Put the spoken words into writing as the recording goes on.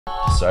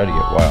outside to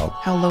get wild.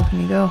 How low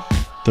can you go?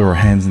 Throw our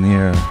hands in the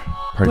air.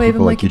 Party Wave people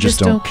them like you just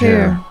don't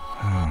care.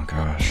 Oh,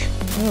 gosh.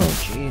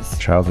 Oh, jeez.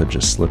 Childhood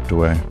just slipped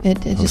away.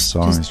 Those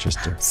songs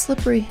just are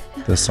slippery.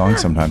 The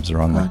songs sometimes are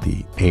on like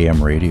the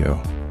AM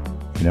radio.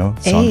 You know?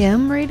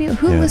 AM radio?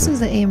 Who listens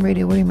to AM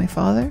radio? What are you, my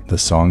father? The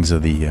songs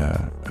of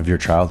your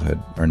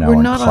childhood are now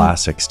on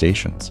classic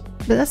stations.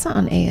 But that's not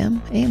on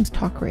AM. AM's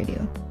talk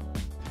radio.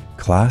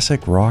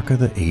 Classic rock of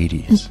the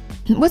 80s.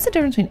 What's the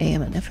difference between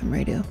AM and FM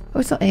radio? I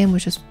always thought AM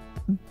was just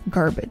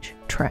garbage,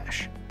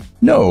 trash.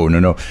 No.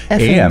 FM's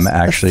AM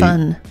actually... the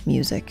fun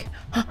music.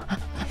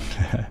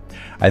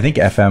 I think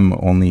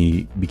FM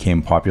only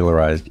became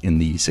popularized in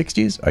the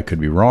 60s. I could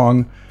be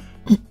wrong.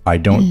 I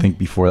don't think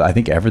before that. I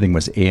think everything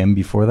was AM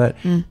before that.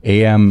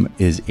 AM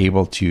is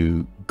able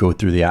to go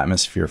through the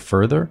atmosphere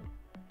further,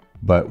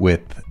 but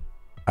with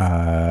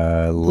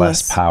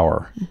less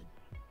power.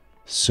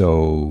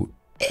 So,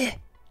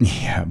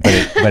 yeah, but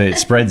it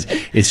spreads.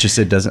 It's just,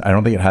 it doesn't, I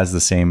don't think it has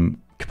the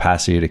same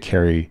capacity to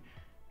carry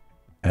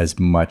as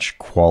much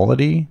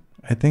quality,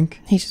 I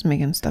think. He's just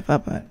making stuff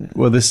up.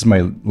 Well, this is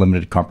my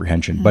limited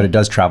comprehension, but it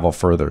does travel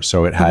further.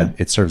 So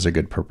it serves a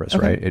good purpose,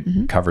 right?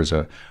 It covers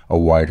a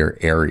wider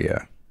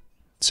area.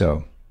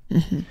 So,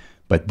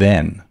 but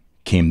then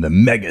came the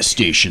mega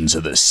stations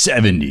of the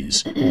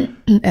 70s.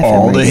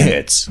 All the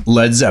hits.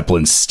 Led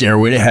Zeppelin,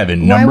 Stairway to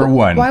Heaven, number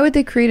one. Why would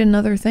they create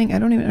another thing? I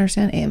don't even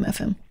understand AM,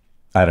 FM.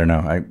 I don't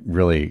know.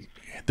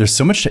 There's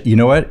so much, you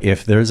know what?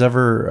 If there's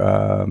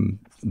ever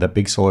that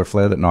big solar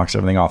flare that knocks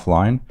everything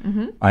offline,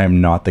 I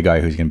am not the guy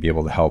who's going to be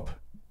able to help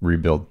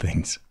rebuild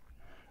things.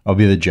 I'll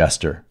be the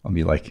jester. I'll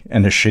be like,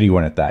 and a shitty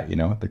one at that,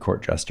 the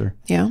court jester.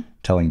 Yeah.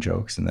 Telling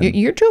jokes. And then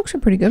your jokes are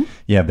pretty good.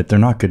 Yeah, but they're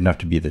not good enough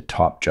to be the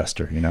top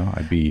jester,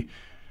 I'd be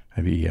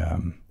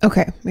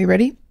Okay, are you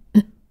ready?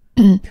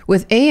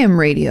 With AM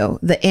radio,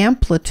 the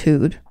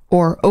amplitude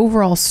or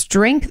overall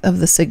strength of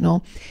the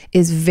signal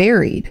is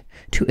varied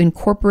to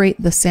incorporate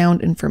the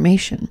sound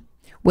information.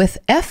 With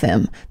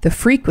FM, the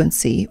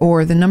frequency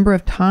or the number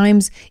of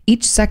times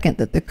each second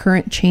that the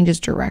current changes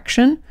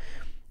direction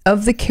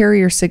of the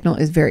carrier signal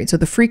is varied. So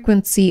the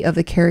frequency of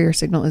the carrier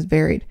signal is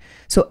varied.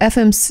 So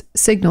FM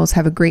signals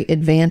have a great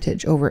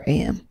advantage over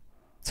AM.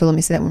 So let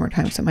me say that one more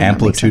time. So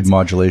amplitude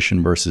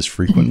modulation versus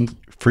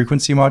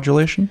frequency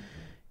modulation?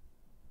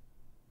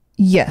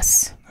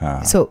 Yes.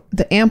 So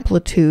the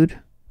amplitude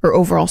or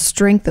overall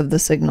strength of the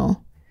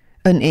signal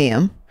in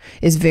AM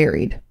is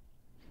varied.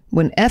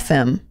 When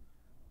FM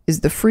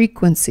is the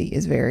frequency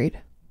is varied.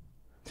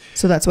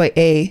 So that's why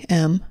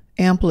AM,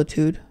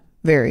 amplitude,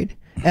 varied.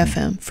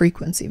 FM,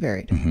 frequency,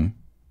 varied.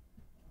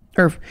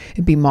 Or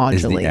it'd be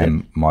modulated. Is the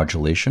M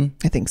modulation?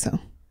 I think so.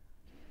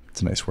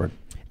 It's a nice word.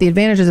 The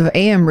advantages of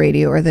AM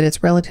radio are that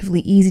it's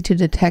relatively easy to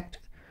detect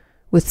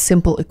with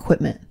simple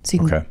equipment. So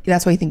you can,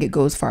 that's why I think it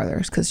goes farther,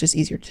 because it's just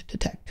easier to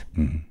detect.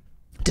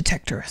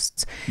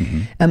 Detectorists.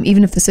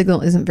 Even if the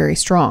signal isn't very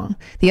strong.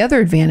 The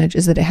other advantage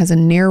is that it has a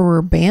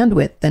narrower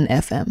bandwidth than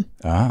FM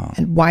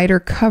and wider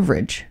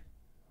coverage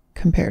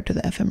compared to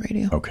the FM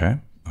radio. Okay.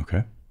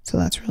 So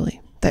that's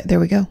really, there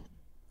we go.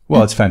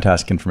 Well, it's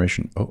fantastic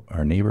information. Oh,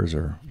 our neighbors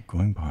are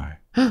going by.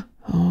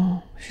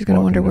 Oh, she's going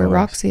to wonder where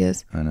Roxy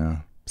is. I know.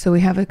 So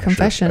we have a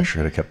confession. I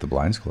should have kept the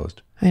blinds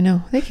closed. I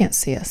know. They can't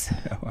see us.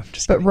 No, I'm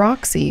just but kidding.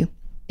 Roxy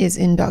is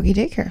in doggy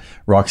daycare.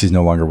 Roxy's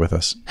no longer with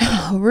us.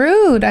 Oh,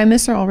 rude. I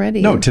miss her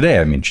already. No, today.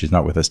 I mean, she's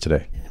not with us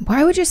today.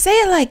 Why would you say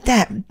it like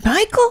that,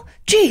 Michael?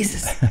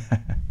 Jesus.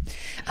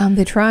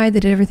 They tried. They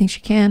did everything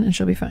she can, and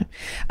she'll be fine.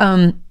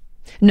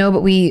 No,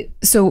 but we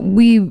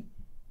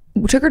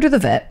took her to the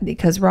vet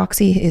because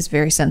Roxy is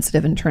very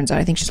sensitive, and it turns out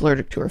I think she's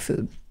allergic to her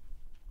food.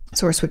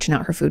 So we're switching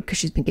out her food because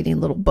she's been getting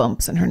little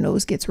bumps and her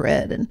nose gets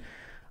red and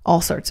all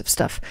sorts of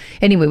stuff.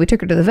 Anyway, we took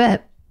her to the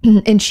vet.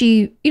 And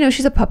she,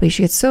 she's a puppy.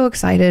 She gets so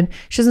excited.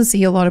 She doesn't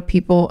see a lot of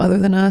people other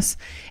than us.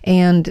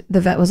 And the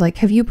vet was like,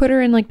 have you put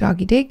her in like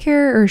doggy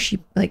daycare? Or is she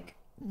like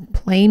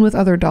playing with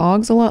other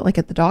dogs a lot, like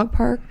at the dog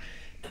park?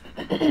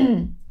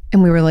 And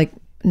we were like,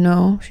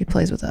 no, she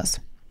plays with us.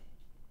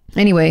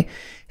 Anyway,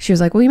 she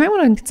was like, well, you might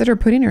want to consider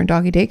putting her in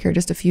doggy daycare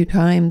just a few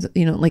times,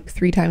 like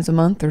 3 times a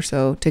month or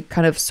so to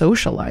kind of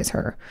socialize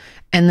her.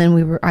 And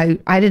then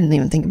I didn't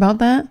even think about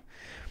that.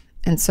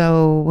 And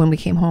so when we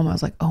came home, I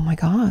was like, oh my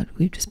God,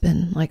 we've just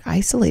been like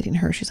isolating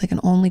her. She's like an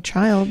only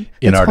child.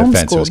 In our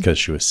defense, it was because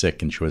she was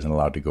sick and she wasn't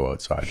allowed to go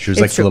outside. She was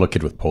like the little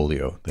kid with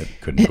polio that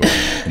couldn't go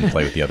and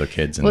play with the other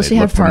kids. And they'd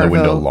look from the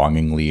window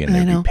longingly and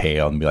they'd be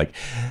pale and be like,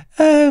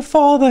 oh,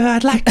 Father,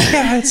 I'd like to go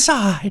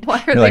outside.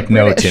 You're like,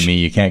 no, Timmy,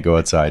 you can't go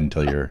outside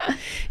until you're...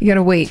 You got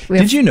to wait.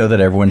 Did you know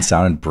that everyone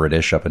sounded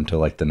British up until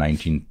like the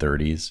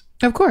 1930s?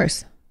 Of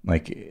course.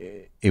 Like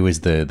it was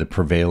the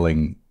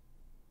prevailing...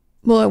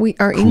 Well,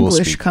 our cool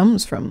English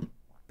comes from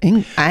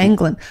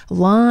England,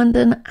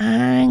 London,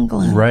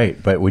 England.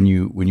 Right, but when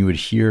you would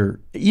hear,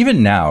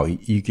 even now,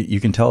 you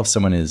can tell if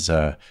someone is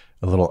a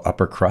little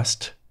upper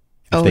crust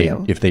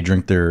if they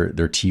drink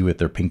their tea with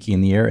their pinky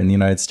in the air in the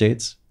United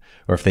States,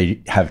 or if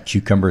they have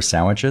cucumber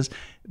sandwiches.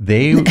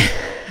 They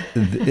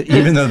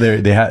even though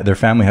their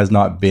family has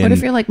not been. What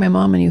if you're like my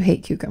mom and you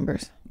hate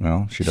cucumbers?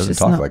 Well, she doesn't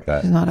talk like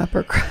that. She's not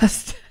upper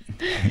crust.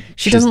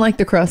 She doesn't like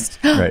the crust.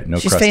 Right, no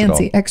She's crust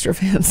fancy, at all. extra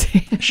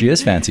fancy. She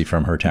is fancy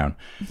from her town.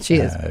 She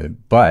is.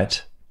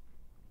 But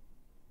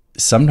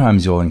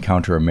sometimes you'll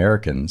encounter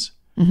Americans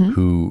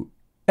who,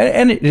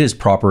 and it is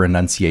proper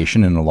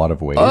enunciation in a lot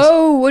of ways.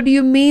 Oh, what do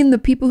you mean? The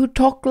people who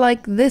talk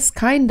like this,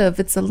 kind of.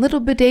 It's a little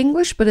bit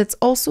English, but it's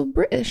also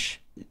British.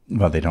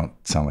 Well, they don't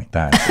sound like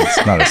that.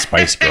 It's not a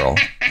Spice Girl.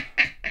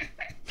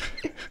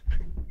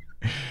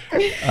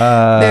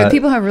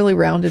 People have really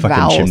rounded fucking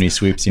vowels. chimney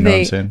sweeps, you know what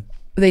I'm saying?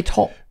 They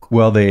talk.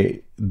 Well,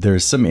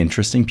 there's some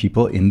interesting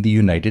people in the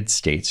United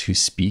States who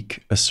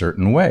speak a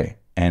certain way,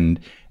 and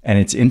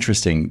it's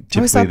interesting. I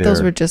always thought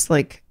those were just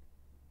like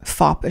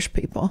foppish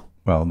people.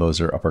 Well, those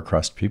are upper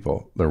crust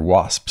people. They're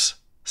WASPs.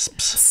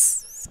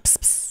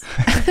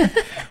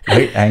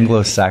 White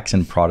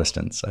Anglo-Saxon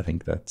Protestants. I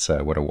think that's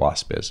what a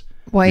WASP is.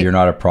 White. You're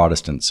not a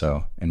Protestant,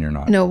 so, and you're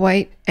not. No,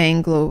 white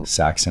Anglo.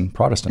 Saxon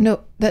Protestant. No,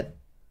 that.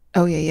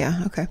 Oh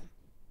yeah, okay.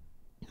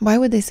 Why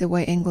would they say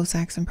white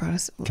Anglo-Saxon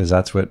Protestant? Because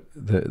that's what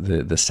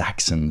the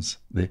Saxons.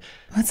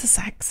 What's a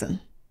Saxon?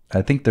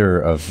 I think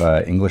they're of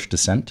English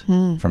descent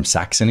from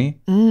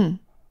Saxony.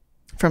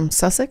 From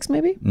Sussex,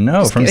 maybe?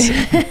 No, from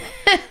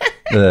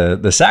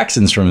the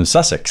Saxons from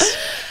Sussex.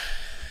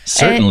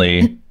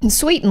 Certainly.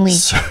 Sweetenly.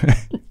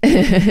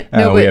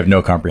 We have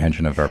no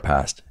comprehension of our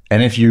past.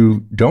 And if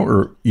you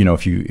don't,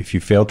 if you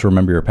fail to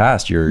remember your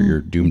past,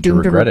 you're doomed to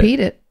regret repeat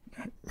it.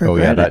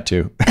 That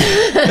too.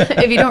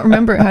 If you don't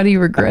remember it, how do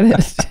you regret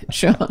it?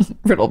 Sean,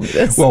 riddle me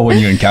this. Well, when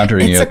you encounter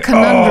it, you're like,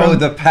 oh,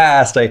 the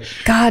past.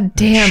 God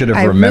damn, should have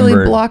I remembered.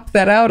 really blocked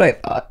that out, I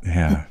thought.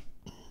 Yeah.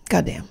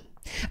 God damn.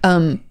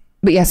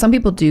 But yeah, some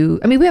people do.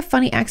 I mean, we have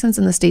funny accents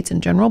in the States in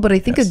general, but I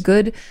think a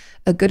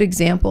good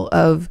example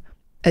of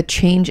a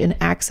change in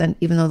accent,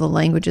 even though the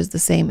language is the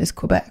same, is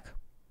Quebec.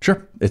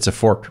 Sure. It's a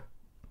fork.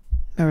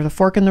 There was a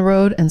fork in the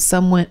road, and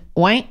some went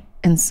wank,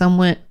 and some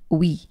went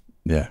oui.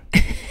 Yeah.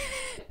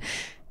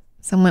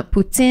 Some went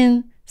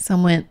poutine,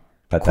 some went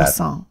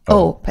croissant.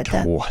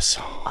 Patate.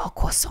 Croissant. Oh,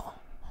 croissant.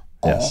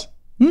 Yes.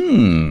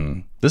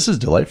 This is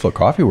delightful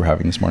coffee we're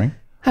having this morning.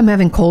 I'm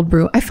having cold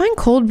brew. I find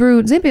cold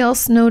brew, does anybody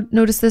else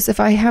notice this? If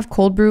I have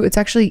cold brew, it's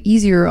actually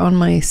easier on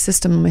my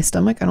system and my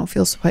stomach. I don't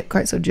feel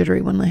quite so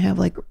jittery when I have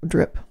like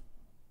drip,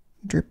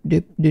 dip,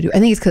 doo-doo. I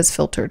think it's because it's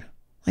filtered.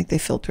 Like they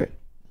filter it.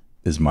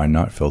 Is mine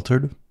not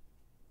filtered?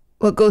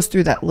 Well, it goes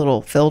through that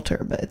little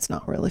filter, but it's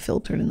not really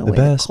filtered in the way The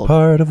best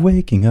part of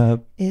waking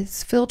up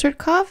is filtered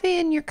coffee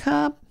in your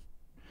cup.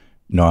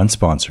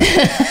 Non-sponsored.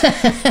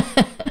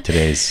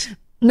 Today's.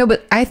 No,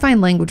 but I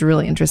find language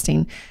really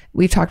interesting.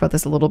 We've talked about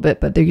this a little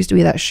bit, but there used to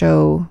be that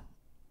show,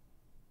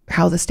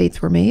 How the States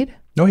Were Made.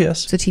 Oh,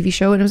 yes. It's a TV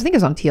show, and I think it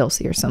was on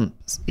TLC or some,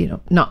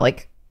 not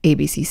like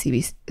ABC,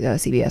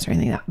 CBS or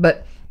anything like that,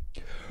 but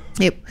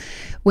it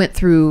went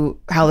through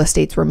how the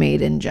states were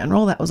made in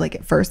general. That was like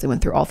at first they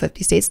went through all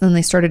 50 states, and then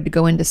they started to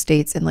go into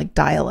states and like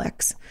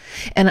dialects.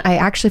 And I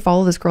actually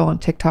follow this girl on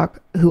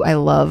TikTok who I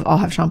love. I'll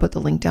have Sean put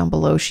the link down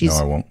below. No,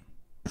 I won't.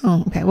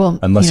 Oh, okay. Well,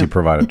 unless you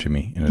provide it to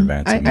me in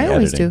advance. I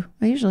always do.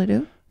 I usually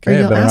do.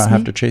 Okay, I better not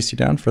have to chase you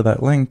down for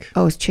that link.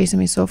 Oh, it's chasing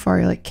me so far.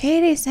 You're like,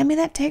 Katie, send me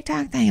that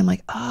TikTok thing. I'm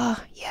like, oh,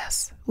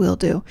 yes, will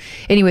do.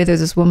 Anyway, there's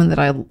this woman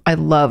that I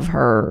love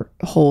her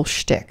whole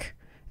shtick.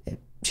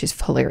 She's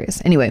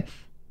hilarious. Anyway,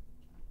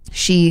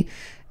 she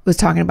was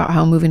talking about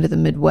how moving to the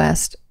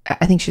Midwest,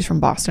 I think she's from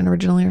Boston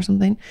originally or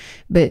something,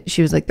 but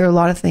she was like, there are a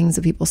lot of things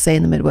that people say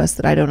in the Midwest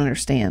that I don't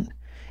understand.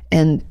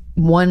 And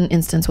one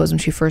instance was when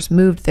she first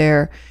moved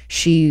there,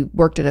 she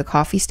worked at a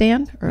coffee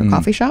stand or a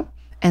coffee shop,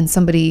 and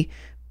somebody,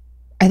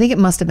 I think it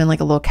must have been like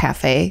a little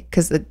cafe,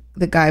 because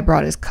the guy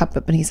brought his cup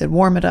up and he said,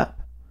 warm it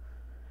up.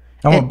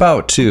 I'm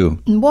about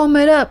to. Warm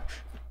it up,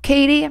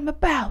 Katie. I'm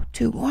about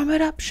to warm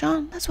it up,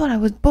 Sean. That's what I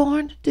was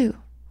born to do.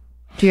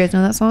 Do you guys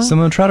know that song?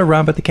 Someone try to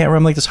rhyme, but they can't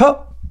rhyme like this.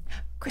 Hop.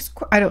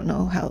 I don't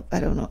know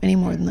any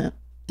more than that.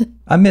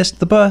 I missed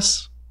the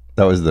bus.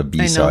 That was the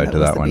B-side to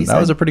that one. B-side. That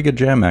was a pretty good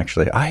jam,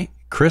 actually.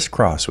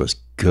 Crisscross was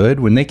good.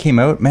 When they came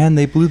out, man,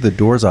 they blew the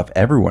doors off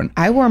everyone.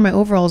 I wore my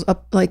overalls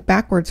up like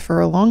backwards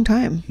for a long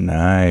time.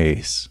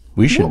 Nice.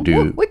 We should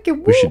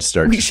we should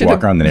start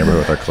walk around the neighborhood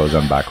with our clothes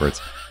on backwards.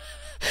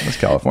 Those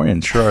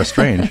Californians sure are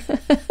strange.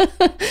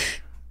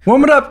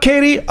 Warm it up,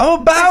 Katie.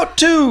 I'm about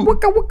to.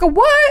 Wicka wicka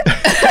what?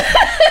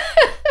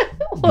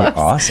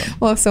 Awesome.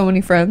 We'll have so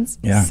many friends.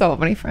 Yeah. So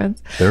many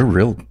friends. They're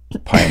real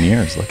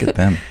pioneers. Look at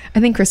them.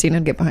 I think Christine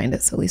would get behind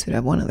it, so at least we'd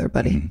have one other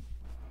buddy.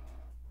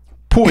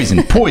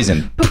 Poison,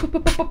 poison,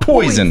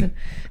 poison.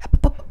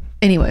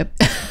 Anyway,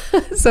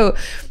 so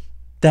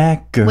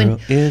that girl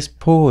is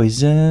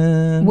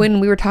poison. When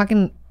we were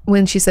talking,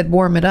 when she said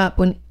warm it up,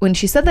 when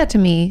she said that to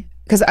me,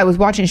 because I was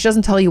watching, she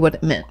doesn't tell you what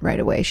it meant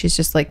right away. She's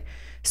just like,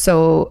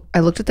 so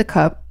I looked at the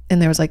cup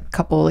and there was like a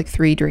couple, like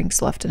 3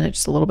 drinks left in it,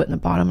 just a little bit in the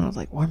bottom. And I was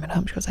like, warm it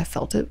up. She goes, I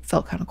felt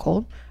kind of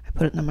cold. I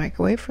put it in the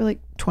microwave for like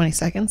 20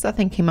 seconds. That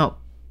thing came out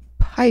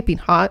piping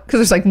hot because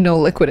there's like no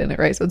liquid in it,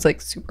 right? So it's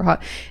like super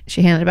hot.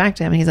 She handed it back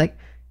to him and he's like,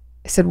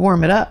 I said,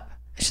 warm it up.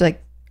 She's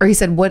like, Or he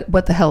said,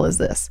 what the hell is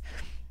this?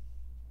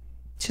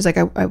 She's like,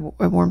 I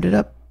warmed it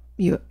up.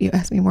 You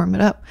asked me to warm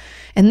it up.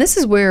 And this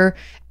is where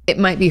it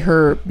might be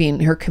her being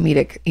her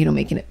comedic,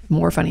 making it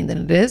more funny than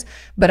it is.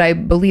 But I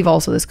believe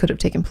also this could have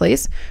taken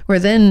place where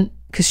then,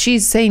 because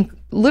she's saying,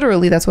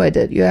 literally, that's what I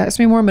did. You asked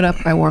me to warm it up.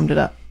 I warmed it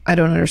up. I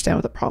don't understand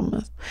what the problem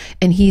is.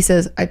 And he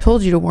says, I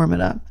told you to warm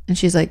it up. And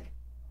she's like,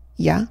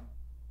 yeah.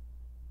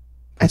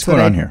 What's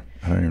going on here?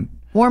 I don't even...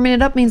 Warming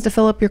it up means to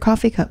fill up your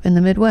coffee cup in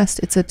the Midwest.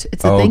 It's a thing they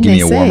say. Oh, give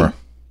me a warmer.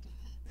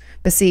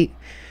 But see,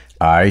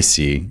 I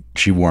see.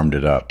 She warmed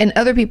it up. And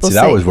other people say...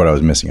 that was what I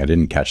was missing. I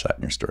didn't catch that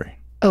in your story.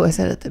 Oh, I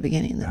said at the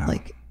beginning that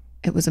like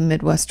it was a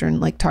Midwestern,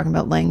 like talking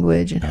about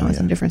language and how it's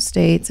in different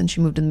states. And she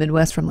moved to the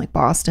Midwest from like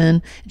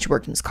Boston and she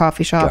worked in this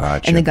coffee shop.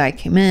 Gotcha. And the guy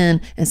came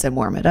in and said,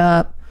 warm it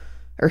up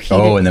or heat it.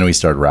 Oh, and then we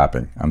started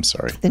rapping. I'm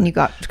sorry. Then you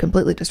got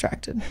completely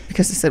distracted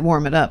because it said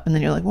warm it up. And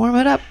then you're like, warm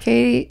it up,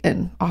 Katie.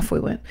 And off we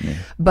went. Yeah.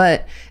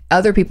 But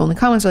other people in the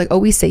comments are like, oh,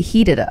 we say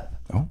heat it up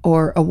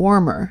or a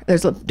warmer.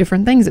 There's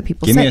different things that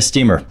people say. Give me a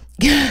steamer.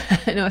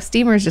 No, a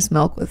steamer is just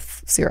milk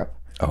with syrup.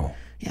 Oh.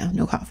 Yeah,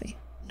 no coffee.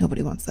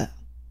 Nobody wants that.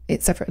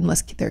 Except for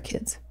unless they're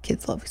kids.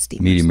 Kids love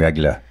steamers. Medium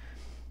regular.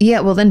 Yeah,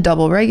 well then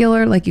double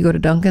regular, like you go to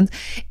Dunkin's.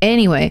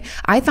 Anyway,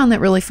 I found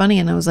that really funny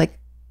and I was like,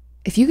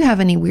 if you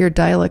have any weird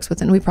dialects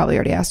within, we probably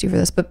already asked you for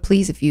this, but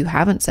please, if you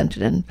haven't sent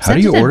it in. How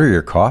do you order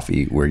your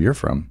coffee where you're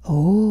from?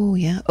 Oh,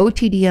 yeah.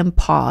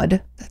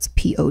 OTDMpod, that's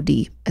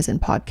P-O-D, as in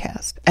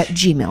podcast, at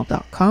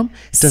gmail.com.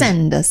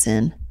 Send us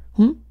in.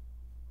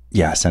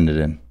 Yeah, send it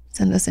in.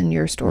 Send us in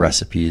your story.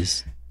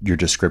 Recipes, your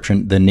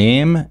description, the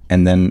name,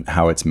 and then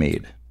how it's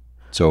made.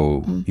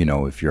 So,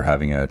 if you're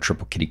having a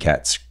triple Kitty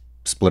Cat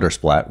Splitter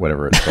Splat,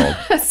 whatever it's called.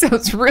 That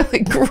sounds really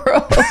gross.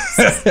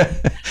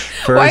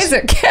 Why is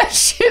there cat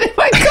shit in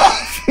my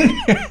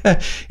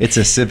coffee? It's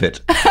a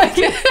civet.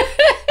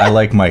 I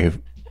like my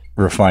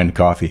refined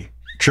coffee.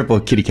 Triple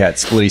Kitty Cat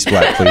Splitty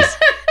Splat, please.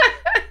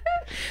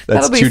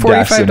 That's That'll be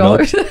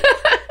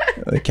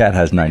 $45. The cat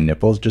has 9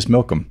 nipples. Just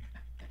milk them.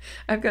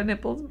 I've got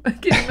nipples.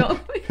 Kitty milk.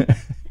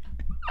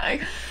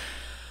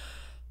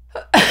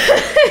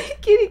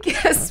 Kitty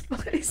Cat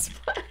Splitty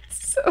Splat.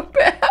 So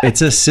bad.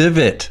 It's a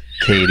civet,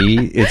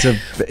 Katie. You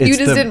just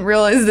didn't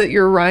realize that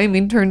your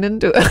rhyming turned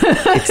into it.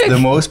 It's the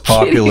most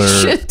popular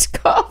shit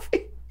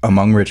coffee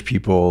among rich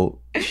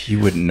people. You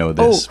wouldn't know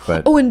this,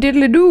 but and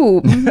diddly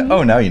doo. Mm-hmm.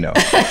 Oh, now you know.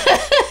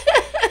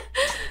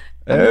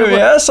 Oh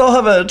yes, I'll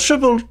have a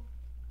triple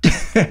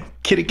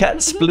Kitty Cat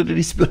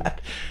Splitty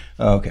Splat.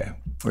 Okay,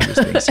 we're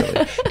just being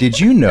silly. Did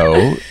you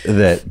know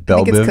that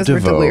Biv Devoe? We're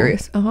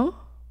delirious.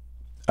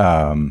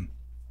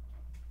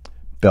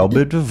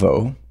 Biv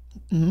Devoe,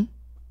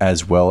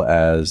 as well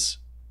as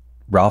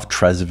Ralph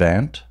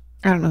Tresvante.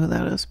 I don't know who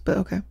that is, but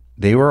okay.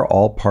 They were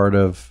all part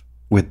of,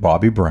 with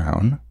Bobby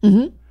Brown.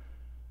 Mm-hmm.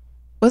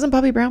 Wasn't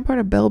Bobby Brown part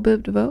of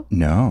Biv Devoe?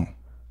 No,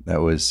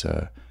 that was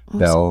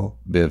Bell,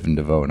 Biv, and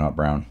Devoe, not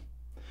Brown.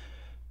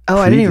 Oh,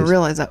 I didn't even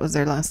realize that was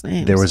their last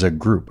name. There was a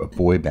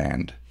boy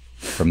band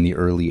from the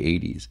early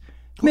 80s.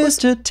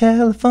 Mr.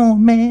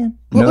 Telephone Man.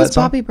 What was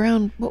Bobby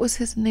Brown? What was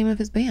his name of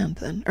his band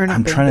then? Or not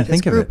I'm trying to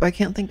think of it. I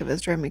can't think of it.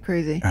 It's driving me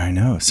crazy. I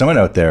know. Someone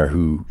out there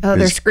who... Oh,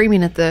 they're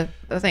screaming at the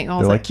thing all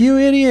the time. They're like, you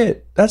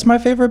idiot. That's my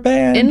favorite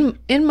band.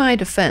 In my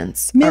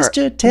defense...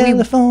 Mr.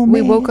 Telephone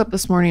Man. We woke up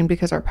this morning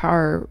because our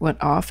power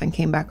went off and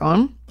came back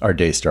on. Our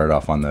day started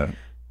off on the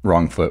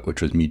wrong foot,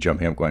 which was me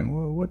jumping up going,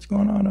 whoa, what's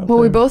going on out there? Well,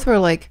 we both were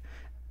like,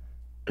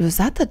 was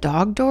that the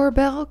dog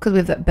doorbell? Because we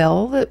have that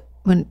bell that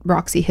when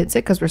Roxy hits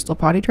it, because we're still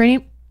potty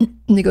training,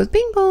 and it goes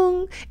bing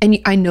bong, and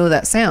I know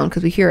that sound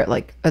because we hear it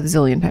like a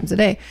zillion times a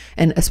day,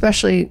 and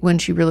especially when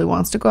she really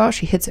wants to go out,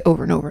 she hits it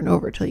over and over and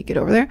over until you get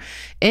over there.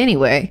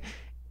 Anyway,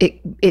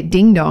 it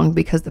ding donged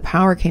because the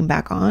power came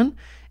back on,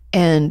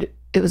 and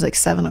it was like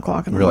 7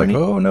 o'clock in the morning.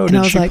 We're like, oh no,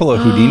 did she pull a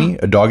Houdini,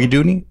 a doggy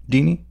dooney,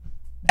 doggy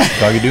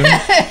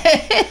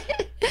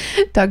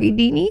dooney, doggy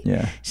deenie?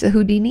 Yeah, she's a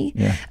Houdini.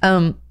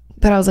 Yeah.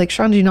 But I was like,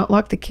 Sean, did you not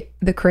lock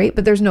the crate?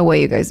 But there's no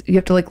way, you guys. You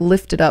have to like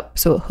lift it up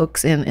so it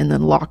hooks in and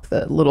then lock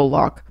the little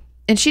lock.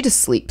 And she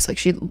just sleeps. Like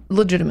she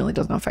legitimately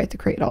does not fight the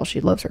crate at all.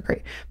 She loves her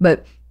crate.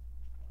 But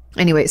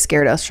anyway, it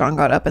scared us. Sean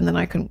got up and then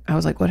I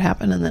was like, what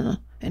happened? And then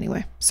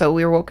anyway, so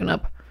we were woken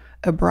up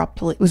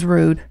abruptly. It was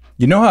rude.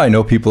 You know how I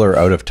know people are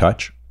out of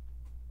touch?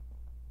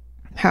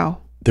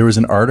 How? There was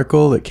an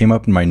article that came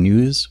up in my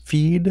news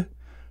feed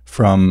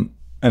from,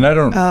 and I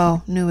don't...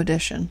 Oh, New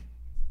Edition.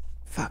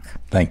 Fuck.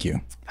 Thank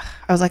you.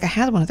 I was like, I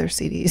had one of their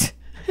CDs.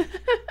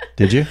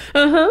 Did you?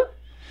 Uh-huh.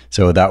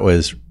 So that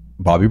was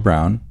Bobby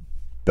Brown,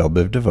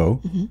 Biv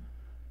Devoe,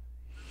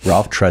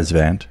 Ralph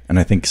Tresvante, and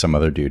I think some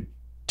other dude,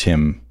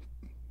 Tim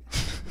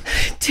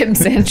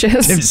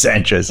Sanchez. Tim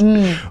Sanchez.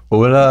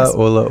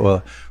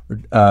 Hola.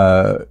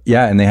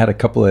 Yeah, and they had a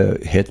couple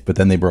of hits, but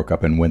then they broke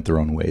up and went their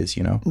own ways,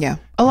 you know? Yeah.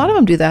 A lot of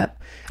them do that.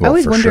 Well, I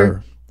always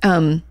wonder...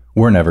 Sure.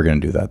 We're never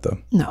going to do that, though.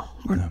 No.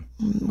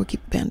 We'll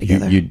keep the band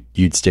together.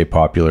 You'd stay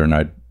popular, and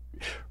I'd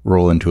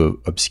roll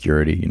into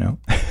obscurity, you know?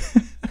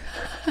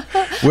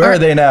 Where are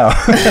they now?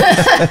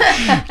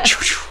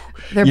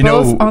 They're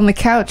both on the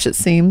couch, it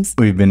seems.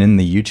 We've been in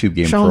the YouTube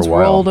game Sean's for a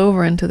while. rolled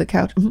over into the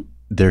couch. Mm-hmm.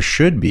 There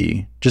should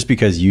be, just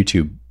because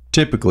YouTube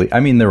typically, I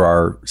mean, there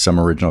are some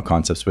original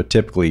concepts, but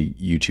typically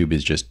YouTube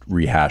is just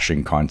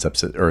rehashing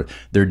concepts or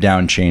they're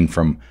down chain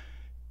from,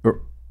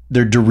 or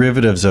they're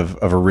derivatives of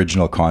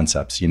original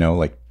concepts,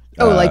 like.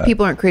 Like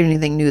people aren't creating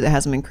anything new that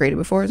hasn't been created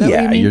before. Is that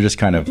what you mean? You're just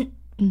kind of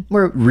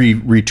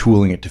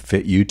retooling it to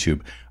fit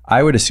YouTube.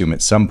 I would assume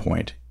at some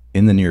point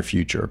in the near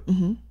future,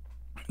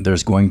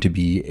 there's going to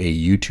be a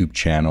YouTube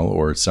channel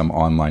or some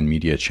online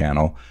media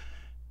channel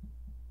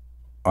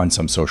on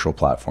some social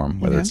platform,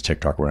 whether it's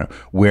TikTok or whatever.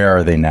 Where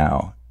are they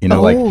now? And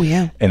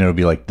it'll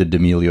be like the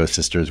D'Amelio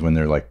sisters when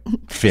they're like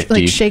 50.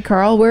 Like Shay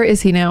Carl, where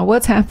is he now?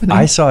 What's happening?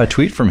 I saw a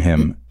tweet from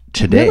him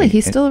today. Really?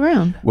 He's still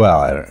around?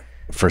 Well,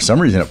 for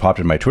some reason it popped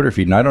in my Twitter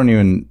feed and I don't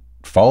even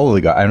follow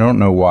the guy. I don't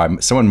know why.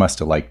 Someone must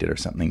have liked it or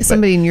something.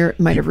 Somebody in your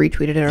might have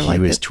retweeted it or liked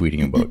it. He was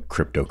tweeting about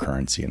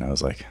cryptocurrency and I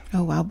was like,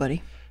 oh, wow,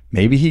 buddy.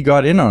 Maybe he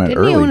got in on it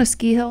early. Didn't he own a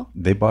ski hill?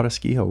 They bought a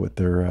ski hill with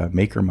their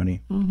maker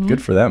money. Good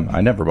for them.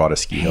 I never bought a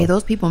ski hill. Hey,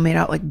 those people made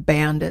out like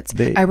bandits.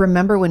 I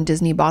remember when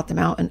Disney bought them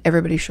out and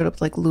everybody showed up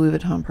with like Louis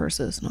Vuitton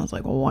purses. And I was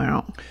like,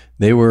 wow.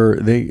 They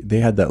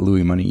had that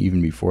Louis money even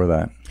before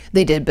that.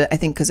 They did, but I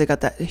think because they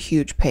got that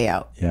huge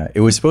payout. Yeah, it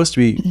was supposed to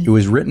be, it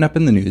was written up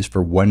in the news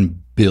for $1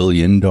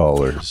 billion.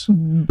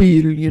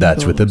 Billion.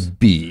 That's with a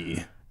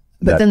B.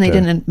 But then they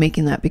didn't end up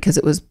making that because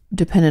it was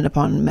dependent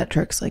upon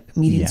metrics, like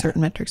meeting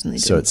certain metrics, and they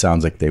did. So it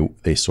sounds like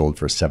they sold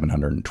for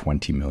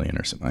 $720 million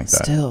or something like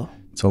that. Still,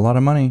 it's a lot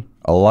of money,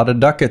 a lot of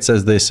ducats,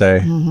 as they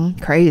say.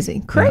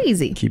 Crazy.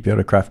 Yeah. Keep you out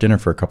of craft dinner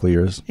for a couple of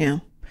years. Yeah.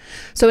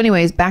 So,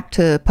 anyways, back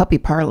to puppy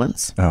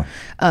parlance.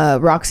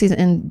 Roxy's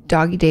in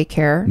doggy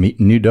daycare,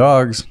 meeting new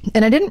dogs,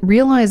 and I didn't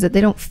realize that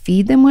they don't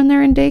feed them when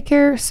they're in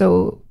daycare.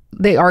 So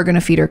they are going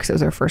to feed her because it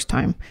was her first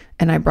time.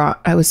 And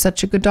I was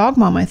such a good dog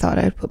mom. I thought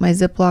I'd put my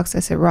Ziplocs. I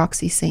said,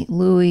 Roxy St.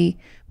 Louis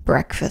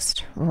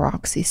breakfast,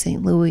 Roxy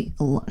St. Louis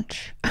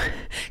lunch.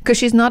 Because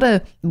she's not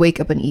a wake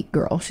up and eat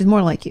girl. She's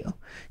more like you.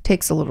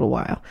 Takes a little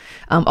while.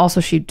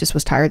 Also, she just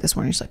was tired this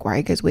morning. She's like, why are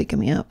you guys waking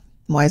me up?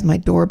 Why is my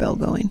doorbell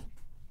going?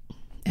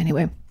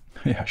 Anyway.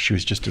 Yeah, she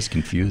was just as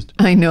confused.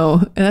 I know.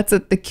 And that's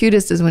the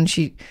cutest is when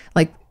she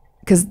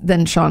because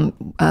then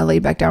Sean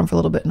laid back down for a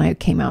little bit and I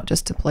came out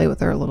just to play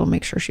with her a little,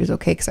 make sure she was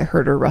okay because I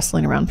heard her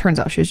rustling around. Turns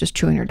out she was just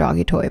chewing her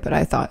doggy toy, but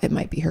I thought it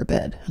might be her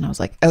bed. And I was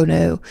like, oh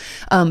no.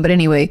 But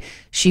anyway,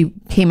 she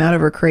came out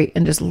of her crate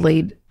and just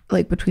laid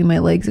like between my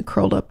legs and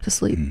curled up to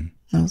sleep. And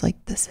I was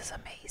like, this is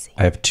amazing.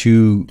 I have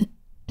two.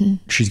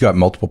 She's got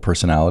multiple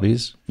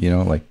personalities,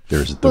 like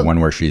there's the one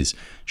where she's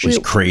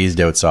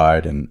crazed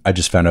outside, and I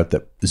just found out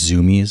that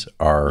zoomies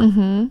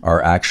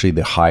are actually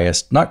the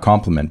highest, not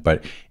compliment,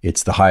 but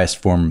it's the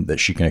highest form that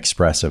she can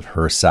express of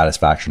her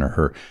satisfaction or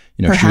her,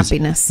 her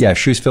happiness.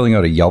 She was filling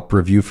out a Yelp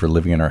review for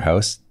living in her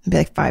house. It'd be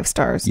like 5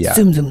 stars. Yeah.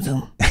 Zoom, zoom,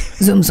 zoom.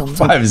 Zoom, zoom, zoom.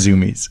 5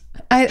 zoomies.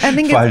 I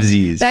think 5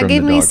 Z's. That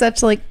gave me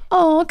such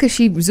because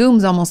she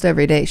zooms almost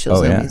every day. She'll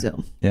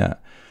zoom. Yeah.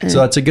 So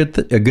that's a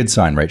good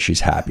sign, right? She's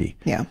happy.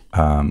 Yeah.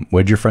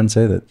 What did your friend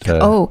say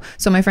that?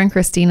 So my friend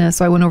Christina.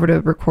 So I went over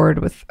to record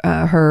with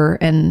her,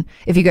 and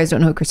if you guys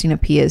don't know who Christina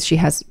P is, she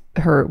calls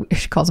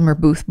them her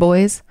booth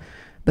boys,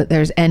 but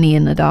there's Annie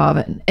and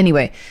Nadav. And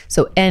anyway,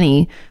 so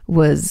Annie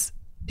was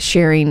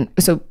sharing.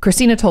 So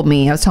Christina told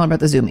me, I was telling her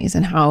about the zoomies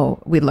and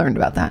how we learned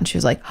about that, and she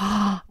was like,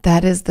 "Oh,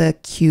 that is the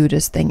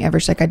cutest thing ever."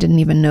 She's like, "I didn't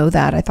even know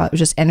that. I thought it was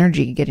just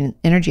energy, getting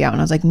energy out."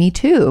 And I was like, "Me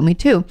too, me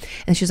too."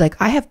 And she's like,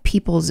 "I have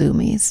people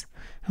zoomies."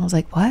 I was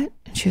like, what?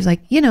 And she was like,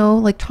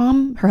 like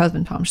Tom, her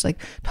husband, Tom. She's like,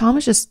 Tom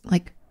is just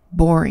like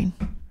boring,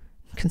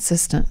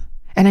 consistent.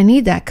 And I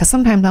need that because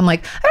sometimes I'm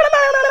like,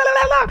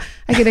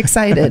 I get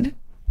excited.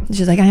 And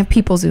she's like, I have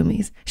people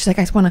zoomies. She's like,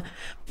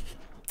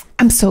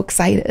 I'm so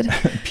excited.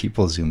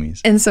 People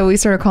zoomies. And so we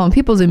started calling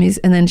people zoomies.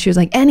 And then she was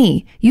like,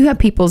 Annie, you have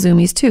people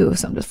zoomies too.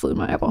 So I'm just flew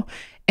my eyeball.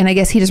 And I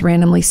guess he just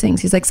randomly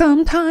sings. He's like,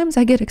 sometimes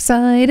I get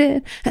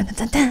excited.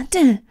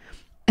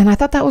 And I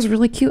thought that was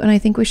really cute, and I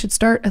think we should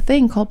start a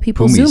thing called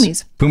people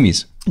zoomies.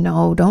 Poomies.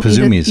 No,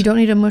 you don't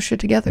need to mush it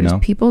together. No?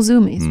 Just people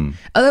zoomies.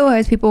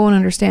 Otherwise, people won't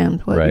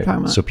understand what you're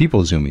talking about. So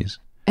people zoomies.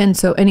 And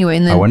so anyway,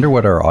 and then I wonder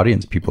what our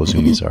audience people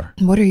zoomies are.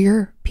 What are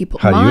your people?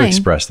 How do you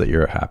express that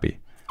you're happy?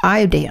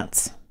 I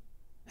dance.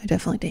 I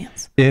definitely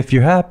dance. If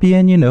you're happy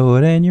and you know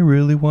it and you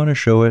really want to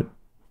show it,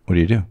 what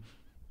do?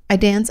 I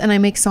dance and I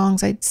make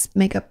songs. I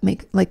make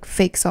like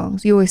fake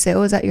songs. You always say,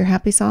 "Oh, is that your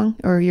happy song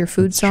or your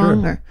food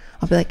song?" Or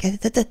I'll be like, and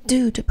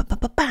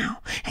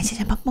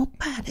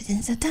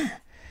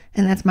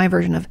that's my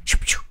version of.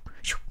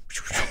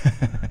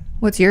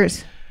 What's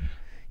yours?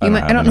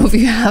 I don't know if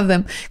you have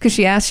them because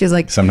she asked. She's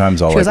like,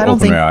 sometimes I'll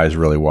open my eyes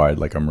really wide,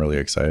 like I'm really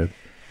excited.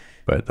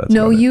 But that's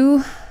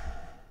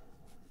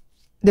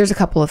There's a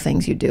couple of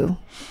things you do.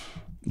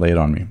 Lay it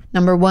on me.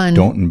 Number 1,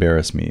 don't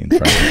embarrass me in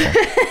front of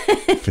people.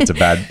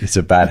 It's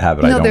a bad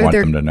habit. I don't want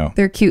them to know.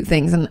 They're cute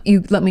things, and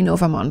you let me know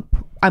if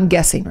I'm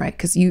guessing right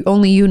because you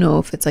know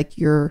if it's like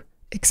your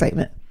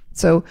excitement.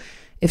 So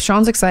if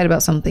Sean's excited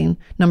about something,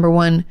 number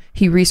 1,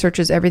 he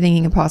researches everything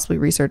he can possibly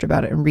research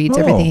about it and reads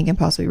everything he can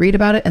possibly read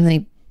about it, and then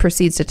he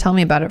proceeds to tell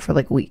me about it for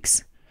like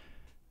weeks.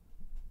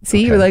 See,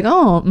 Okay. you're like,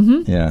 oh,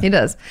 Yeah. he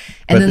does.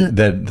 And But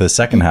then, the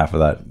second half of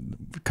that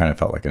kind of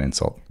felt like an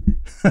insult.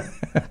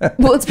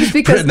 well, it's just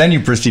because, Then you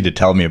proceed to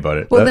tell me about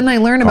it. well, That then I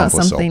learn about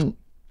compliment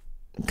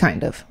something,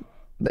 kind of.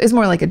 It's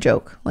more like a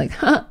joke. Like,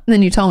 huh? And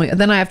then you tell me,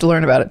 then I have to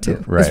learn about it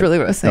too. Right. That's really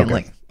what I was saying. Okay.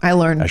 Like, I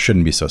learned. I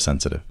shouldn't be so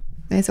sensitive.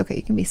 It's okay.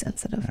 You can be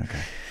sensitive. Okay.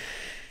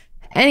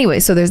 Anyway,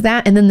 so there's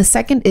that. And then the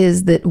second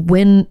is that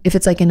if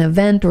it's like an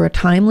event or a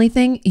timely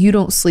thing, you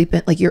don't sleep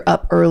in, like you're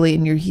up early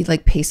and he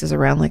like paces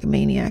around like a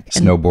maniac.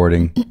 And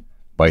Snowboarding,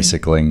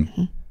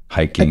 bicycling,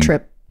 hiking. a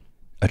trip.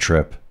 A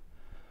trip.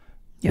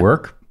 Yep.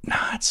 Work?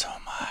 Not so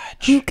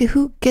much.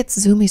 Who gets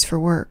zoomies for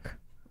work?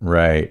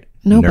 Right.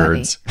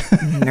 Nobody. Nerds.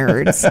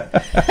 Nerds.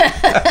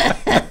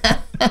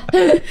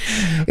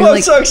 Well,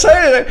 I'm so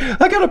excited.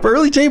 I got up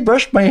early today,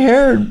 brushed my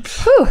hair.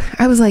 Whew,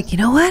 I was like, you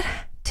know what?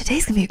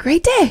 Today's going to be a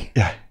great day.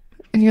 Yeah.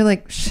 And you're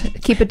like,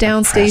 keep it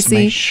down, Press Stacy.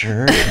 my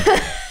shirt.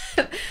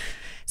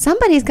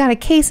 Somebody's got a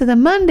case of the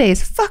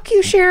Mondays. Fuck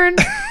you, Sharon.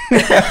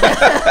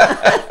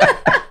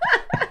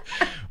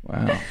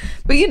 Wow.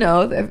 But you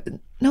know,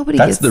 nobody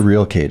That's gets the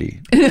real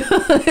Katie.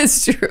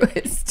 It's true.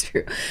 It's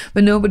true.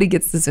 But nobody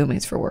gets the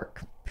zoomies for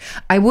work.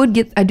 I do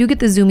get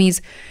the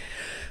zoomies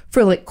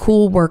for like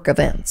cool work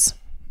events.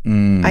 I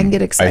can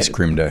get excited. Ice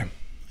cream day.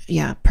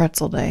 Yeah,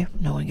 pretzel day.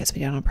 No one gets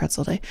me down on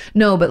pretzel day.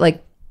 No, but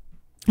like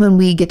when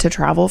we get to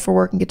travel for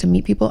work and get to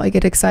meet people, I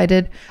get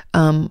excited.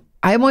 I'm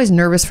always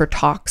nervous for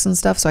talks and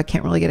stuff, so I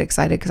can't really get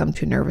excited because I'm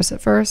too nervous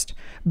at first.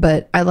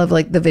 But I love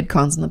like the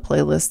VidCons and the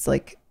playlists.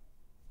 Like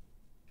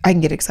I can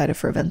get excited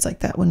for events like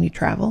that when you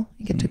travel.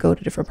 You get to go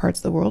to different parts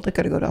of the world. I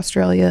got to go to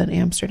Australia and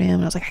Amsterdam,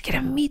 and I was like, I get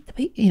to meet the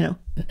people. You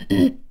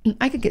know,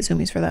 I could get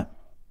zoomies for that.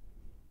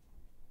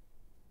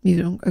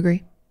 You don't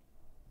agree?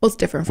 Well, it's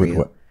different for With you.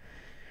 what?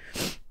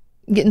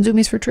 Getting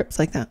zoomies for trips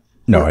like that.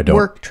 No, I don't.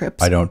 Work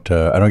trips. I don't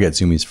get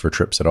zoomies for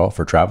trips at all,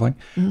 for traveling.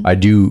 Mm-hmm. I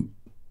do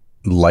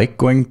like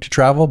going to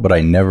travel, but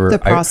I never. The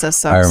process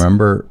sucks. I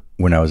remember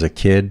when I was a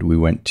kid, we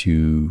went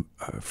to,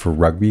 for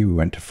rugby, we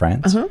went to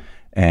France.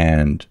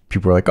 And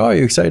people were like, oh, are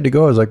you excited to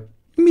go? I was like,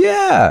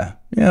 yeah,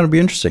 it'll be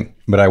interesting.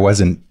 But I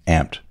wasn't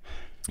amped.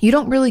 You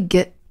don't really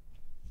get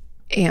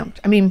amped.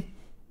 I mean,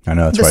 I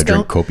know, that's why I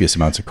drink copious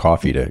amounts of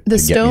coffee to the get me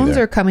Stones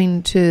there. are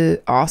coming to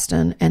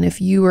Austin. And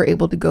if you were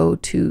able to go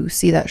to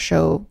see that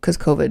show, because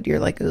COVID, you're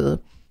like, ugh.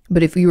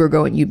 But if you were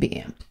going, you'd be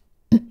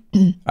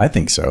amped. I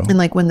think so. And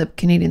like when the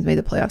Canadians made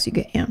the playoffs, you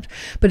get amped.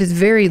 But it's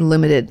very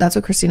limited. That's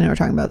what Christina and I were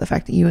talking about. The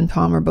fact that you and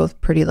Tom are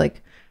both pretty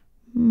like,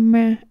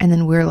 meh. And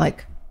then we're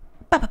like,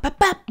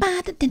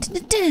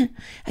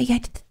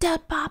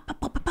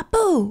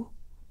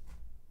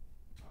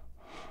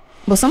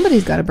 well,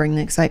 somebody's got to bring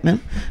the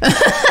excitement.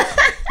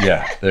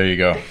 Yeah, there you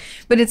go.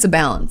 But it's a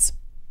balance.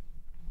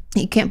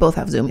 You can't both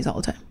have zoomies all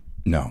the time.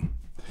 No.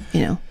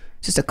 You know,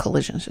 it's just a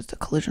collision. It's just a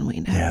collision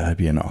waiting to happen. Yeah, that'd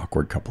be an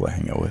awkward couple to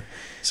hang out with.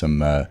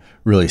 Some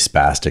really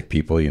spastic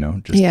people, you know.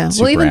 Just Yeah. Well,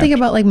 super even think amped.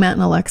 about like Matt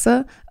and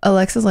Alexa.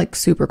 Alexa's like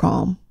super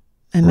calm.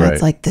 And Matt's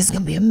Right. like, this is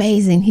going to be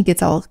amazing. He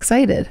gets all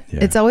excited. Yeah.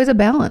 It's always a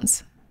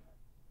balance.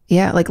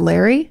 Yeah. Like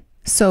Larry,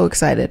 so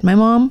excited. My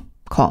mom,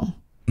 calm.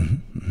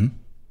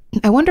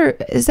 I wonder,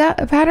 is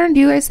that a pattern? Do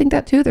you guys think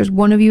that too? There's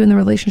one of you in the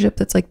relationship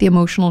that's like the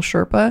emotional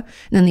Sherpa, and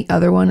then the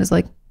other one is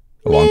like,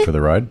 Along for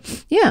the ride.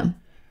 yeah.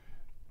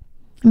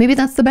 Maybe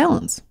that's the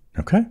balance.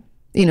 Okay.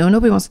 You know,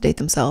 nobody wants to date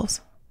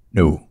themselves.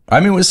 No. I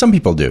mean, some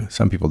people do.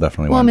 Some people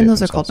definitely Well, I want mean, to date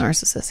those are called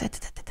themselves.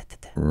 narcissists.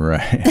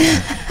 Right.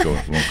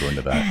 Won't go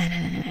into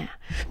that.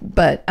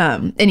 But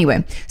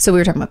anyway, so we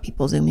were talking about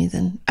people zoomies,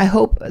 and I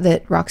hope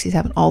that Roxy's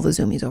having all the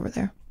zoomies over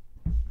there.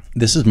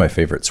 This is my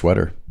favorite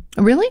sweater.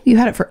 Oh, really? You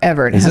had it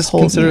forever. And Is it has this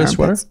holes in considered your a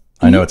sweater? armpits.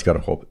 I know it's got a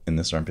hole in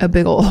this armpit. A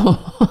big old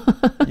hole.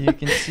 You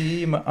can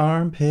see my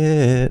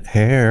armpit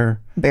hair.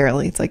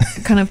 Barely. It's like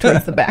kind of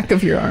towards the back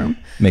of your arm.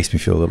 Makes me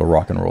feel a little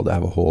rock and roll to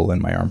have a hole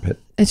in my armpit.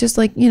 It's just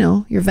like, you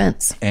know, your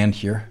vents, And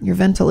here. your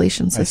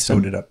ventilation I system.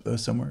 sewed it up though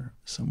somewhere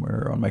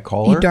on my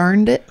collar. You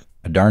darned it.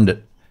 I darned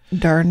it.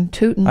 Darn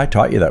tootin'. I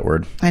taught you that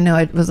word. I know.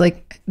 It was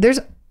like, there's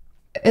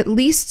at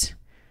least,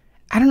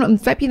 I don't know,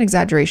 it might be an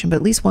exaggeration, but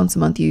at least once a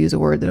month you use a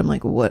word that I'm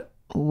like, what?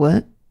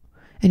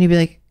 And you'd be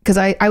like, because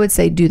I would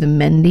say do the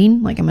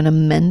mending, like I'm going to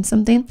mend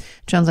something.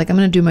 John's like, I'm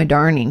going to do my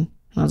darning.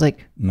 And I was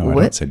like, No, what?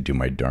 I don't say do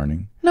my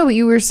darning. No, but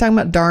you were talking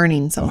about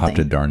darning I'll something. have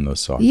to darn those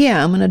socks.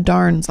 Yeah, I'm going to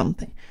darn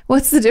something.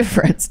 What's the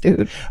difference,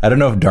 dude? I don't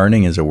know if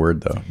darning is a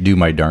word though. Do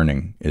my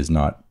darning is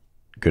not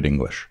good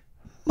English.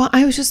 Well,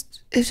 it was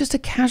just a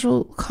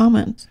casual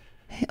comment.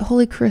 Hey,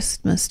 Holy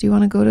Christmas. Do you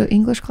want to go to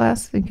English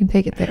class? You can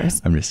take it there.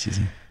 I'm just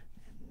teasing.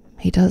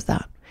 He does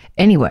that.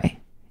 Anyway,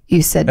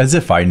 you said, As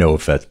if I know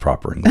if that's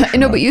proper English. I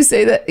know, but you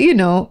say that, you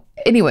know,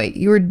 anyway,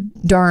 you were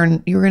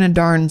going to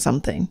darn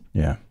something.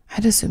 Yeah.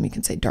 I'd assume you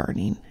can say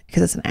darning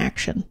because it's an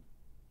action.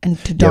 And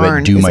to Yeah,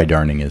 darn. but do is my a-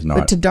 darning is But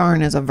not. to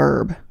darn is a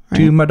verb. Right?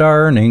 Do my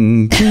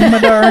darning. Do my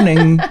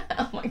darning.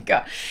 Oh my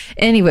God.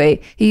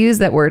 Anyway, he used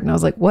that word and I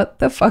was like, what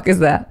the fuck is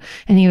that?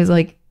 And he was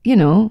like, you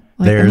know.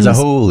 Like, There's and a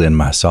hole in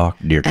my sock,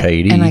 dear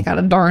Katie. And I got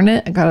to darn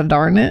it.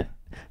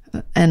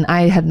 And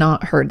I had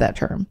not heard that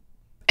term.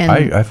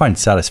 And I find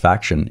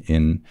satisfaction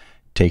in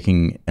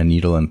taking a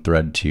needle and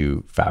thread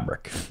to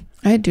fabric.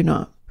 I do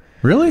not.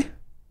 Really?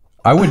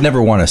 I would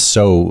never want to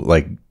sew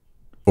like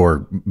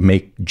or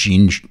make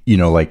jeans,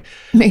 like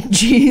make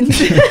jeans.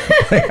 You know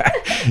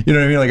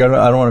what I mean? Like I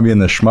don't want to be in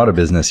the schmutta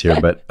business here,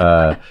 but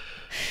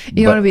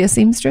you want to be a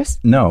seamstress?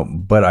 No,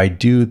 but I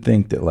do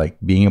think that like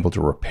being able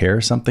to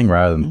repair something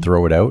rather than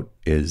throw it out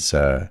is.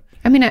 I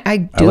mean, I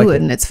do like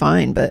it and it's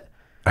fine, but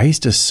I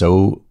used to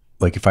sew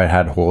like if I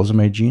had holes in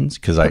my jeans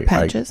because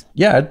patches.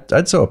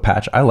 I'd sew a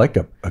patch. I like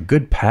a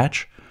good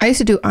patch. I used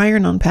to do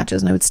iron-on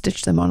patches and I would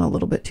stitch them on a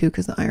little bit too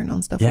because the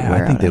iron-on stuff would wear out.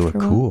 Yeah, I think they look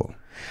cool.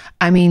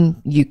 I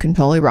mean, you can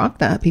totally rock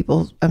that.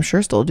 People, I'm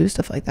sure, still do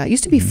stuff like that. It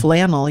used to be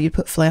flannel. You'd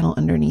put flannel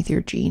underneath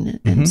your jean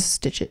and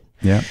stitch it.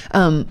 Yeah.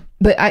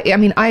 But I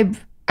mean, or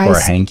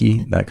a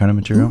hanky, that kind of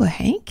material. Ooh, a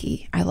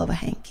hanky. I love a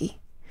hanky.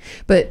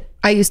 But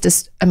I used to,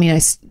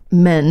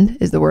 mend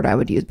is the word I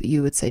would use, but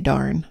you would say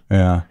darn.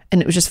 Yeah.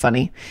 And it was just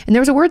funny. And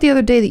there was a word the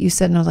other day that you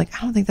said, and I was like,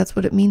 I don't think that's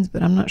what it means,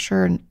 but I'm not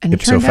sure. And it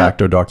Ipso turned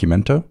facto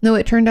documento? No,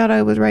 it turned out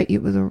I was right.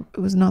 It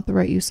was not the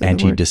right use of the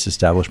word.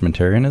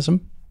 Anti-disestablishmentarianism?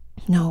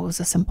 No, it was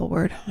a simple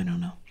word. I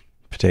don't know.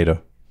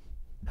 Potato.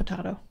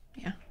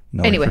 Yeah.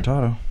 No, anyway.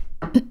 potato.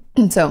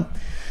 And so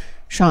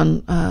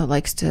Sean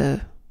likes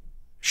to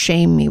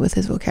shame me with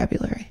his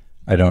vocabulary.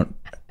 I don't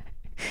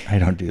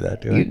do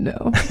that, do I? You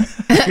know.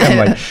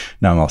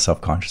 Now I'm all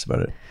self-conscious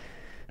about it.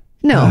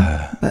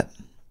 No, but.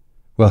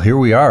 Well, here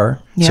we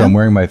are. Yeah. So I'm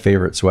wearing my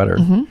favorite sweater.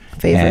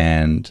 Favorite.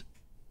 And,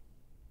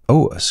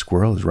 a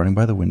squirrel is running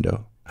by the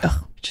window.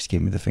 Ugh. He just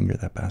gave me the finger,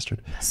 that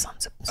bastard.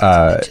 Sons of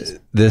bitches.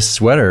 This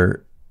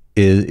sweater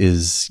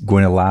is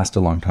going to last a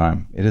long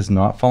time. It is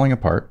not falling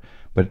apart,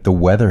 but the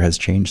weather has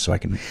changed, so I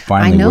can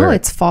finally wear it. I know,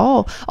 it's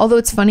fall. Although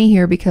it's funny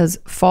here because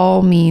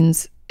fall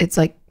means it's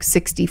like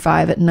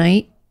 65 at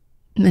night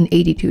and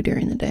 82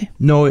 during the day.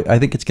 No, I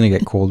think it's going to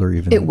get colder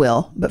even. It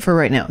will, but for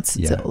right now, it's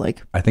still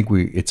like... I think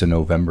it's a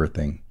November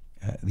thing.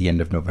 The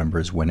end of November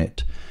is when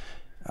it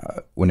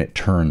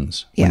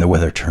turns, when the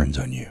weather turns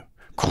on you.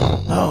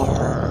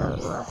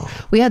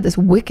 We had this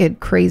wicked,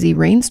 crazy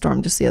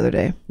rainstorm just the other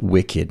day.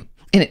 Wicked.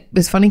 And it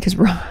was funny because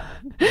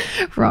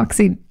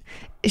Roxy,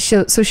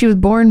 so she was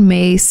born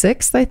May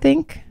 6th, I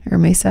think, or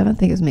May 7th. I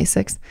think it was May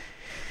 6th.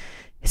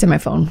 It's in my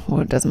phone. Well,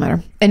 it doesn't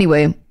matter.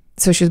 Anyway,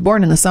 so she was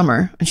born in the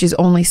summer and she's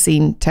only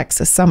seen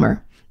Texas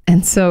summer.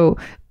 And so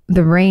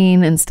the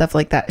rain and stuff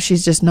like that,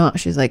 she's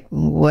like,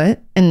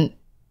 what? And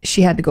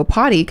she had to go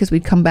potty because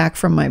we'd come back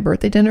from my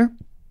birthday dinner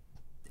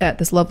at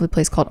this lovely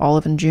place called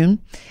Olive and June.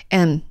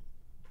 And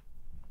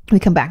we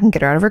come back and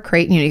get her out of her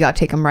crate. And, you got to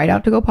take them right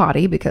out to go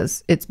potty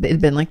because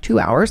it'd been like 2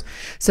 hours.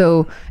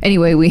 So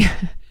anyway,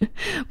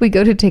 we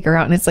go to take her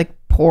out and it's like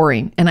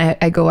pouring. And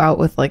I go out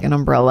with like an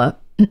umbrella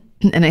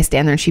and I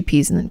stand there and she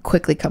pees and then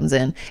quickly comes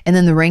in. And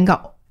then the rain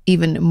got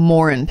even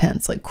more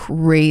intense, like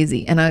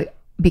crazy. And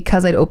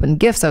because I'd opened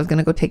gifts, I was going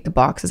to go take the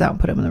boxes out and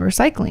put them in the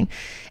recycling.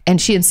 And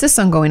she insists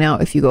on going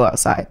out if you go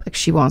outside. Like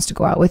she wants to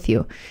go out with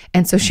you.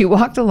 And so she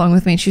walked along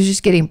with me and she was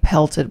just getting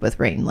pelted with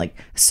rain. Like,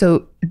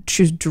 so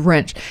she was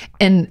drenched.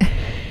 And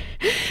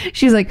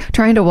she's like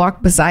trying to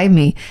walk beside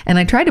me. And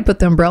I tried to put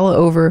the umbrella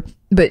over,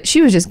 but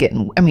she was just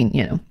getting,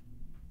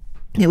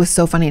 it was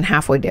so funny. And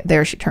halfway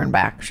there, she turned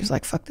back. She's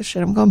like, fuck this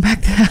shit. I'm going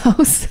back to the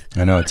house.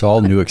 I know. It's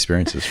all new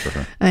experiences for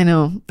her. I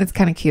know. It's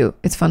kind of cute.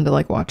 It's fun to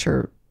like watch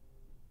her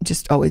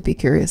just always be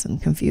curious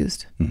and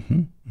confused.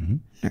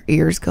 Her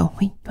ears go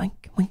wink,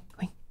 wink, wink,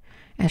 wink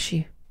as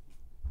she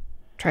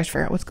tries to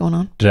figure out what's going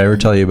on. Did I ever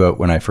tell you about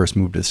when I first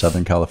moved to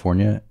Southern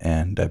California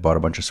and I bought a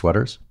bunch of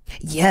sweaters?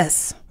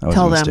 Yes.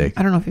 Tell them.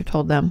 I don't know if you've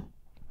told them.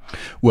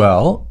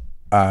 Well,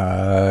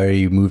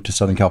 I moved to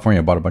Southern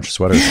California. I bought a bunch of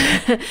sweaters.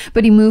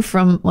 But he moved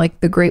from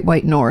like the Great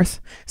White North,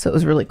 so it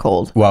was really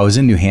cold. Well, I was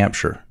in New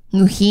Hampshire.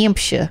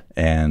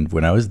 And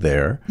when I was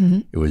there,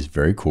 it was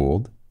very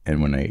cold. And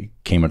when I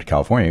came out to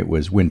California, it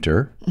was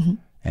winter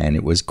and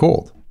it was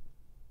cold.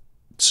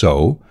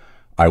 So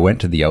I went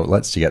to the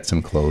outlets to get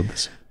some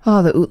clothes.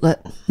 Oh, the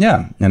outlet.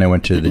 Yeah. And I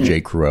went to the J.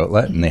 Crew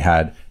outlet and they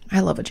had I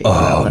love a J. Crew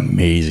outlet.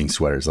 Amazing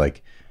sweaters.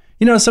 Like,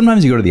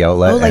 sometimes you go to the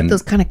outlet. Like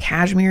those kind of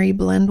cashmere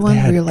blend ones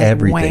where you're like,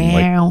 everything,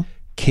 wow. Like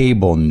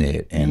cable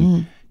knit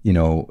and,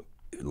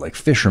 like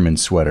fisherman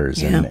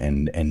sweaters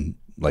and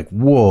like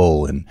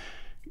wool and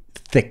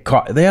thick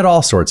cotton. They had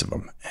all sorts of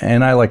them.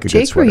 And I like a good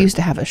sweater. J. Crew used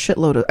to have a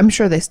shitload of, I'm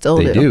sure they still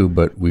do. They do,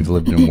 but we've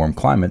lived in warm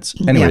climates.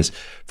 Anyways,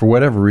 for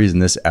whatever reason,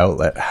 this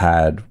outlet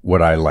had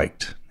what I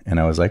liked. And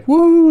I was like,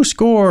 woohoo,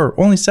 score.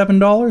 Only $7.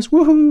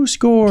 Woohoo,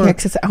 score. Yeah,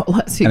 'cause it's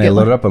outlets. And I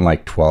loaded up on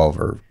like 12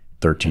 or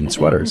 13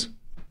 sweaters.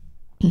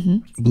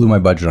 Blew my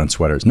budget on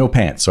sweaters. No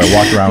pants. So I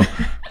walked around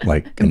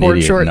like an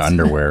idiot shorts. in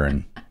underwear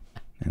and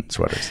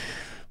sweaters.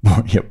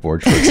 Board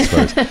shorts and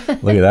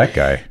sweaters. Look at that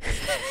guy.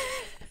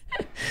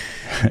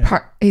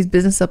 He's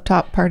business up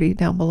top, party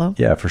down below.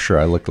 Yeah, for sure.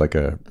 I looked like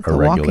a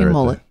regular. Walking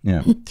mullet.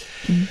 Yeah.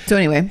 So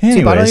anyway, so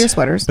you bought all your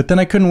sweaters. But then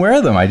I couldn't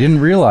wear them. I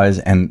didn't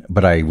realize,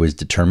 but I was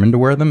determined to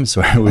wear them.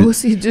 So I was.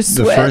 So you just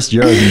the sweat. first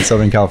year I was in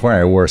Southern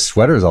California, I wore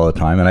sweaters all the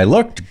time, and I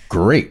looked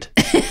great.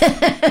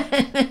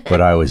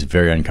 But I was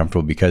very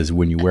uncomfortable because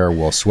when you wear a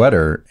wool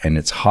sweater and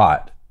it's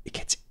hot, it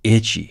gets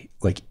itchy,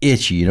 like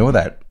itchy. You know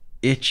that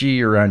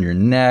itchy around your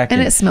neck,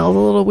 and it smells a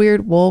little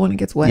weird. Wool when it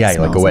gets wet. Yeah,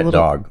 like a wet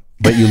dog.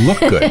 But you look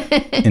good.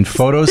 In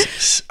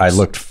photos, I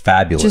looked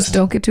fabulous. Just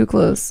don't get too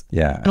close.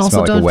 Yeah. And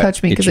also don't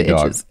touch me because it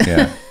itches.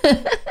 Yeah.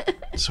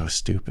 So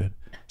stupid.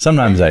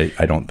 Sometimes I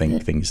don't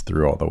think things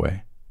through all the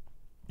way.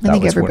 I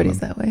think everybody's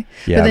that way.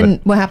 Yeah, but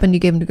then what happened? You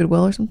gave them to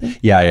Goodwill or something?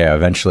 Yeah.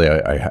 Eventually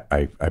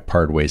I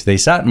parted ways. They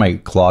sat in my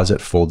closet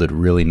folded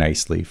really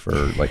nicely for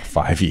like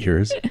 5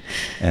 years.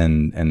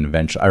 And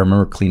eventually I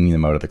remember cleaning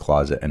them out of the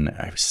closet, and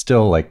I was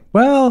still like,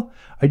 well,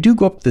 I do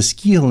go up the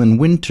ski hill in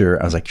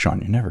winter. I was like, Sean,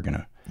 you're never going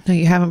to. No,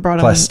 you haven't brought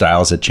them. Plus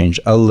styles had changed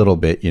a little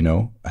bit, you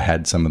know. I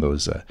had some of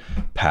those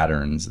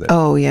patterns that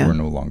were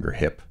no longer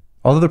hip.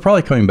 Although they're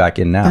probably coming back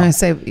in now. And I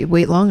say,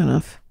 wait long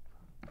enough.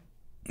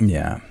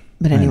 Yeah.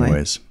 But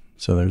anyways,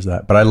 so there's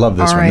that. But I love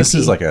this one. This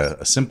is like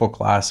a simple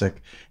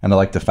classic, and I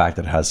like the fact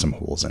that it has some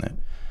holes in it.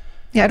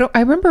 Yeah,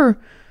 I remember.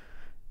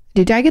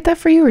 Did I get that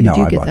for you, or did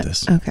you get that? No, I bought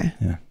this. Okay.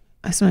 Yeah.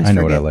 I sometimes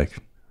know what I like.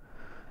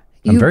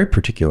 I'm very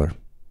particular.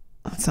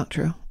 That's not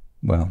true.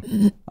 Well,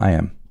 I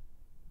am.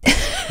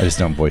 I just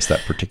don't voice that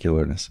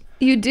particularness.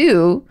 You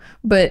do,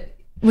 but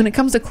when it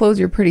comes to clothes,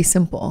 you're pretty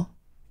simple.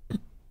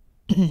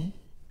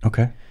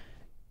 Okay.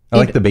 I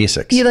like the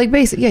basics. You like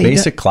basic, yeah.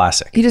 Basic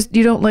classic.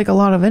 You don't like a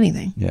lot of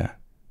anything. Yeah.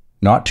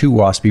 Not too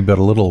waspy, but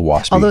a little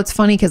waspy. Although it's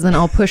funny because then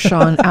I'll push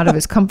Sean out of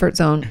his comfort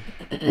zone.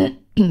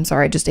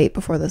 Sorry, I just ate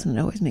before this and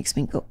it always makes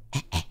me go.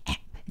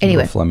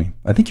 Anyway. Flummy.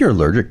 I think you're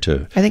allergic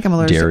to I think I'm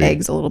allergic dairy. to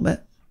eggs a little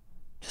bit.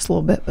 Just a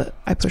little bit, but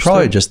I push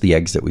probably through. just the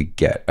eggs that we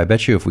get. I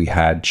bet you if we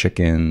had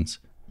chickens.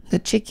 The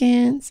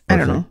chickens? I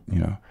don't know. You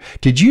know.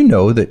 Did you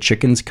know that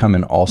chickens come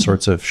in all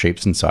sorts of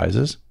shapes and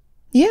sizes?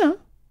 Yeah.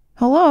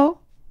 Hello.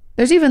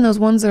 There's even those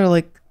ones that are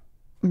like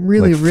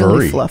really, like really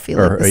furry, fluffy,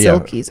 like the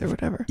silkies or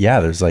whatever. Yeah,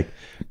 there's like,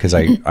 because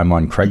I'm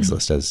on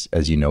Craigslist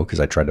as you know,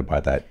 because I tried to buy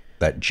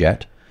that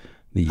jet.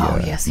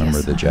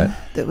 Remember the jet?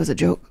 That was a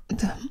joke.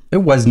 It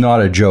was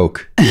not a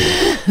joke.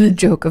 The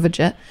joke of a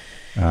jet.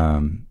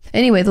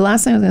 Anyway, the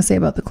last thing I was going to say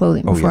about the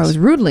clothing before I was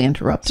rudely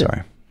interrupted.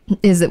 Sorry.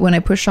 Is that when I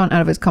push Sean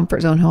out of his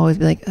comfort zone, he'll always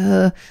be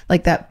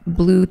like that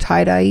blue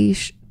tie-dye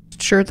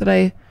shirt that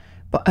I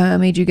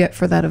made you get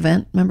for that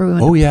event. Remember we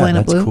went to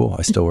Planet Blue? That's cool.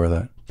 I still wear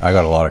that. I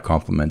got a lot of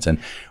compliments, and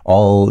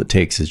all it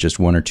takes is just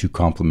one or two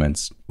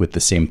compliments with the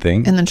same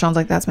thing. And then Sean's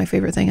like, that's my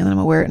favorite thing. And then I'm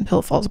going to wear it until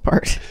it falls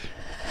apart.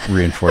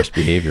 Reinforced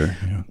behavior.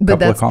 You know,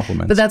 couple of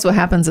compliments. But that's what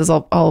happens is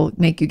I'll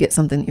make you get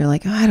something. You're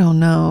like, I don't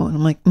know. And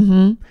I'm like,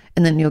 and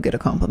then you'll get a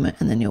compliment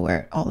and then you'll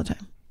wear it all the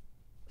time.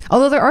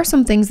 Although there are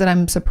some things that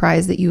I'm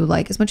surprised that you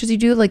like as much as you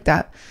do, like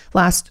that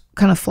last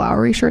kind of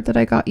flowery shirt that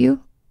I got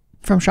you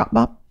from Shop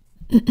Bop.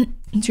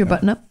 It's your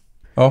button up.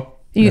 Oh,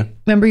 you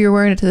remember you were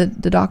wearing it to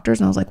the doctors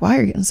and I was like, why are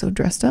you getting so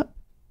dressed up?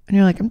 And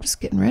you're like, I'm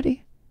just getting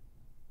ready.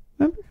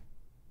 Remember?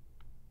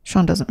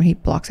 Sean he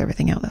blocks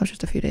everything out. That was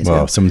just a few days ago.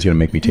 Well, if someone's going to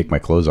make me take my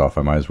clothes off,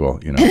 I might as well,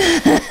 give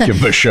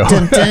them a show.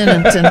 Dun,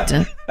 dun, dun,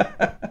 dun.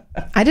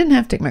 I didn't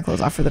have to take my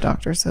clothes off for the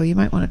doctor, so you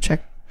might want to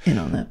check in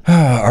on that.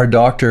 Our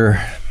doctor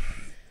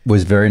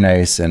was very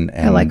nice, and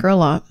I like her a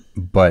lot.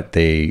 But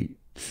they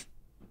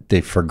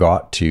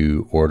forgot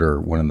to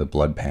order one of the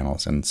blood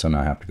panels, and so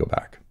now I have to go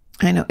back.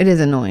 I know it is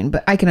annoying,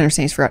 but I can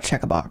understand he's forgot to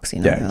check a box.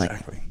 Yeah,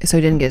 exactly. So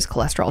he didn't get his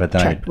cholesterol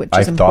checked, which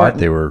is important. I thought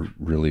they were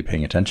really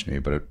paying attention to me,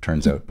 but it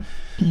turns out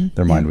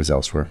their mind was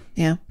elsewhere.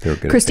 Yeah, they were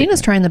good. Christina's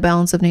trying the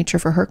balance of nature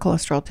for her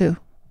cholesterol too.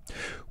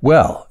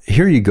 Well,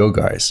 here you go,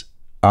 guys.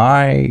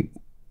 I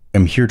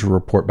am here to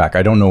report back.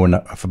 I don't know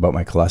enough about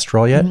my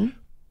cholesterol yet,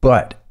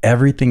 but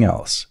everything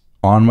else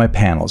on my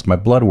panels, my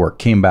blood work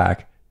came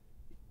back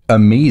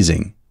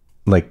amazing.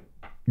 Like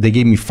they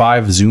gave me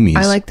 5 zoomies.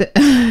 I like that.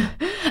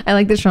 I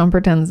like that Sean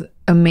pretends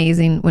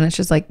amazing when it's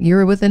just like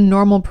you're within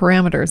normal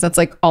parameters. That's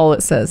like all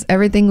it says.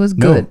 Everything was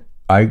good.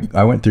 No,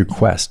 I went through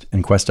Quest,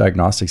 and Quest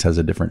Diagnostics has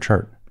a different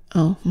chart.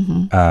 Oh,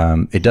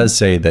 it does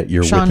say that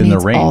you're Sean within the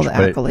needs range, all the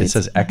but accolades. it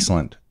says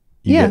excellent.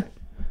 Yeah.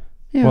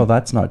 Well,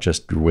 that's not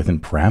just within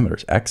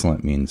parameters.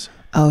 Excellent means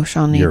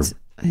Sean needs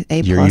A+,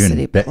 you're even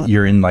A+.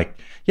 you're in like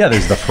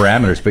there's the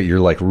parameters, but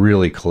you're like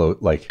really close.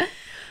 Like,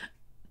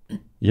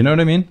 you know what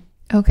I mean?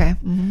 Okay.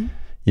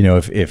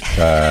 If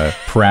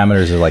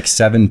parameters are like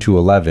 7 to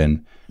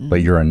 11,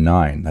 but you're a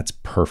 9, that's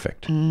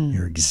perfect.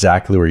 You're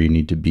exactly where you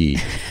need to be.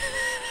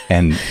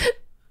 And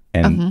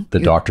the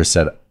doctor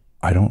said,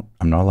 I'm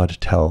not allowed to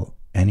tell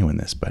anyone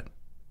this, but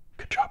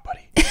good job,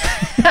 buddy.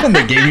 And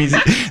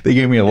they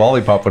gave me a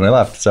lollipop when I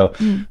left. So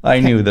I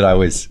knew that I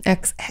was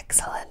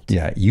excellent.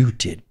 Yeah, you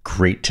did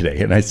great today.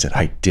 And I said,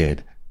 I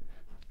did.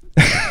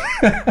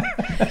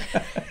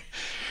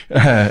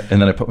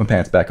 And then I put my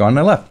pants back on and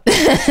I left.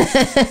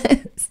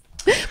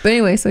 But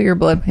anyway, so your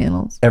blood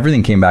panels.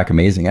 Everything came back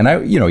amazing.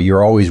 And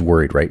you're always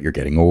worried, right? You're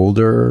getting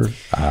older.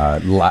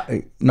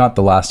 Not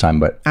the last time,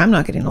 but I'm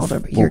not getting older,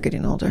 but you're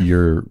getting older.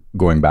 You're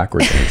going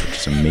backwards, which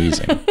is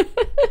amazing.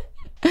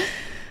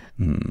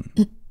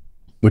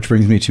 Which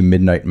brings me to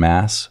Midnight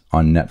Mass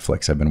on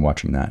Netflix. I've been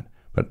watching that.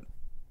 But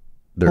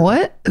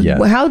what?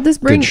 Yeah, how did this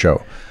bring? Good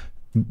show.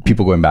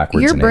 People going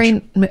backwards. Your in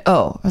brain. age.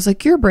 Oh, I was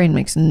like, your brain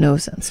makes no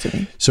sense to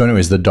me. So,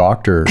 anyways, the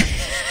doctor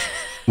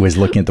was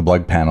looking at the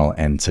blood panel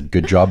and said,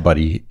 "Good job,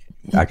 buddy."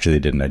 Actually, they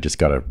didn't. I just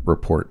got a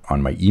report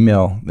on my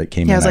email that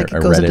came in. I was like,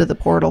 it goes into the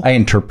portal. I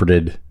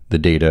interpreted the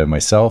data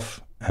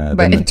myself.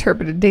 By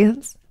interpreted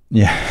dance.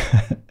 Yeah.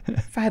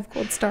 5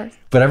 gold stars.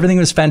 But everything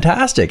was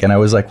fantastic. And I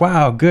was like,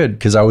 wow, good.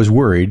 Because I was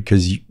worried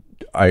because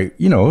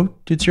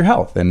it's your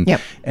health. And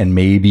and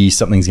maybe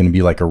something's going to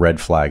be like a red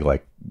flag,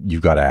 like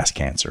you've got ass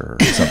cancer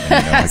or something.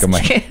 I'm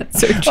like,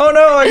 oh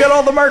no, I got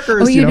all the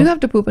markers. Oh, you do have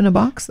to poop in a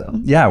box though.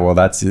 Yeah, well,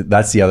 that's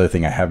the other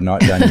thing I have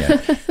not done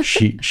yet.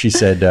 She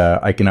said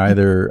I can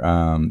either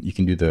you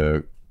can do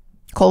the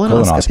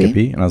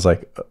colonoscopy, and I was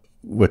like,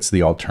 what's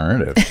the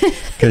alternative?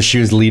 Because she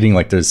was leading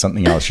like there's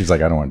something else. She's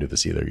like, I don't want to do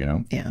this either,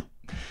 Yeah.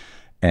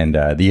 And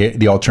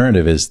the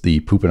alternative is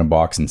the poop in a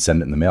box and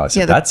send it in the mail. I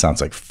said, that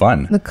sounds like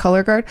fun. The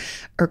Cologuard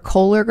or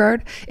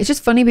Cologuard. It's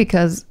just funny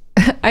because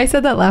I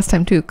said that last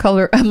time too.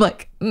 I'm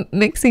like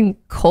mixing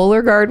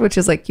Cologuard, which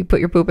is like you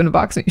put your poop in a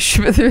box and you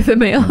shove it through the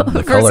mail,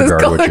 versus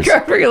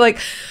Cologuard, where you're like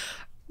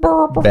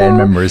band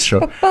members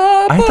show.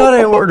 I thought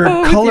I ordered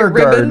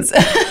Cologuard.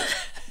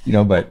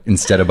 But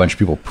instead a bunch of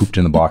people pooped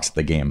in the box at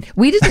the game.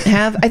 We didn't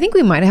have. I think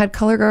we might have had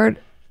Cologuard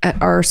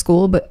at our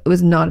school, but it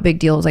was not a big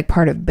deal. It was like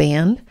part of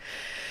band.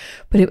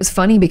 But it was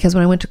funny because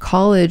when I went to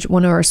college,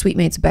 one of our suite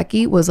mates,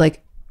 Becky, was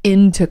like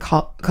into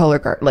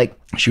Cologuard. Like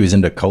she was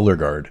into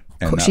Cologuard.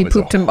 And she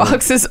pooped in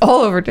boxes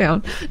all over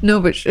town. No,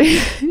 but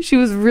she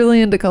was really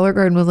into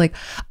Cologuard and was like,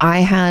 I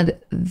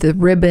had the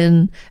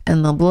ribbon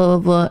and the blah, blah,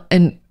 blah.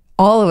 And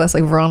all of us,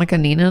 like Veronica,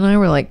 Nina, and I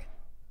were like,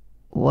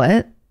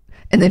 what?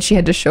 And then she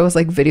had to show us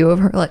like video of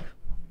her like,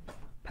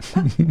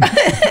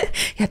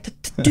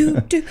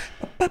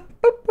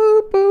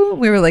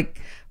 we were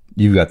like,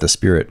 you got the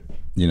spirit.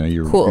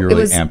 You're cool. You're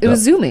really amped up. It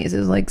was zoomies. It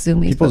was like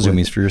zoomies. People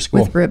zoomies for your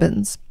school. With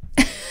ribbons.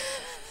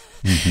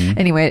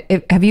 Anyway,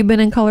 have you been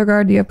in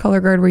Cologuard? Do you have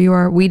Cologuard where you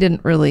are? We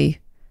didn't really.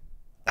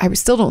 I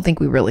still don't think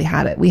we really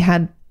had it. We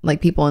had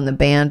like people in the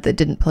band that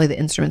didn't play the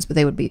instruments, but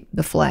they would be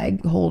the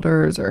flag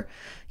holders or,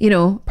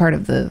 part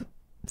of the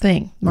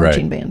thing,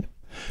 marching band.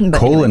 But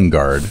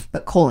Cologuard.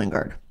 But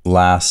Cologuard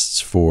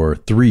lasts for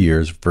 3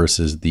 years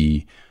versus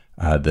the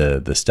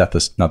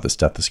stethoscope, not the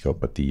stethoscope,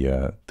 but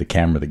the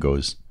camera that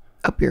goes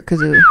up your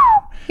kazoo.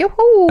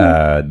 Yoo-hoo.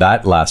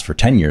 That lasts for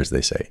 10 years,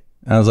 they say.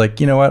 And I was like,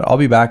 you know what? I'll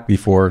be back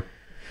before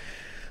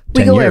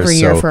 10 we go years, every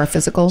year for our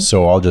physical.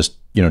 So I'll just,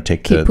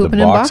 take the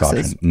box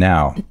option.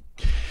 Now,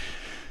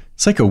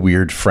 it's like a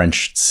weird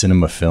French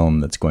cinema film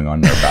that's going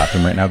on in our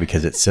bathroom right now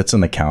because it sits on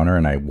the counter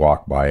and I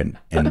walk by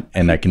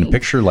and I can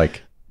picture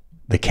like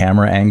the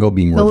camera angle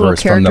being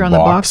reversed from the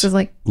box is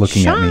like,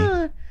 looking at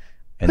me.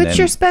 And put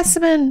your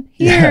specimen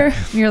here. Yeah,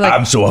 and you're like,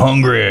 I'm so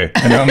hungry.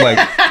 And I'm like,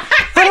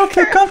 I don't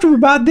feel comfortable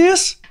about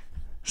this.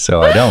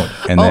 So I don't.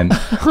 And then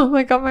oh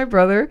my God, my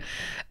brother,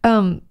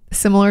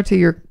 similar to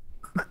your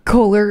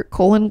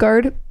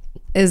Cologuard,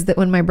 is that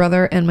when my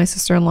brother and my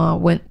sister-in-law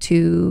went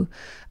to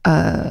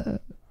I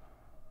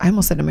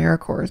almost said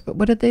AmeriCorps, but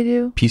what did they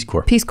do? Peace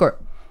Corps. Peace Corps.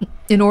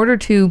 In order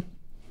to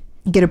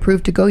get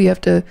approved to go, you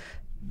have to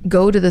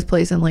go to this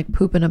place and like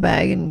poop in a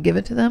bag and give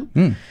it to them.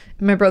 And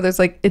my brother's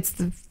like, it's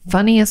the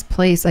funniest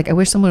place. Like, I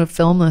wish someone would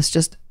film this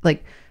just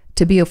like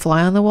to be a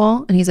fly on the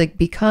wall. And he's like,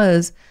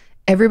 because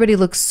everybody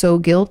looks so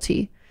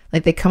guilty.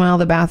 Like they come out of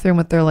the bathroom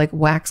with their like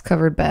wax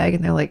covered bag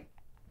and they're like,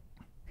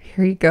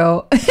 here you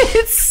go.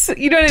 It's,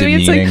 you know what I mean?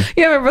 It's like,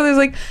 yeah, my brother's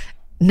like,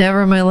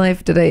 never in my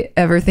life did I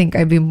ever think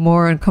I'd be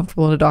more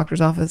uncomfortable in a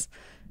doctor's office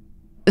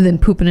and then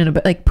pooping in a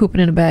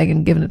bag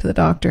and giving it to the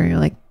doctor. And you're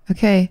like,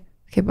 okay,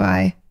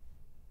 bye.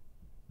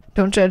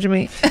 Don't judge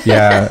me.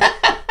 Yeah.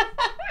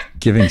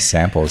 Giving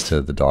samples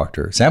to the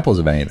doctor. Samples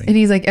of anything. And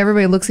he's like,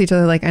 everybody looks at each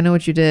other like, I know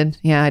what you did.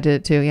 Yeah, I did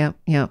it too.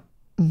 Yeah.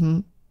 Mm-hmm.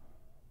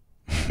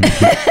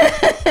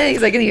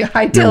 He's like, and you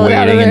hightail it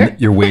out of there.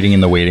 You're waiting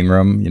in the waiting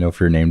room,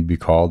 for your name to be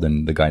called,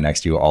 and the guy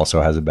next to you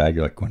also has a bag.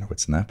 You're like, wonder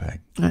what's in that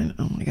bag. I know,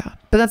 oh my God.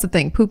 But that's the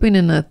thing. Pooping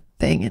in a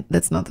thing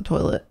that's not the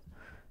toilet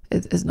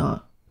is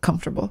not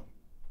comfortable.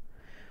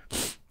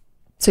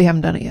 So you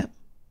haven't done it yet?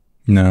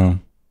 No.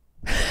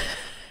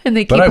 And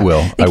they keep, but I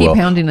will. They keep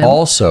pounding it.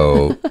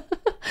 Also,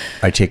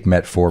 I take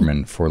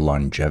Metformin for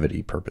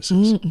longevity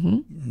purposes.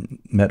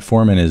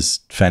 Metformin is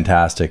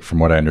fantastic from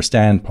what I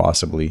understand,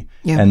 possibly.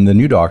 Yeah. And the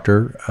new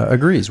doctor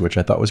agrees, which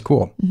I thought was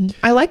cool.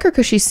 I like her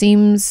because she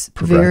seems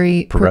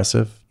very...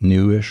 progressive,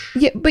 newish.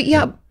 Yeah, but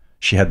yeah.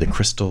 She had the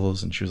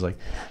crystals and she was like...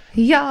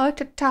 Yeah,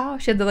 ta-ta.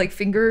 She had the like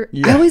finger...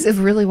 Yeah. I always have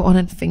really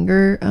wanted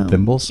finger...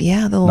 thimbles?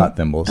 Yeah. Not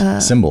thimbles.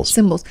 Cymbals.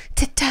 Cymbals.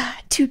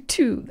 Ta-ta,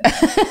 toot-toot.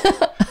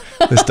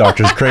 This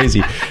doctor's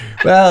crazy.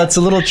 Well, it's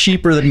a little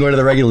cheaper than going to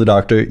the regular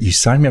doctor. You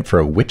signed me up for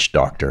a witch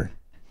doctor.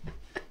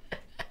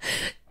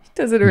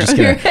 Does it around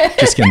your head?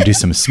 Just gonna do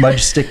some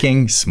smudge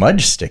sticking.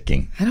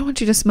 I don't want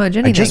you to smudge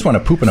anything. I just want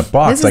to poop in a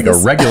box like a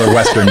regular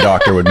Western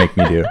doctor would make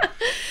me do.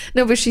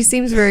 No, but she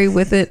seems very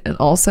with it, and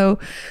also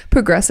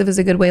progressive is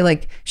a good way.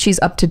 Like she's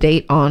up to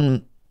date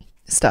on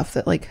stuff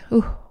that like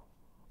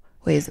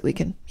ways that we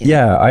can.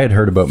 Yeah, I had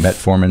heard about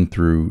metformin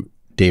through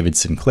David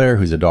Sinclair,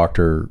 who's a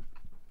doctor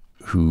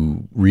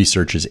who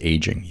researches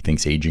aging. He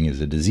thinks aging is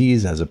a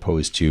disease as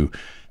opposed to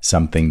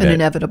something that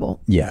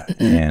inevitable. Yeah,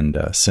 and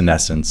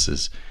senescence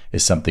is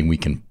something we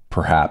can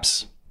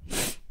perhaps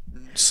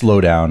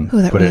slow down.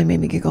 Oh, that really made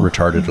me giggle.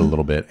 Retard it a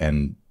little bit,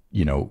 and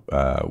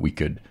we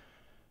could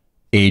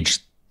age.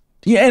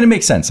 Yeah, and it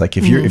makes sense. Like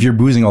if you're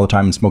boozing all the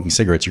time and smoking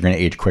cigarettes, you're going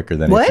to age quicker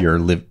than if you're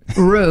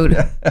rude.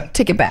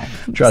 Take it back.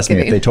 Trust me,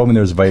 if they told me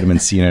there was vitamin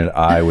C in it,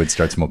 I would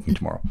start smoking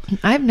tomorrow.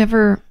 It's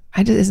never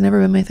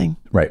been my thing.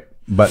 Right,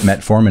 but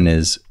metformin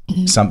is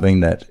something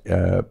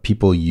that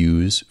people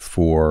use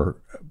for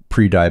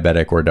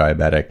pre-diabetic or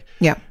diabetic.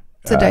 Yeah.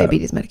 It's a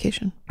diabetes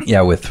medication.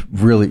 Yeah, with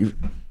really,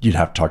 you'd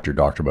have to talk to your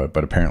doctor about it,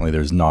 but apparently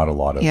there's not a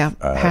lot of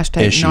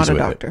hashtag not a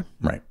doctor.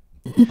 Right.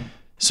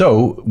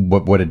 So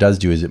what it does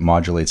do is it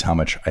modulates how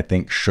much, I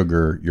think,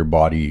 sugar your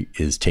body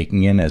is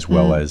taking in, as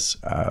well as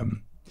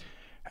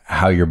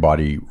how your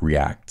body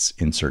reacts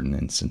in certain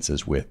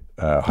instances with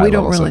high We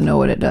don't levels really know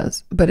what it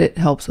does, but it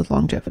helps with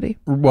longevity.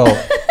 Well,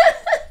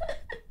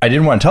 I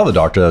didn't want to tell the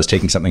doctor that I was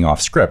taking something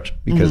off script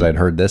because I'd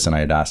heard this and I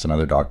had asked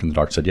another doctor, and the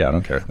doctor said, yeah, I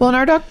don't care. Well,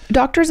 and our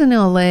doctors in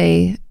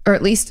LA, or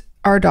at least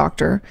our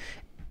doctor,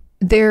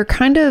 they're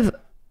kind of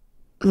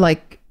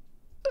like,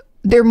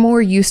 they're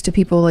more used to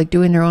people like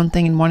doing their own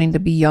thing and wanting to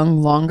be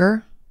young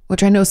longer,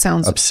 which I know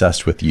sounds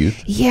obsessed with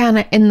youth.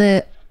 Yeah.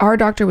 And our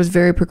doctor was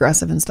very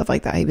progressive and stuff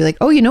like that. He'd be like,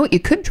 oh, you know what you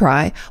could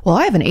try? Well,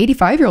 I have an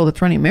 85-year-old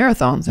that's running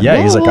marathons. And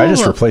yeah, he's like, I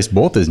just replaced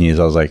both his knees.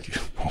 I was like,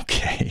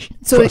 okay.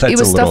 So it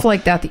was stuff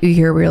like that you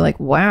hear where you're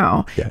like,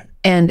 wow. Yeah.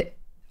 And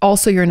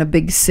also you're in a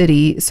big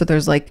city. So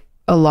there's like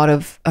a lot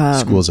of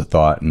schools of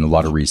thought and a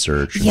lot of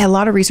research. Yeah, a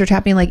lot of research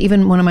happening. Like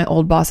even one of my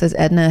old bosses,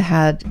 Edna,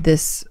 had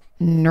this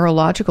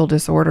neurological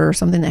disorder or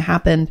something that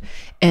happened,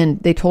 and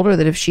they told her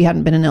that if she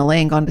hadn't been in LA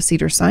and gone to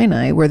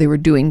Cedars-Sinai where they were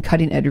doing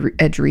cutting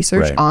edge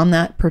research on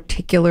that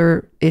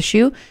particular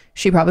issue,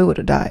 she probably would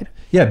have died.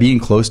 Yeah, being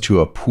close to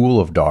a pool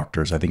of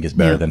doctors I think is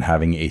better than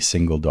having a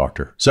single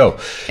doctor. So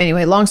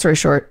anyway, long story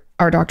short,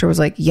 our doctor was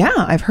like, yeah,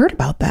 I've heard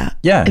about that.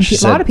 Yeah, and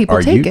a lot of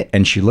people take it.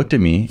 And she looked at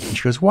me and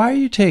she goes, why are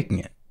you taking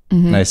it?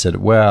 And I said,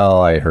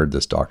 well, I heard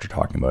this doctor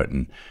talking about it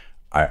and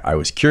I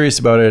was curious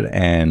about it.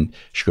 And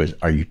she goes,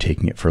 are you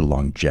taking it for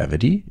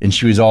longevity? And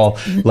she was all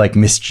like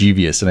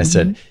mischievous. And I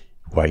said,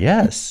 why,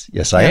 yes,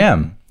 I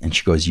am. And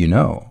she goes,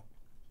 I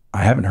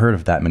haven't heard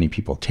of that many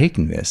people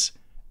taking this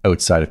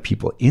outside of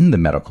people in the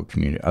medical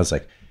community. I was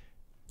like,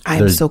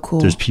 I'm so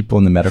cool. There's people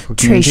in the medical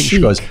community.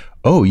 She goes,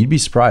 oh, you'd be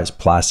surprised.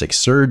 Plastic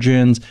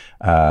surgeons,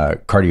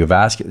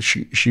 cardiovascular.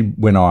 She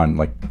went on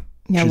like,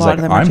 yeah, she was like,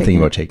 I'm thinking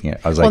about taking it.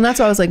 I was like, and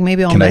that's why I was like,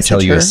 maybe I'll can I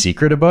tell you a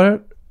secret about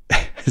it?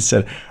 I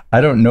said,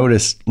 I don't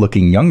notice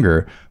looking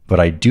younger, but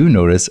I do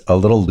notice a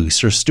little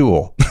looser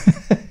stool.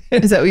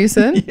 Is that what you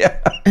said? Yeah.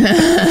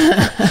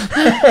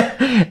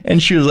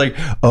 And she was like,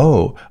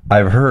 oh,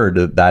 I've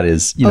heard that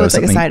is, it's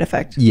like a side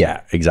effect.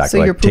 Yeah, exactly. So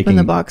like you're pooping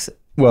the box.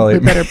 Well, we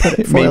better put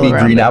it foil maybe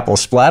around green it. apple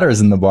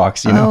splatters in the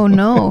box, Oh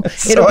no.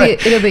 It'll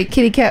be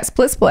Kitty Cat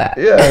Splat.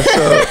 Yeah,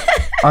 so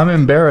I'm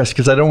embarrassed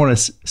because I don't want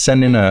to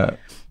send in a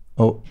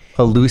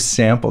loose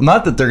sample.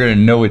 Not that they're going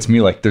to know it's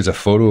me, like there's a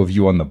photo of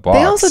you on the box.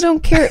 They also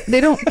don't care. They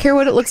don't care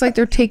what it looks like.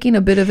 They're taking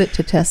a bit of it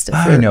to test it.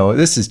 I know.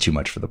 This is too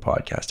much for the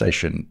podcast. I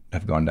shouldn't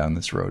have gone down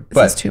this road.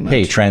 This is too much.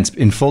 Hey,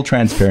 in full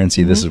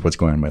transparency, this is what's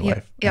going on in my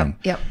life. Yeah.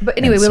 But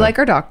anyway, we like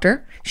our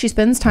doctor. She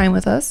spends time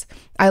with us.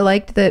 I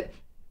liked that.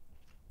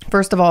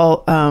 First of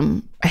all,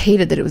 I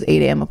hated that it was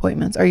 8 a.m.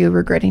 appointments. Are you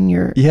regretting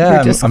your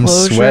disclosure? I'm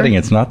sweating.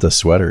 It's not the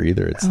sweater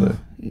either. It's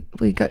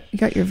you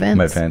got your vents.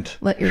 My vent.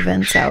 Let your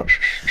vents out.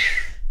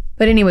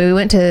 But anyway, we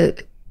went to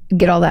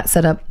get all that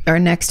set up. Our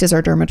next is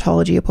our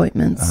dermatology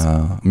appointments.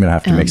 I'm going to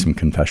have to make some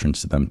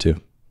confessions to them too.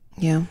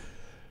 Yeah.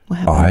 What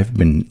happened? I've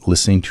been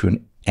listening to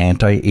an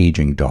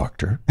anti-aging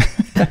doctor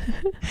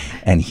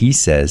and he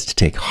says to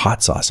take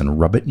hot sauce and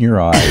rub it in your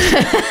eyes.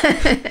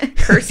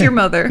 Curse your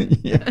mother.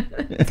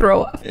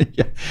 Throw up.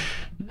 Yeah.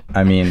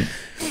 I mean,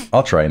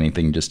 I'll try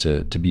anything just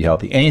to be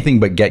healthy. Anything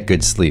but get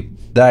good sleep.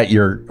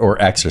 Or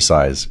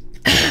exercise.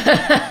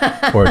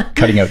 Or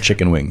cutting out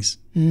chicken wings.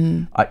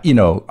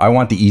 I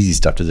want the easy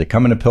stuff. Does it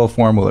come in a pill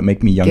form? Will it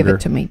make me younger? Give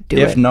it to me.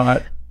 If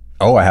not,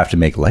 I have to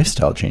make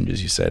lifestyle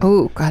changes, you said.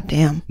 Oh,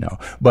 goddamn. No,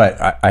 but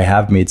I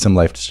have made some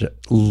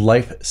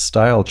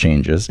lifestyle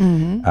changes,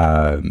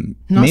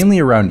 mainly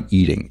around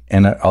eating.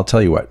 And I'll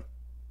tell you what,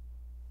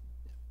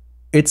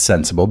 it's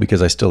sensible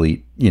because I still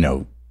eat,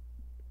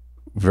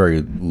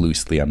 very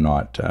loosely. I'm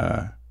not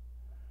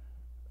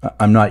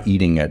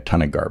eating a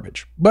ton of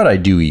garbage, but I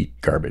do eat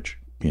garbage,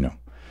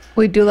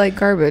 We do like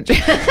garbage.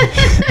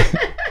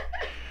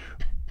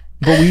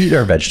 But we eat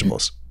our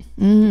vegetables.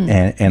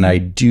 And I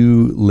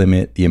do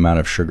limit the amount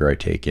of sugar I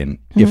take in.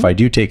 If I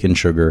do take in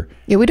sugar.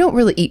 Yeah, we don't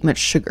really eat much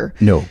sugar.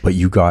 No, but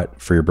you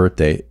got for your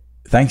birthday.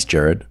 Thanks,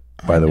 Jared,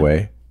 by the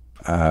way.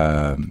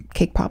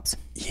 Cake pops.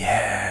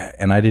 Yeah.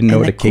 And I didn't know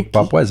what a cake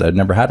pop was. I'd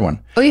never had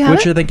one. Oh, you haven't?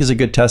 Which I think is a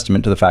good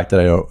testament to the fact that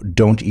I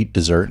don't eat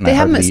dessert. And They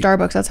have them at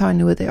Starbucks. That's how I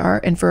knew what they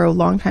are. And for a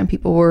long time,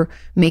 people were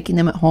making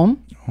them at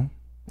home. Oh.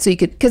 So you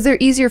could, because they're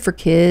easier for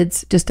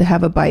kids just to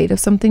have a bite of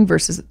something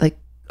versus like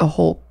a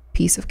whole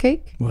piece of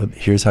cake. Well,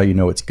 here's how you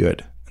know it's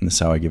good. And this is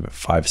how I give it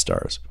 5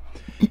 stars.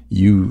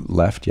 You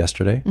left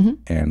yesterday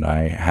and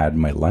I had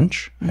my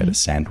lunch. I had a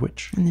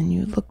sandwich. And then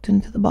you looked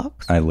into the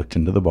box. I looked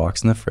into the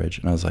box in the fridge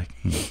and I was like,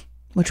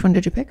 Which one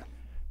did you pick?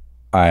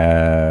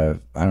 I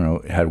don't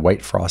know. It had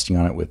white frosting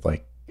on it with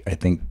like, I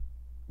think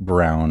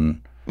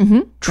brown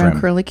trim. Brown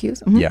curly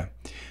cues. Yeah.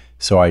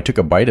 So I took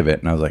a bite of it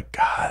and I was like,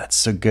 God, that's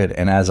so good.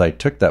 And as I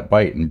took that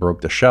bite and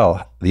broke the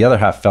shell, the other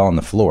half fell on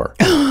the floor.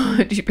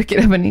 Did you pick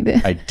it up and eat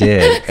it? I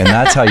did. And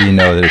that's how you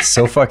know that it's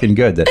so fucking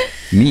good that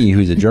me,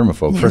 who's a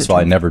germaphobe, first of all,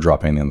 I never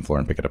drop anything on the floor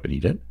and pick it up and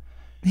eat it.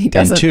 He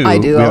doesn't. And 2, I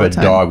do we all have the a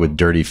time. dog with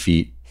dirty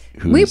feet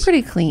who's We're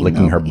pretty clean,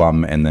 licking though. her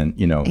bum. And then,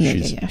 you know,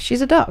 Yeah.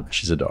 She's a dog.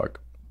 she's a dog.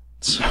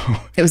 So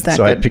It was that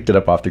so good. I picked it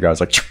up off the ground. I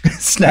was like,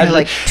 snatched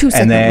like, it. 2 And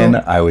seconds then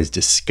ago. I was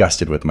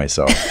disgusted with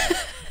myself.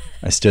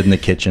 I stood in the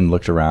kitchen,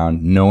 looked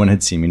around. No one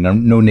had seen me.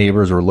 No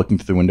neighbors were looking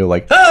through the window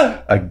like,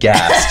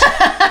 aghast.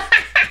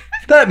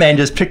 That man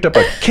just picked up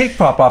a cake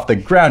pop off the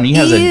ground. He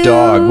has a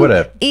dog. What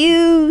a...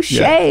 Ew,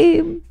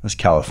 shame. Those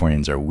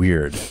Californians are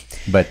weird.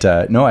 But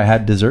no, I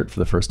had dessert for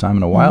the first time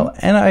in a while.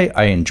 And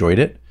I enjoyed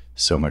it.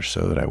 So much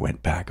so that I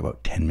went back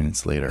about 10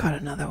 minutes later. Got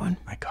another one.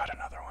 I got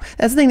another one.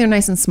 That's the thing. They're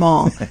nice and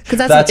small. Because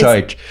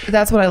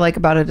that's what I like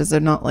about it is they're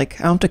not like,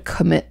 I don't have to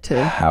commit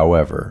to.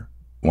 However,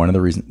 one of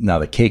the reasons... Now,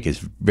 the cake is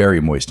very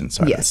moist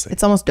inside this Yes, thing.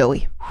 it's almost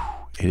doughy.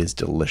 It is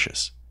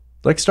delicious.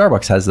 Like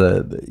Starbucks has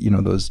the you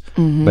know, those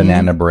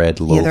banana bread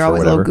loaf Yeah, they're or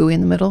always a whatever. little gooey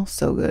in the middle.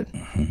 So good.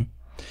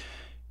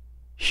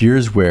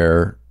 Here's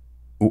where,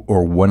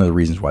 or one of the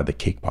reasons why the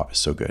cake pop is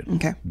so good.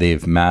 Okay.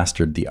 They've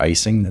mastered the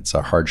icing. That's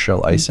a hard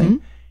shell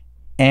icing.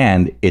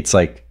 And it's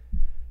like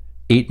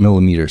 8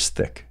 millimeters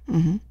thick.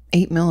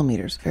 8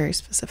 millimeters. Very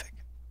specific.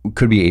 It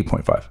could be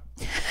 8.5.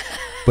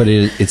 But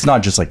it's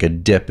not just like a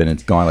dip and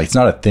it's gone. Like it's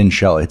not a thin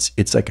shell.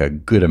 It's like a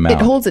good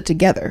amount. It holds it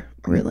together,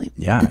 really.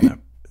 Yeah.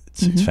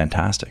 It's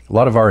fantastic. A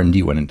lot of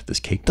R&D went into this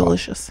cake pop.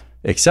 Delicious.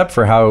 Except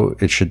for how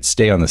it should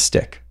stay on the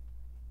stick.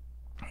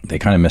 They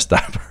kind of missed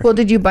that part. Well,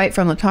 did you bite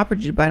from the top or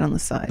did you bite on the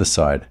side? The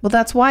side. Well,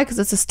 that's why, because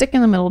it's a stick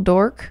in the middle,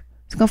 dork.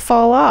 It's going to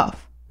fall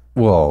off.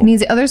 Well, It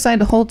needs the other side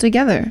to hold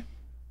together.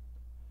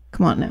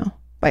 Come on now.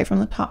 Bite from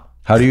the top.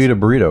 how do you eat a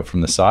burrito?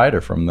 From the side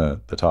or from the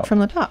top? From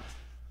the top.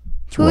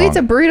 Who wrong. eats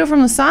a burrito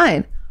from the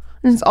side?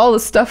 And all the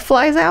stuff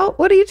flies out?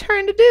 What are you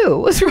trying to do?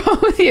 What's wrong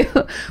with you?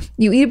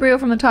 You eat a burrito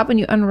from the top and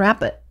you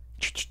unwrap it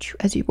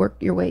as you work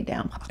your way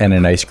down. And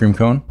an ice cream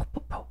cone?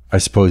 I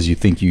suppose you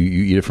think you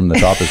eat it from the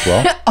top as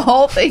well?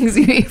 All things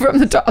you eat from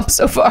the top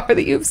so far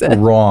that you've said.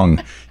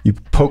 Wrong. You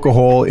poke a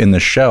hole in the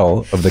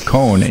shell of the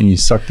cone and you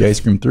suck the ice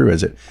cream through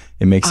as it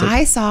makes it.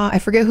 I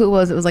forget who it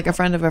was. It was like a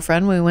friend of a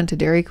friend when we went to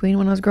Dairy Queen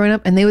when I was growing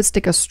up, and they would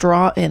stick a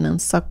straw in and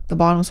suck the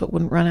bottom so it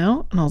wouldn't run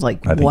out. And I was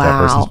like, I think that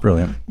person's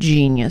brilliant.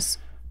 Genius.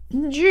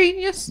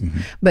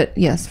 But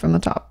yes, from the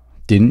top.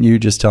 Didn't you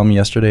just tell me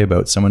yesterday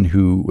about someone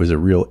who was a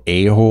real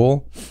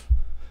a-hole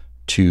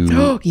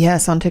to...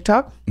 Yes, on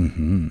TikTok.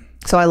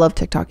 So I love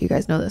TikTok. You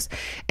guys know this.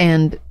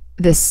 And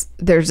there's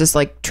this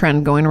like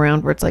trend going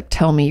around where it's like,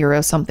 tell me you're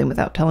a something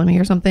without telling me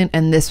you're something.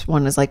 And this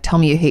one is like, tell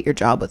me you hate your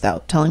job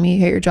without telling me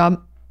you hate your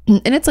job.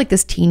 And it's like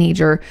this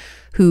teenager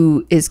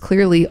who is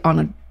clearly on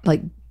a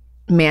like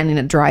manning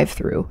a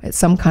drive-through at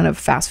some kind of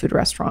fast food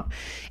restaurant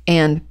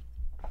and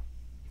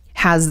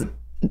has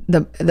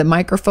the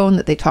microphone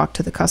that they talk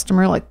to the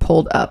customer like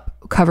pulled up,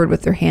 covered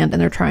with their hand,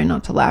 and they're trying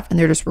not to laugh, and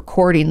they're just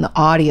recording the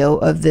audio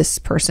of this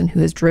person who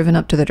has driven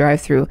up to the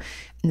drive-thru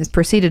and has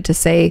proceeded to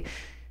say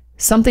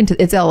something to,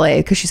 it's LA,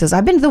 because she says,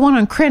 I've been to the one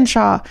on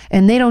Crenshaw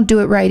and they don't do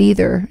it right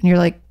either. And you're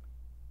like,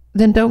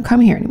 then don't come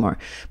here anymore.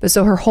 But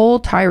so her whole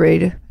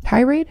tirade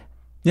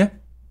Yeah.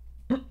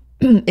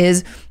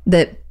 is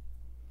that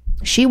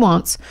she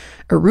wants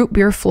a root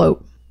beer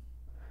float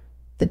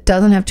that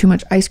doesn't have too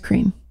much ice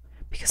cream,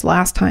 because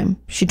last time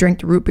she drank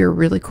the root beer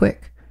really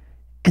quick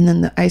and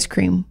then the ice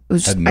cream, it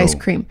was just ice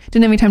cream.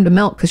 Didn't have any time to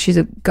melt because she's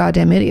a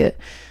goddamn idiot.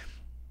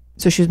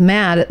 So she was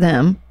mad at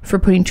them for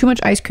putting too much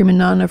ice cream and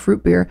not enough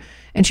root beer.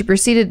 And she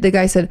proceeded, the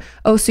guy said,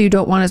 oh, so you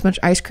don't want as much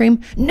ice cream?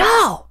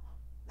 No,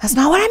 that's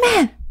not what I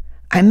meant.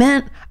 I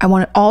meant I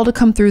want it all to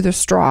come through the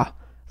straw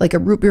like a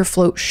root beer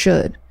float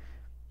should.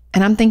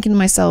 And I'm thinking to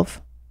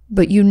myself,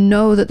 but you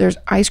know that there's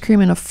ice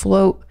cream in a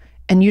float,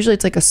 and usually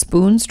it's like a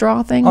spoon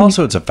straw thing.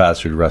 Also, it's a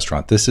fast food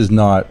restaurant. This is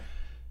not,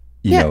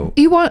 you know,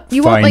 you want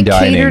fine like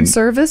dining. catered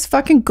service?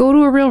 Fucking go to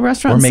a real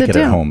restaurant Or and make sit it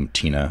down. at home,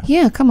 Tina.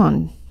 Yeah, come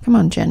on. Come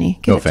on, Jenny.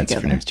 Get No it offense together.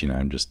 if your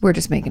name's Tina. We're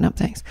just making up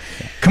things.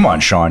 Come on,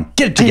 Sean.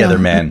 Get it together,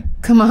 man.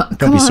 Come on.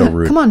 Don't be so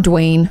rude. Come on,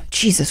 Dwayne.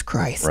 Jesus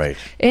Christ. Right.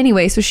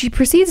 Anyway, so she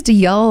proceeds to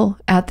yell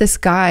at this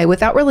guy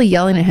without really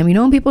yelling at him. You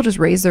know when people just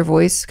raise their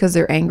voice because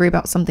they're angry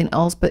about something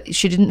else, but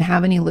she didn't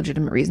have any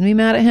legitimate reason to be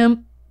mad at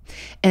him.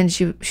 And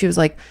she was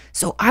like,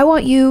 so I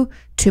want you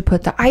to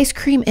put the ice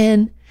cream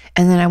in,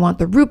 and then I want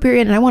the root beer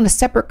in, and I want a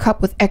separate cup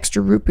with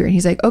extra root beer. And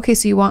he's like, okay,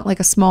 so you want like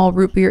a small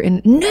root beer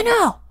in?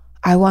 No.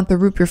 I want the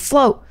root beer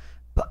float.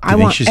 But I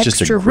want she's extra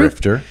just a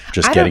grifter,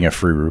 just getting a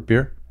free root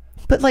beer?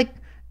 But like,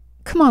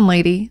 come on,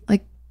 lady.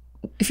 Like,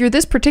 if you're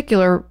this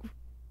particular,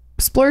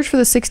 splurge for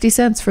the 60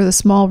 cents for the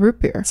small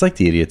root beer. It's like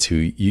the idiots who,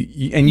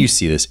 you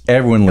see this,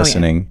 everyone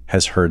listening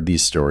has heard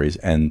these stories.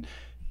 And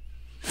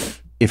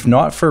if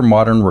not for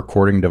modern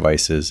recording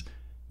devices,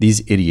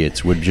 these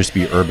idiots would just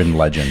be urban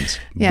legends.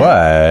 Yeah.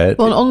 But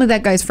well, only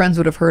that guy's friends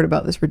would have heard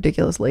about this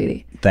ridiculous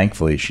lady.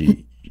 Thankfully,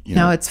 she...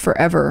 now it's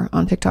forever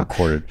on TikTok.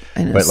 Recorded.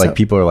 But like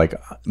people are like,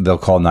 they'll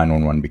call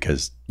 911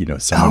 because,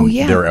 someone,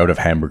 they're out of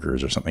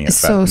hamburgers or something. It's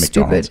so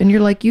stupid. And you're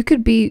like, you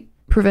could be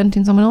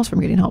preventing someone else from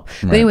getting help.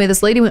 But anyway,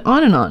 this lady went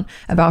on and on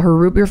about her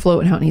root beer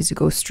float and how it needs to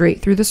go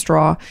straight through the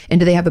straw. And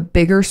do they have a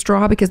bigger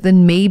straw? Because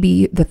then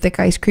maybe the thick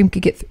ice cream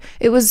could get through.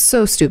 It was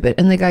so stupid.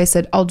 And the guy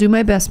said, I'll do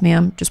my best,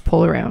 ma'am. Just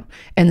pull around.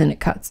 And then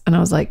it cuts. And I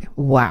was like,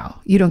 wow,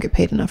 you don't get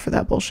paid enough for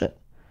that bullshit.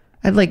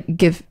 I'd like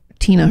give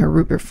Tina her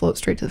root beer float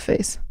straight to the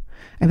face.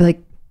 I'd be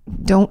like,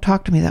 don't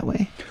talk to me that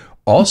way.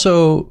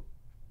 Also,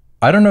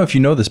 I don't know if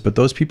you know this, but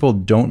those people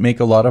don't make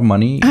a lot of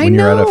money when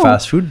you're at a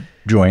fast food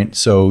joint.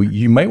 So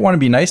you might want to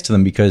be nice to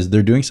them because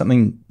they're doing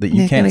something that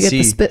you can't see. Get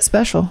the spit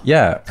special.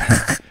 Yeah.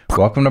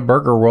 Welcome to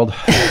Burger World.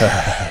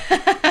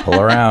 Pull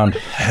around.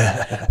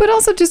 But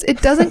also just,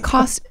 it doesn't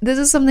cost, this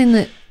is something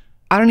that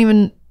I don't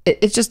even,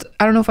 it's just,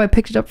 I don't know if I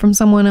picked it up from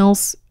someone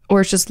else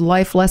or it's just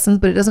life lessons,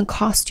 but it doesn't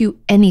cost you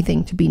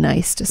anything to be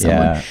nice to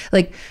someone. Yeah.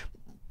 Like,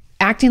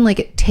 acting like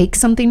it takes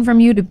something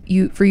from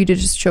you for you to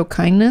just show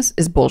kindness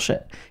is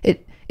bullshit.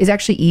 It is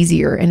actually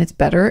easier and it's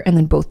better, and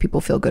then both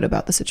people feel good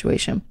about the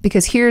situation.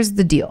 Because here's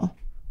the deal.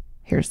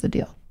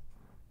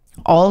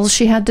 All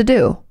she had to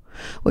do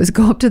was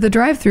go up to the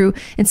drive-thru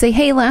and say,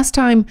 hey, last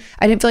time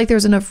I didn't feel like there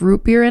was enough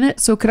root beer in it,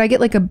 so could I get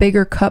like a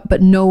bigger cup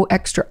but no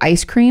extra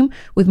ice cream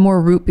with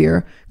more root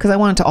beer, because I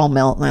want it to all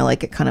melt and I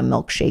like it kind of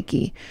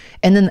milkshakey.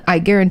 And then I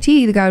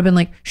guarantee the guy would have been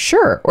like,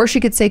 sure. Or she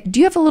could say, do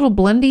you have a little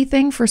blendy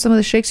thing for some of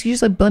the shakes? Can you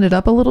just like blend it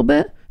up a little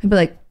bit? And be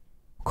like,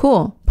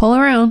 cool, pull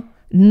around.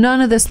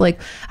 None of this like,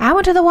 I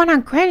went to the one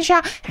on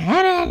Crenshaw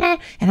and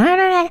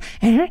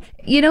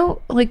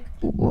like.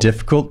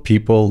 Difficult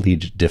people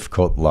lead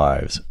difficult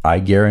lives. I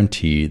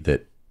guarantee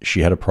that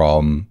she had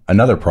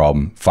another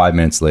problem 5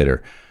 minutes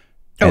later.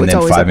 And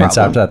then 5 minutes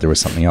after that, there was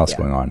something else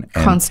going on.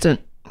 And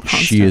Constant.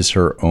 She is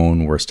her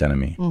own worst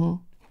enemy.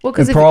 Mm-hmm. Well,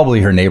 and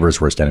probably her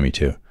neighbor's worst enemy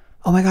too.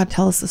 Oh my God,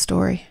 tell us the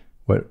story.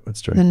 What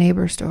story? The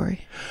neighbor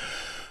story.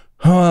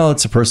 Well,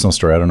 it's a personal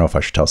story. I don't know if I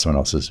should tell someone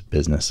else's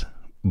business.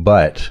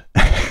 But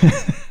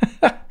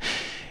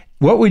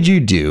what would you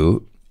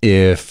do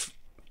if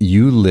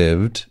you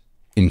lived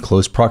in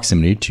close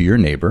proximity to your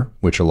neighbor,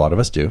 which a lot of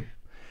us do,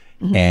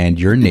 and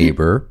your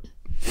neighbor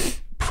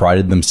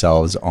prided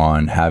themselves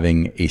on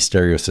having a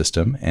stereo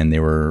system and they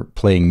were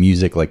playing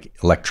music like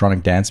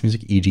electronic dance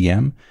music,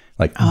 EDM,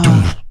 like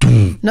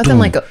nothing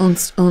like a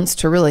unce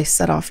to really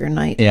set off your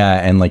night. Yeah,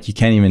 and like you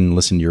can't even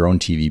listen to your own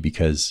TV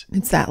because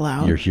it's that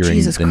loud. You're hearing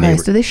Jesus the Christ,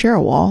 neighbor. do they share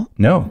a wall?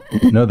 No.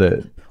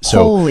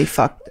 Holy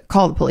fuck.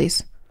 Call the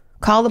police.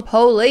 Call the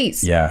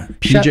police. Yeah.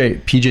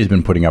 PJ's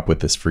been putting up with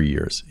this for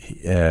years.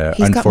 He's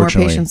got more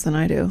patience than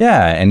I do.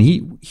 Yeah. And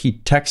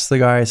he texts the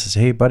guy and says,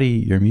 hey, buddy,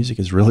 your music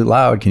is really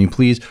loud. Can you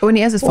please? Oh, and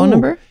he has his phone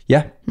number?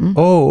 Yeah.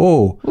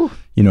 Ooh.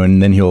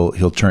 And then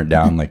he'll turn it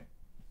down like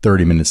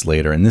 30 minutes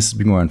later. And this has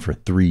been going on for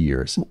 3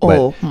 years.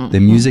 But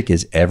the music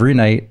is every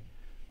night,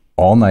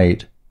 all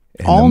night.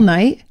 All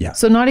night? Yeah.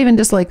 So not even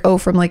just like,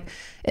 from like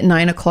at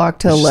 9 o'clock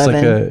to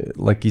 11.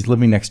 Like he's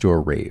living next to a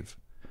rave.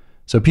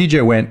 So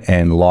PJ went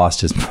and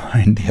lost his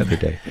mind the other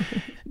day.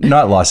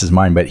 Not lost his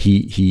mind, but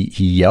he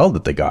yelled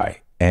at the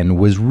guy and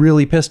was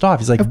really pissed off.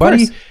 He's like,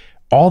 buddy,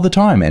 all the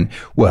time. And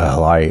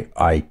well,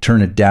 I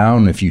turn it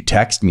down if you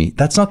text me.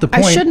 That's not the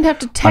point. I shouldn't have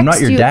to text you. I'm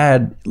not your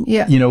dad.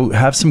 Yeah.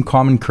 Have some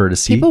common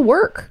courtesy. People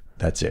work.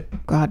 That's it.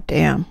 God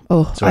damn.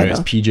 Oh, so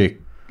anyways, PJ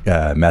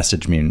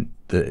messaged me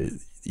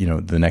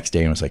the next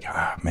day and was like,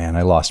 man,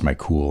 I lost my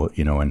cool,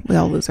 and we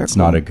all lose our it's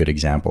cool. Not a good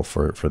example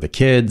for the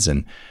kids.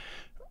 And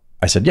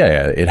I said,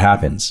 yeah, it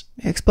happens.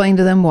 Explain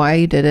to them why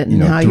you did it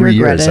and how you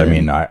regret it. 3 years, I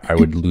mean, I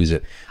would lose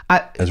it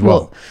as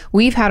well.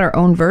 We've had our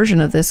own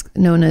version of this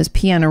known as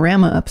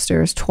Pianorama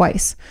upstairs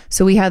twice.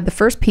 So we had the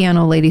first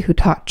piano lady who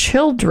taught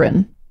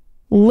children,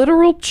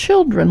 literal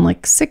children,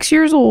 like 6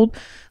 years old,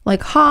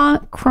 like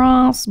hot,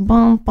 cross,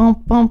 bump,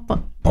 bump, bump,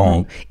 bump,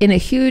 bump, in a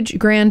huge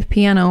grand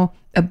piano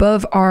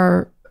above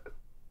our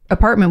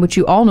apartment, which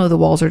you all know the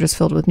walls are just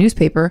filled with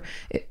newspaper.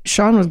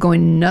 Sean was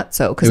going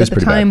nutso because at the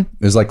time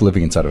it was like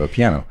living inside of a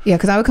piano. Yeah,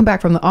 because I would come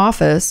back from the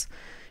office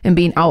and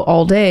being out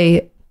all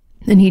day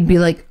And he'd be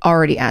like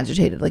already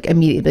agitated, like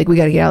immediately, like we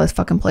got to get out of this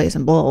fucking place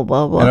and blah,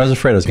 blah, blah. And I was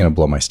afraid I was going to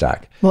blow my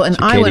stack. Well, and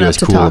so I Katie went up was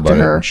to cool talk to about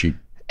it, her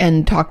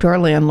and talk to our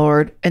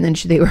landlord. And then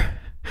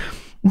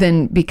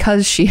then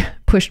because she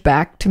pushed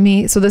back to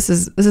me. So this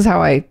is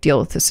how I deal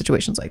with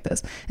situations like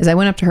this, is I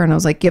went up to her and I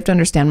was like, you have to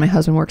understand, my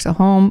husband works at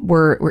home.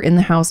 We're in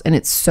the house and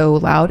it's so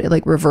loud. It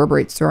like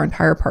reverberates through our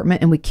entire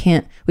apartment, and we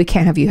can't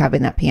have you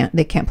having that piano.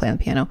 They can't play on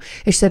the piano.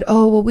 And she said,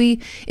 oh, well,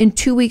 in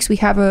 2 weeks we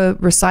have a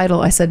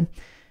recital. I said,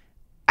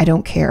 I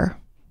don't care.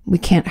 We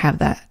can't have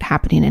that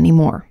happening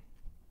anymore.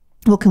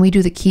 Well, can we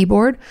do the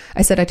keyboard?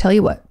 I said, I tell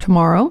you what,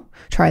 tomorrow,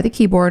 try the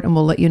keyboard and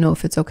we'll let you know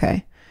if it's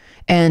okay.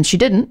 And she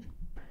didn't.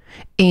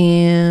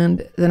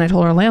 And then I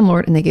told our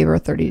landlord and they gave her a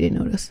 30-day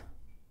notice.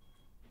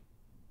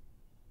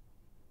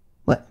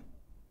 What?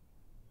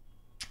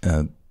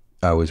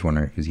 I was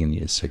wondering if he's going to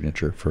need a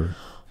signature for...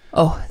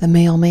 Oh, the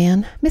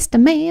mailman.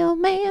 Mr.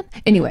 Mailman.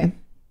 Anyway.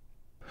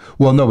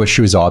 Well, no, but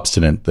she was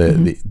obstinate.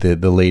 The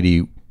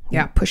lady...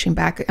 Yeah, pushing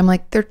back. I'm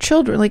like, they're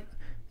children. Like,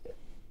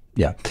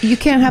 yeah, you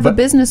can't have a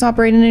business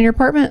operating in your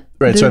apartment.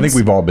 Right. So I think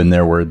we've all been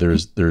there where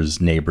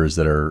there's neighbors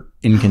that are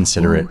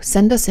inconsiderate. Oh,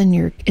 send us in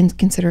your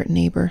inconsiderate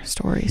neighbor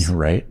stories.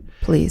 Right.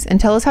 Please.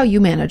 And tell us how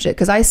you managed it.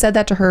 Because I said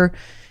that to her.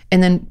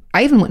 And then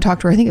I even went and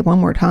talked to her, I think, one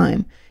more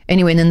time.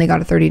 Anyway, and then they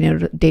got a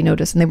 30-day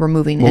notice and they were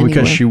moving. Well,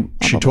 anyway. because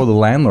she told the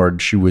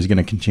landlord she was going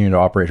to continue to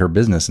operate her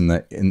business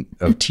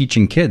of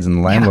teaching kids. And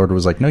the landlord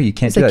was like, no, you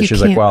can't do that. She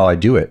was like, well, I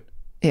do it.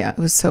 Yeah, it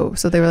was so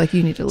they were like,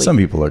 you need to leave. Some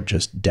people are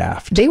just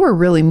daft. They were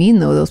really mean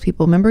though, those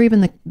people. Remember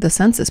even the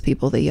census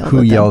people, they yelled at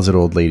them. Who yells at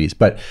old ladies?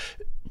 But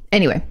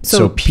anyway,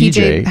 so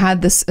PJ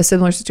had a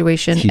similar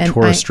situation. He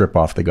tore a strip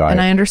off the guy.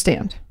 And I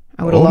understand.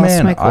 I would have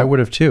lost my cool. I would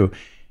have too.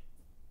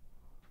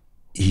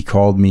 He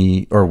called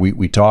me, or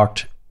we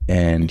talked,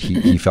 and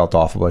he felt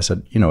awful. I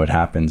said, it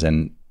happens.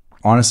 And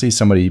honestly,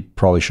 somebody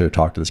probably should have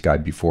talked to this guy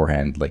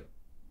beforehand. Like,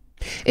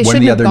 it one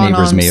of the other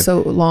neighbors may have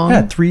so long.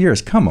 Yeah, 3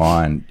 years. Come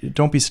on,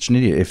 don't be such an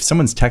idiot. If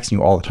someone's texting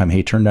you all the time,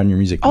 hey, turn down your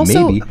music.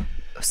 Also, maybe.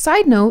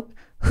 Side note,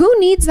 who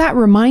needs that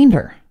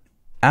reminder?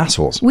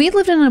 Assholes. We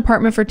lived in an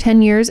apartment for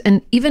 10 years,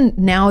 and even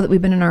now that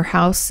we've been in our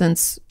house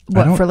since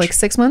for like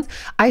 6 months,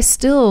 I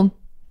still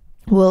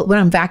will, when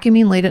I'm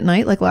vacuuming late at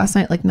night, like last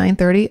night, like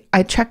 9:30,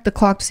 I checked the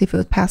clock to see if it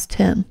was past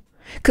 10,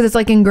 because it's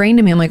like ingrained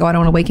in me. I'm like, oh, I don't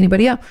want to wake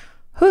anybody up.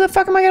 Who the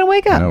fuck am I going to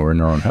wake up? No, we're in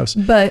our own house.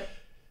 But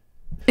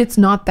it's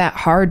not that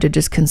hard to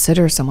just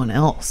consider someone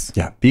else.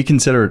 Yeah, be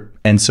considerate.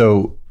 And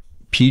so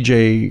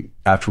PJ,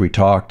 after we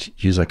talked,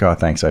 he was like, oh,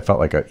 thanks. I felt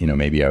like,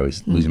 maybe I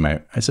was losing I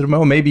said,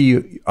 well,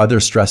 maybe other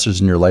stressors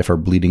in your life are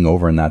bleeding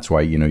over, and that's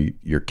why,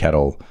 your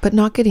kettle But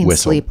not getting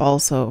whistled. sleep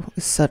also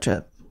is such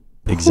a...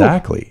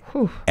 Exactly.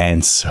 Whew.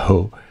 And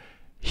so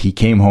he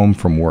came home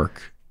from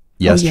work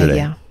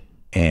yesterday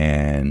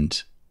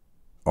and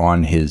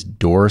on his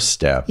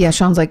doorstep. Yeah,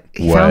 Sean's like,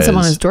 he found some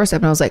on his doorstep,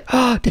 and I was like,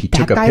 oh, did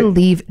that guy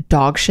leave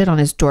dog shit on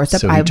his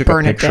doorstep? So I took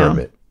burn a it picture down. of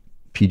it.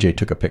 PJ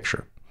took a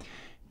picture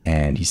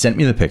and he sent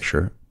me the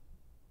picture,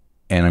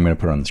 and I'm going to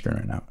put it on the screen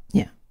right now.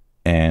 Yeah.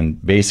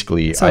 And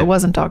basically, so it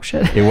wasn't dog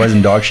shit. It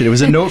wasn't dog shit. It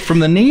was a note from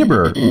the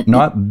neighbor,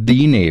 not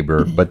the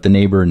neighbor, but the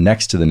neighbor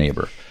next to the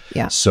neighbor.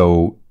 Yeah.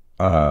 So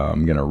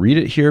I'm going to read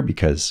it here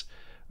because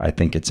I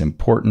think it's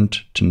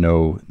important to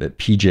know that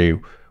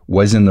PJ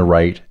was in the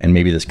right, and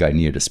maybe this guy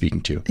needed a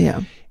speaking to.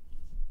 Yeah.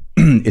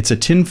 It's a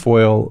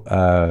tinfoil.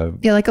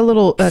 Yeah, like a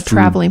little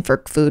traveling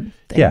for food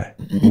thing. Yeah,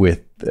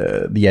 with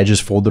the edges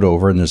folded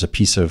over, and there's a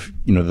piece of,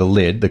 the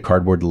lid, the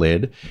cardboard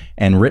lid,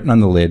 and written on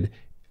the lid,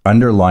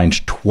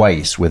 underlined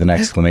twice with an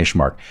exclamation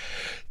mark.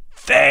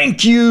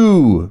 Thank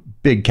you!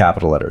 Big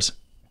capital letters.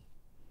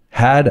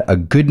 Had a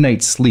good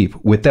night's sleep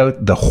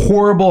without the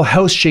horrible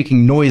house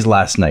shaking noise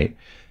last night.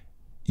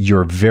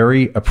 Your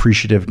very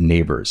appreciative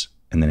neighbors.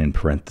 And then in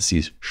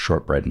parentheses,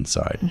 shortbread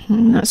inside.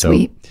 Not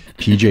sweet.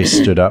 PJ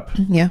stood up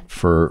yeah.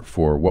 for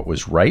what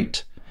was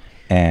right.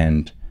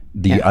 And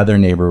the other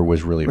neighbor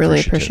was really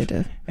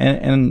appreciative.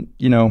 And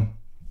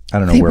I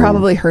don't know they where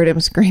probably heard him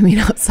screaming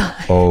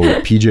outside. Oh,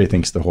 PJ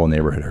thinks the whole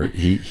neighborhood heard.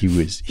 He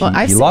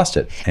lost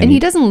it. And he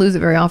doesn't lose it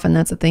very often.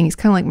 That's the thing. He's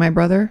kind of like my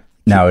brother.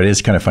 Now, it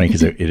is kind of funny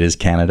because it is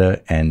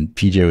Canada, and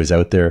PJ was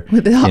out there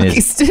with the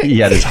hockey stick. He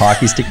had his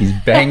hockey stick. He's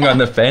banging on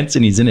the fence,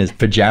 and he's in his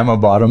pajama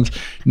bottoms.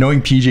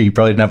 Knowing PJ, he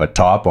probably didn't have a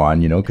top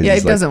on, because he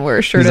doesn't wear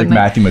a shirt. He's like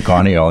Matthew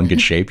McConaughey, all in good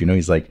shape.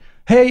 He's like,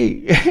 hey.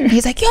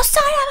 He's like, you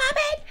son of a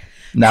bitch.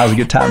 Now's a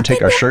good time to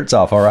take our shirts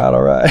off. All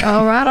right.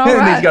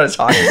 And he's got his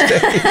hockey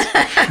stick,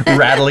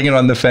 rattling it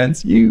on the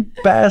fence. You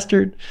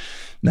bastard.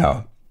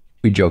 No,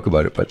 we joke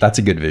about it, but that's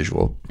a good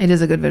visual. It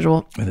is a good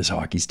visual. With his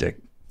hockey stick.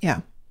 Yeah.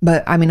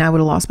 But I mean, I would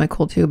have lost my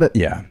cool too, but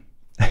yeah,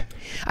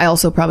 I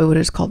also probably would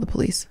have just called the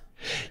police.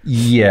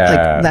 Yeah.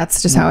 Like,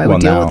 that's just how I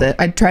would deal with it.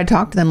 I'd try to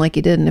talk to them like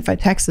you did. And if I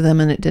texted them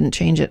and it didn't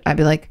change it, I'd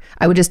be like,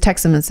 I would just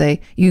text them and say,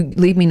 you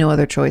leave me no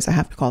other choice. I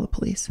have to call the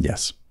police.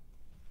 Yes.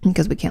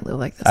 Because we can't live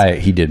like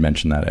this. He did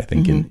mention that, I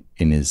think,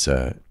 in his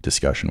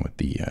discussion with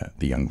the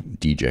young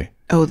DJ.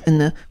 Oh,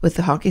 with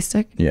the hockey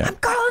stick? Yeah. I'm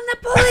calling the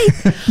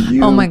police.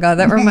 Oh my God,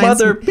 that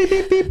reminds me. Beep,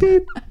 beep, beep,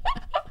 beep.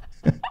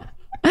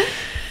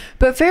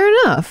 But fair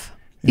enough.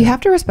 You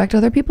have to respect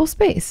other people's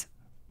space.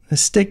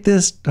 Stick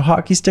this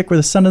hockey stick where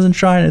the sun doesn't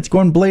shine. It's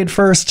going blade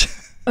first.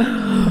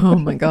 Oh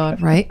my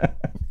God, right?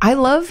 I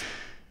love,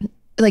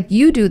 like,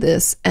 you do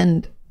this,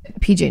 and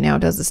PJ now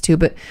does this too,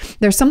 but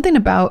there's something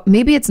about,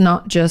 maybe it's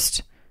not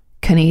just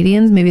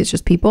Canadians, maybe it's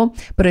just people,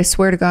 but I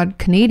swear to God,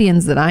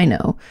 Canadians that I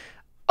know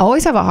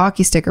always have a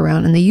hockey stick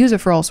around, and they use it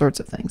for all sorts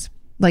of things.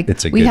 Like,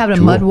 we had a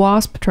mud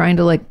wasp trying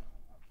to like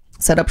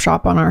set up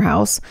shop on our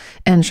house,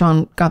 and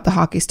Sean got the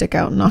hockey stick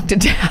out and knocked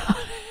it down.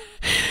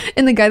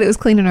 And the guy that was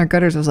cleaning our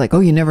gutters was like, oh,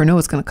 you never know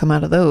what's going to come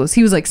out of those.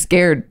 He was like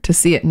scared to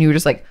see it, and you were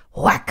just like,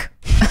 whack.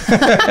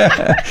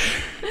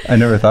 I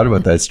never thought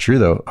about that. It's true,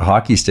 though. A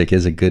hockey stick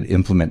is a good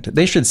implement.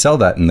 They should sell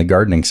that in the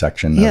gardening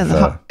section.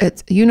 Yeah,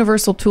 it's a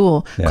universal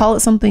tool. Yeah. Call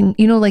it something,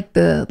 you know, like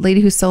the lady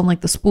who's selling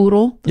like the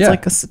spoodle. It's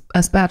like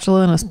a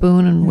spatula and a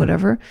spoon and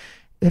whatever.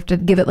 You have to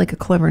give it like a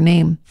clever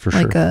name. For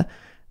like sure.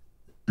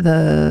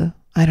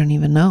 I don't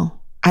even know.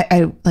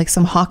 I like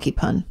some hockey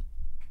pun,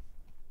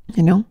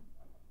 you know?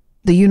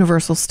 The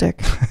universal stick.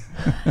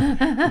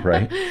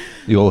 Right.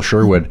 The old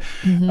Sherwood.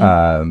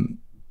 Well,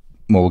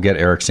 we'll get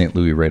Eric St.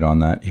 Louis right on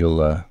that.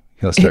 He'll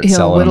start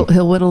selling.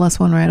 He'll whittle us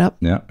one right up.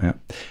 Yeah, yeah.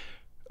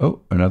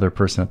 Oh, another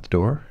person at the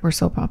door. We're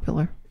so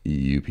popular.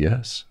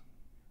 UPS.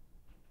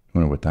 I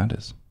wonder what that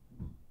is.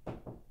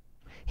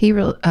 He's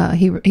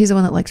the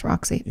one that likes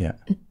Roxy. Yeah.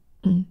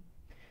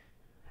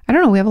 I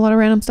don't know. We have a lot of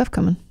random stuff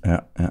coming. Yeah.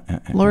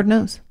 Lord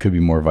knows. Could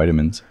be more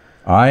vitamins.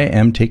 I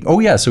am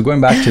taking, so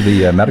going back to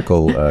the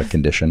medical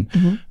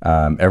condition,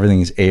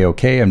 everything's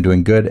A-okay. I'm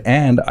doing good.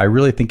 And I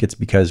really think it's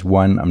because,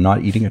 one, I'm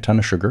not eating a ton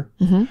of sugar.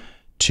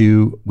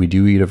 Two, we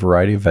do eat a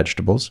variety of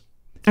vegetables.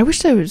 I wish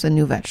there was a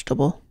new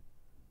vegetable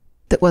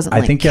that wasn't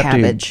like cabbage. I think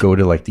you have to go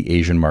to like the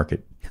Asian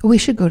market. We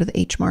should go to the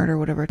H Mart or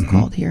whatever it's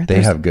called here.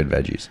 They have good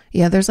veggies.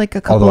 Yeah, there's like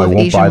a couple of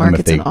Asian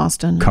markets in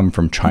Austin. Come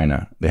from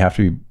China. They have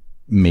to be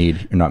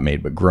not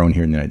grown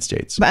here in the United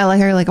States. But I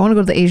want to go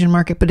to the Asian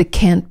market, but it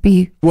can't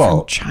be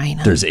from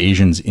China. There's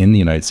Asians in the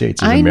United States.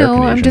 There's I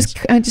know. Asians.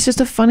 It's just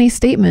a funny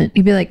statement.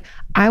 You'd be like,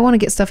 I want to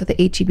get stuff at the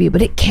HEB,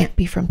 but it can't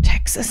be from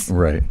Texas.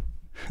 Right.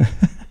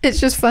 It's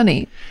just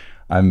funny.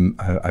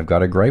 I've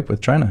got a gripe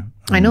with China.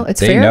 I know it's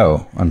fair. They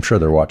know. I'm sure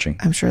they're watching.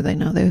 I'm sure they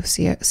know. They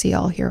see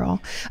all, hear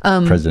all.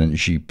 President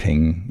Xi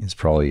Jinping is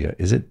probably.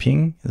 Is it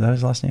Ping? Is that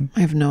his last name?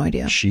 I have no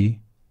idea. Xi,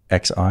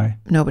 Xi.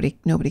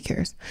 Nobody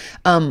cares.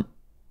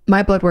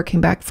 My blood work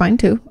came back fine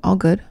too. All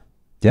good.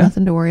 Yeah.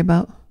 Nothing to worry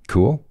about.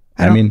 Cool.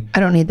 I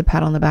don't need the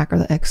pat on the back or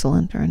the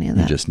excellent or any of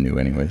that. You just knew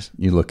anyways.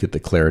 You look at the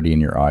clarity in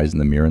your eyes in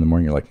the mirror in the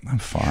morning, you're like, I'm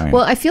fine.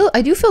 Well, I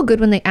do feel good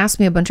when they ask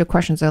me a bunch of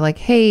questions. They're like,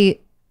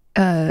 hey,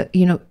 do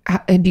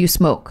you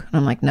smoke? And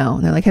I'm like, no.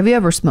 And they're like, have you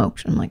ever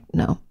smoked? I'm like,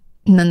 no.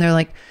 And then they're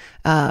like,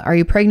 are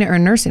you pregnant or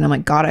nursing? I'm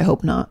like, God, I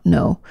hope not.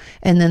 No.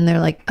 And then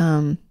they're like,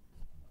 do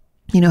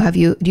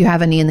you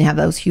have any? And they have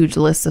those huge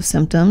lists of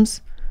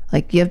symptoms.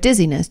 Like, do you have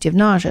dizziness? Do you have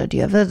nausea? Do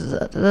you have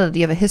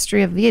a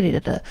history of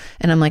and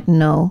I'm like,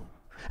 no.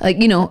 Like,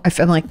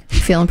 I'm like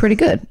feeling pretty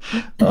good.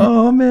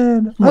 Oh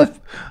man, I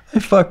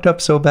fucked up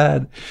so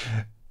bad.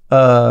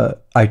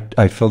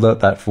 I filled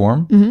out that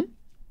form,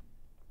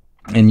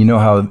 and you know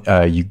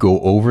how you go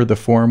over the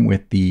form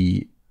with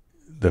the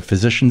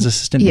physician's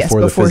assistant before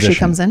the physician, she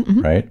comes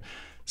in, right?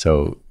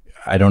 So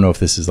I don't know if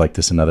this is like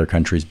this in other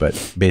countries,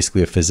 but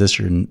basically a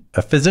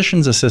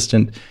physician's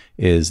assistant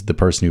is the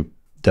person who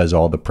does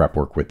all the prep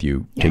work with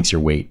you, takes your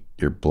weight,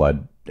 your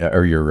blood,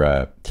 or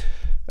your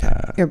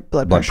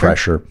blood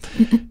pressure,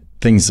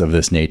 things of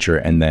this nature.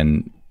 And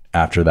then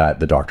after that,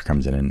 the doctor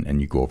comes in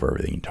and you go over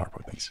everything and talk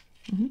about things.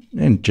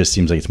 And it just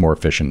seems like it's more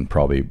efficient,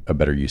 probably a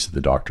better use of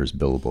the doctor's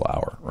billable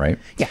hour, right?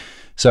 Yeah.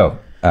 So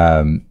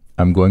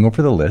I'm going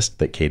over the list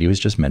that Katie was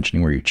just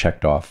mentioning where you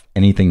checked off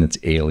anything that's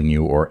ailing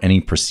you or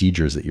any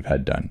procedures that you've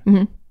had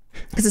done.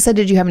 Because it said,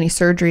 did you have any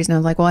surgeries? And I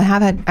was like, well,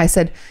 I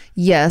said,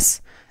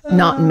 yes.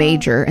 Not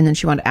major. And then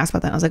she wanted to ask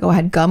about that. I was like, I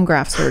had gum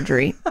graft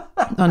surgery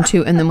on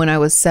 2. And then when I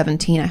was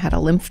 17, I had a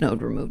lymph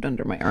node removed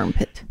under my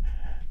armpit.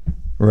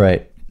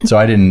 Right. So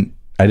I didn't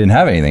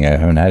have anything. I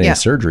haven't had any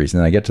surgeries. And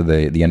then I get to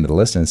the end of the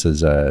list and it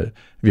says, have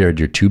you had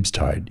your tubes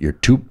tied? Your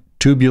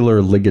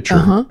tubular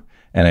ligature.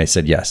 And I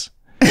said, yes.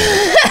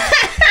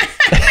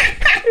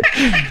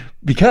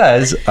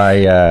 Because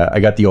I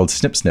got the old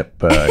snip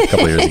a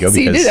couple of years ago. So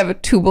you did have a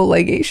tubal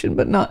ligation,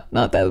 but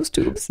not those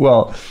tubes.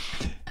 Well,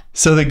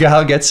 so the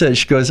gal gets it.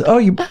 She goes, "Oh,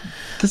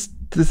 this."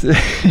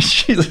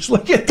 She looks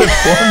looking at the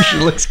form. She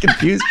looks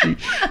confused.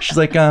 She's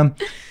like, "Well,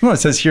 it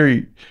says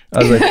here." I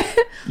was like,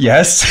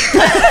 "Yes."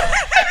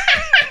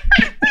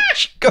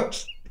 She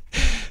goes,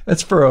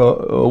 "That's for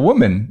a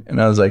woman,"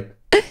 and I was like,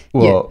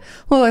 "Well,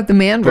 like the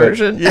man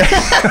version." Yeah.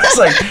 I was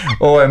like,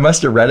 "Oh, I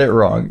must have read it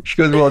wrong." She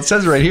goes, "Well, it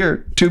says right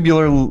here,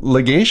 tubular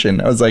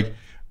ligation." I was like,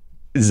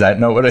 "Is that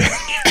not what it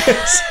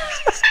is?"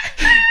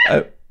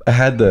 I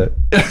had the.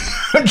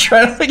 I'm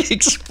trying to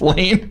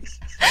explain.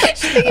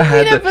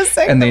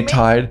 And they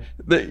tied.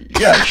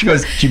 She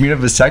goes, "Do you mean a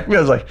vasectomy?" I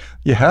was like,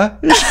 "Yeah."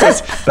 She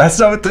goes, "That's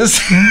not what this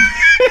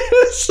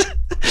is."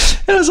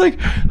 And I was like,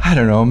 "I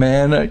don't know,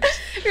 man."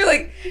 You're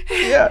like,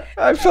 yeah,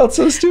 I felt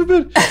so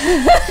stupid.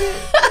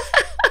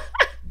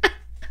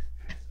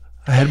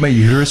 I had my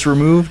uterus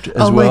removed as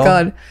well. Oh my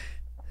God.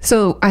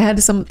 So I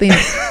had something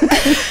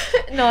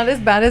not as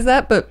bad as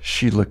that, but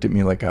She looked at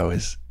me like I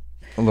was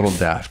a little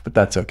daft, but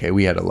that's okay.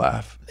 We had a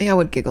laugh. yeah, I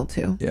would giggle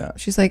too. Yeah.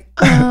 She's like,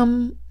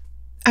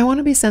 I want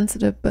to be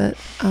sensitive, but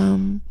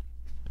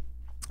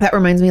that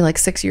reminds me, like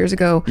 6 years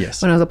ago,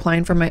 Yes. when I was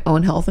applying for my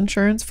own health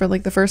insurance for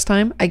like the first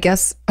time, I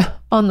guess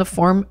on the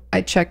form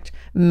I checked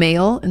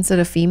male instead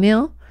of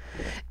female.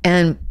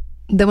 And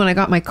then when I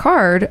got my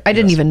card, I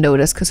didn't even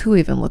notice, because who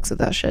even looks at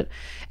that shit?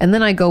 And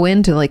then I go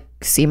in to like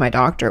see my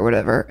doctor or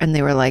whatever, and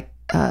they were like,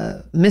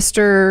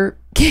 Mr.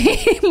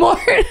 K.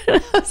 Martin.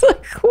 And I was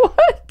like,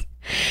 what?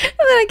 And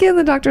then I get in,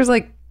 the doctor's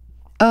like,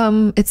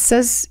 it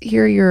says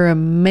here you're a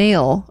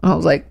male. And I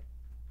was like,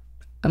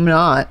 I'm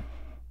not.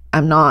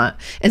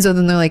 And so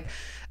then they're like,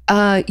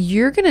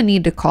 you're going to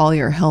need to call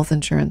your health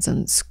insurance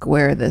and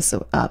square this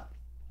up.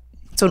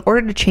 So in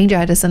order to change it, I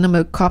had to send them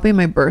a copy of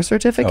my birth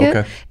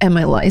certificate and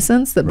my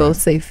license that both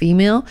say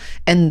female.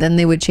 And then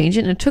they would change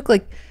it. And it took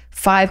like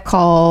 5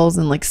 calls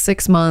and like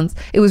 6 months.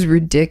 It was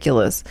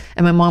ridiculous.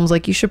 And my mom's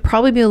like, you should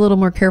probably be a little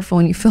more careful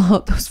when you fill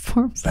out those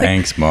forms.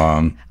 Thanks,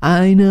 Mom.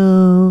 I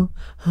know.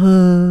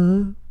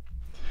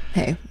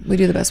 Hey, we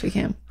do the best we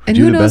can. And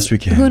do who the knows, best we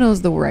can. Who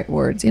knows the right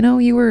words? You know,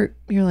 you're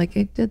like,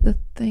 I did the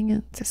thing.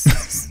 And just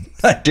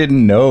I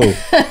didn't know.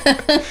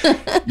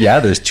 Yeah,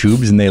 there's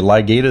tubes and they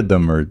ligated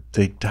them, or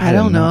they. I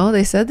don't know.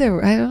 They said they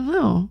were. I don't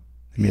know.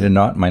 They made a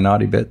knot in my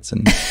naughty bits,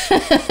 and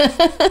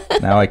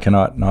now I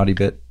cannot naughty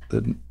bit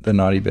the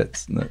naughty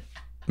bits that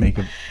make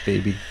a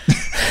baby.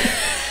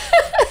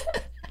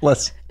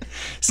 Let's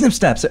snip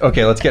snaps.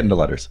 Okay, let's get into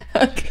letters.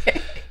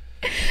 Okay.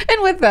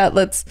 And with that,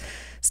 let's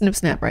snip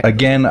snap right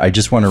again. I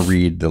just want to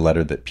read the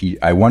letter that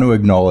I want to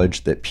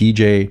acknowledge that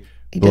PJ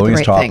blowing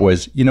his top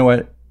was, you know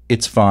what?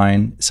 It's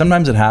fine.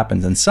 Sometimes it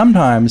happens, and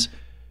sometimes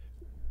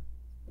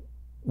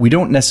we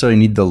don't necessarily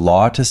need the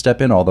law to step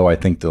in, although I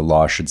think the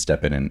law should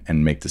step in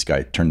and make this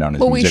guy turn down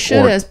his music. Well, we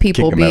should, as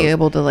people, kick him be out.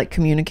 able to like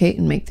communicate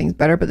and make things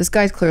better. But this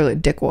guy's clearly a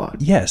dickwad.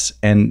 Yes,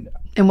 and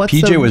what's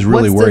PJ was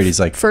really worried. He's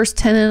like, first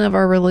tenet of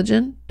our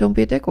religion: don't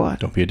be a dickwad.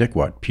 Don't be a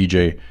dickwad.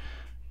 PJ,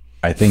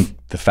 I think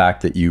the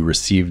fact that you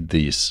received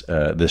these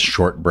this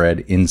shortbread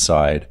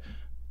inside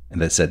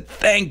and that said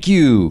 "thank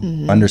you"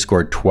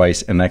 underscored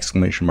twice, an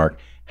exclamation mark,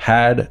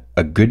 had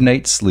a good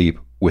night's sleep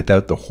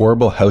without the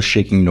horrible house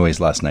shaking noise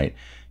last night.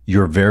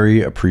 You're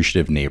very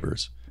appreciative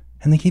neighbors,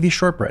 and they gave you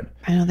shortbread.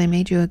 I know, they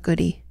made you a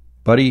goodie,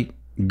 buddy.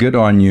 Good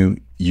on you.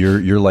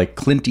 You're like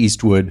Clint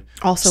Eastwood,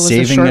 also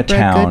saving a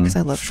town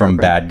from shortbread.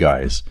 bad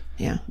guys.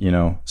 Yeah, you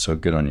know. So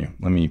good on you.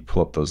 Let me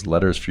pull up those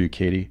letters for you,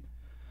 Katie.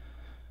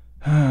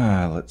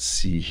 Let's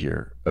see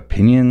here.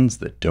 Opinions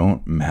that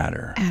don't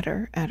matter.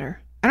 Adder.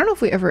 I don't know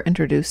if we ever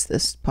introduced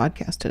this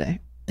podcast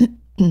today.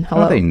 Hello.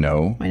 How do they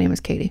know? My name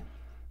is Katie.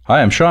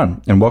 Hi, I'm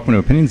Sean, and welcome to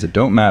Opinions That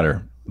Don't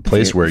Matter, the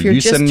place where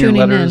you send your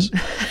letters.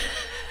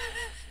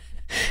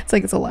 It's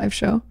like it's a live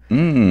show.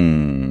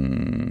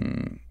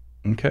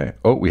 Okay.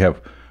 Oh, we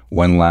have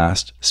one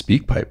last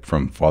speak pipe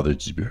from Father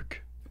Zubik.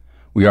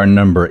 We are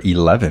number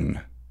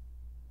 11.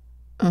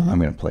 I'm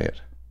going to play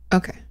it.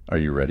 Okay. Are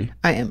you ready?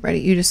 I am ready.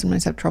 You just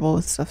sometimes have trouble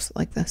with stuff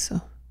like this,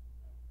 so.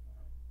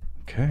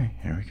 Okay,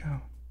 here we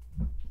go.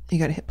 You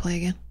got to hit play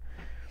again.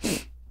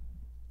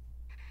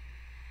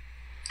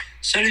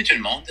 Salut tout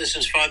le monde, this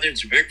is Father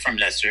Dubuc from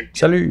Leicester.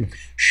 Salut.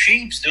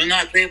 Sheep do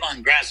not live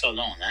on grass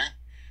alone, hein?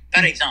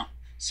 Par exemple,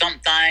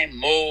 sometime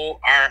Mo,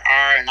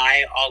 RR, and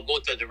I all go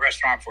to the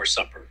restaurant for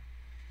supper.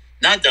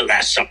 Not the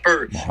Last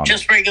Supper,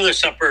 just regular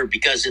supper,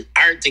 because it's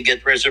hard to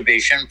get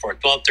reservation for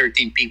 12,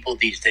 13 people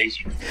these days.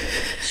 You know.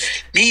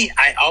 Me,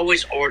 I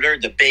always order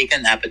the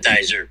bacon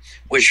appetizer,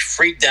 which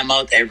freaked them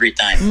out every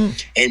time.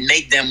 It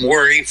made them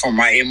worry for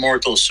my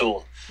immortal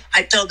soul.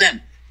 I tell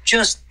them,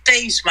 just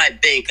taste my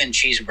bacon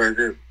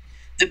cheeseburger.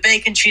 The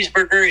bacon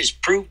cheeseburger is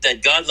proof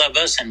that God loves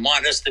us and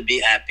wants us to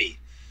be happy.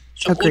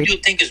 So Agreed. Who do you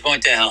think is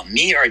going to hell,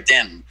 me or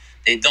them?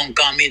 They don't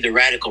call me the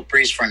radical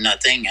priest for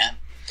nothing, huh?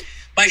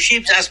 My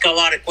sheeps ask a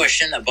lot of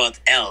questions about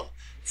hell.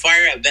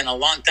 Fire have been a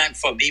long time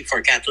phobia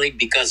for Catholic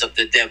because of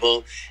the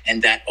devil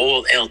and that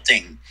old hell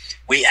thing.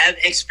 We have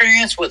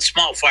experience with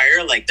small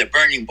fire like the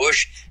burning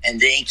bush and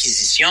the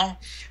Inquisition,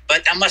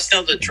 but I must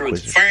tell the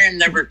truth. Fire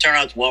never turned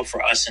out well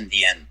for us in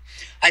the end.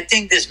 I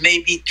think this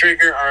maybe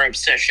trigger our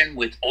obsession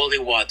with holy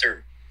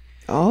water.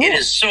 Oh. It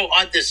is so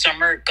hot this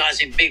summer,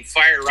 causing big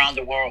fire around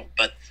the world.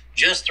 But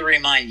just to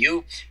remind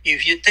you,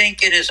 if you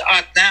think it is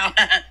hot now,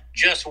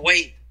 just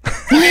wait.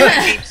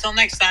 Till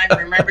next time,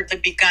 remember to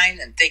be kind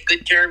and take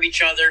good care of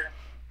each other.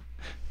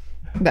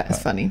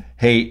 That's funny.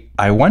 Hey,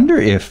 I wonder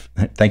if,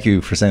 thank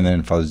you for saying that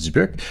in Father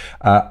Zubik.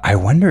 I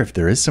wonder if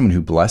there is someone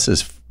who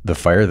blesses the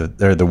fire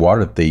or the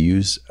water that they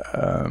use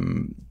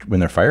when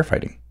they're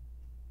firefighting.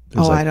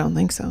 I don't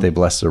think so. They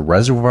bless the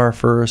reservoir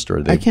first,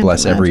 or they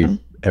bless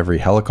every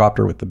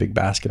helicopter with the big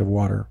basket of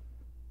water.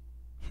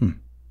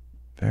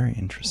 Very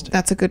interesting.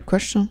 That's a good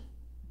question.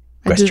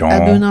 I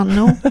do not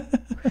know.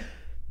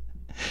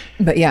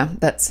 But yeah,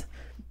 that's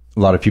A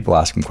lot of people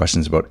ask him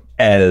questions about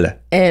L.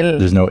 El.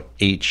 There's no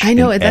H. I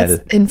know in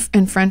that's L,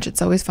 in French.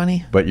 It's always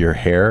funny. but your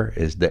hair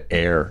is the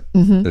air.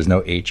 Mm-hmm. There's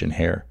no H in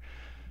hair.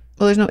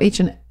 Well, there's no H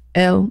and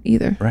L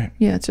either. Right.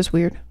 Yeah, it's just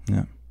weird.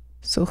 Yeah.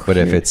 So But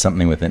weird. if it's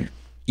something with an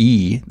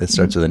E that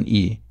starts with an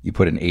E, you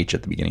put an H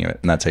at the beginning of it,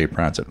 and that's how you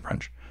pronounce it in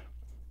French.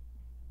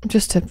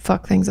 Just to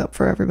fuck things up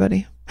for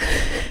everybody.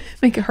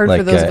 Make it hard Like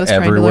for those of us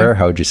trying to everywhere, learn.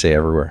 how would you say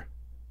everywhere?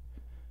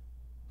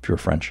 If you're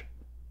French.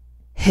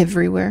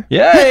 Everywhere.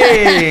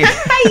 Yay!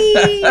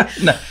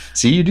 No,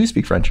 see, you do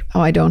speak French.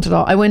 Oh, I don't at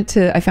all.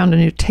 I found a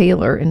new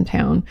tailor in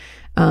town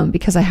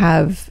because I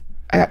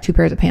got 2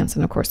 pairs of pants,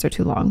 and of course they're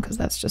too long because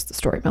that's just the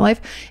story of my life.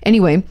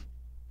 Anyway,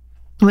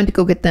 I went to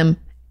go get them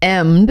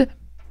emmed.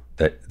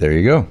 There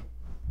you go.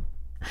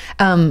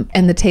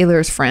 And the tailor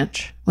is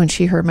French. When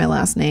she heard my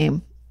last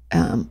name,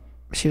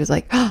 she was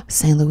like, oh,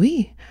 Saint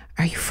Louis,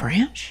 are you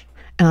French?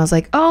 And I was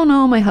like, oh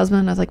no, my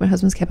husband. I was like, my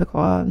husband's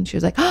Quebecois. And she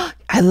was like, oh,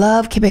 I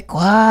love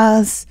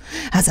Quebecois.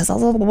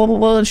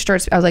 And she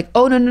starts, I was like,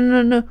 oh,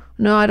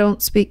 no, I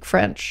don't speak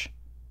French.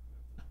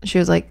 She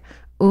was like,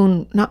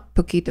 not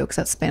poquito, because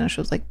that's Spanish.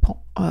 It was like,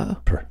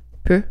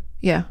 peu.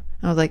 Yeah.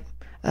 And I was like,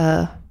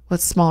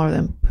 what's smaller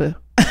than peu?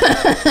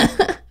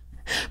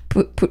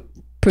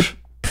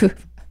 Peu.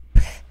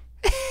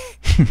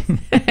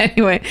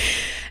 Anyway,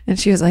 and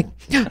she was like,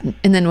 and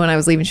then when I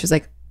was leaving, she was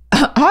like,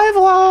 au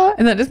revoir,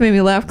 and that just made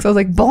me laugh because I was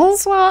like,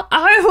 bonsoir,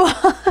 au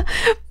revoir.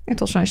 I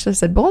told Sean I should have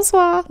said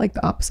bonsoir, like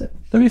the opposite.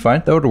 That'd be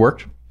fine. That would have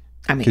worked.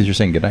 I mean, Because you're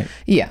saying goodnight.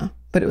 yeah,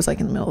 but it was like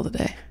in the middle of the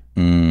day.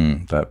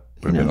 That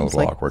would have been a it was little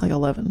like, awkward. like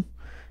 11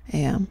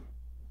 a.m.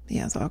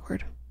 Yeah, it's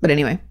awkward. But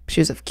anyway,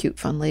 she was a cute,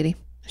 fun lady.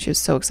 She was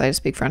so excited to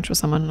speak French with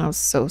someone, and I was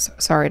so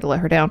sorry to let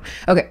her down.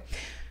 Okay,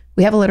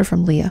 we have a letter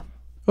from Leah.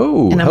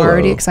 Oh, And I'm hello.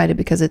 already excited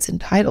because it's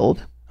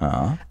entitled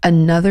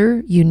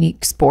Another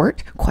Unique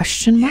Sport?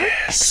 Question mark?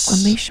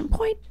 Exclamation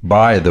point.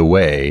 By the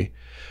way,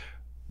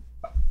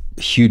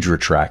 huge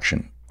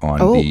retraction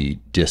on the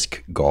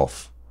disc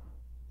golf.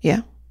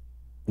 Yeah.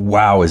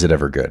 Wow, is it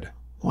ever good?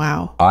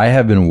 Wow. I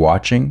have been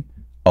watching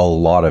a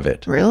lot of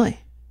it. Really?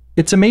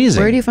 It's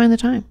amazing. Where do you find the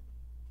time?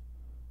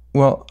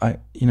 Well,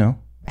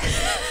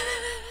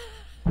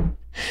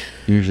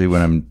 usually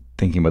when I'm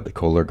thinking about the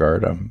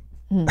Cologuard, I'm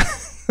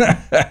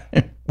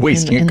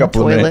wasting In a the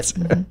couple of toilet.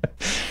 minutes.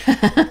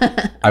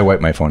 I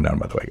wipe my phone down,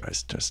 by the way,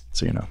 guys, just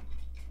so you know.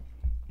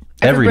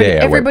 Every day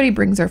Everybody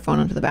brings their phone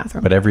into the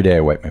bathroom. But every day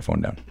I wipe my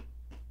phone down.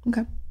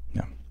 Okay.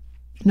 Yeah.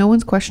 No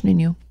one's questioning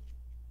you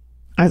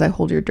as I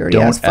hold your dirty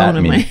Don't ass phone at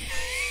in me.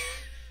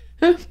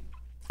 my...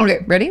 Okay,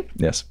 ready?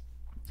 Yes.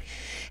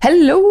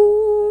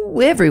 Hello,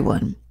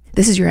 everyone.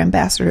 This is your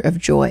ambassador of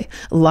joy,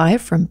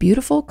 live from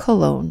beautiful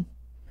Cologne.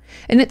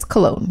 And it's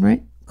Cologne,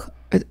 right?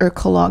 Or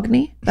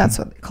Cologne? That's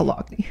what,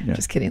 Cologne. Yeah.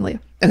 Just kidding, Leah.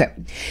 Okay.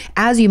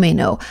 As you may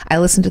know, I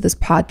listen to this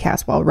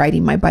podcast while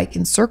riding my bike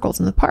in circles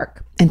in the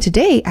park. And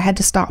today I had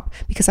to stop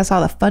because I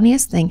saw the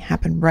funniest thing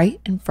happen right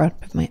in front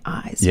of my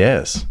eyes.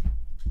 Yes.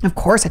 Of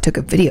course, I took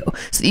a video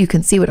so that you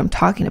can see what I'm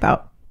talking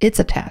about. It's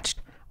attached,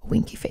 a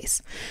winky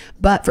face.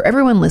 But for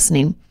everyone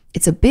listening,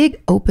 it's a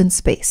big open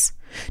space.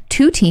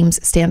 2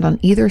 teams stand on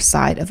either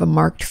side of a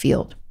marked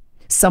field,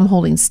 some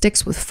holding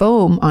sticks with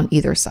foam on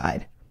either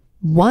side.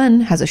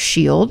 One has a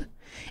shield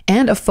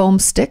and a foam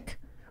stick.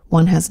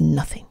 One has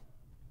nothing.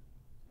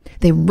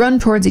 They run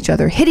towards each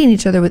other, hitting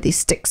each other with these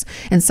sticks,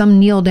 and some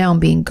kneel down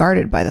being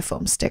guarded by the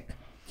foam stick.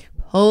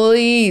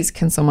 Please,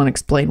 can someone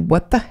explain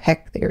what the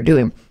heck they are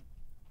doing?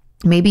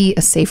 Maybe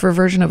a safer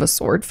version of a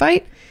sword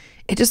fight?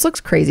 It just looks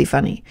crazy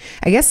funny.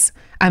 I guess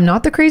I'm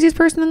not the craziest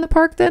person in the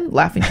park then,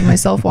 laughing to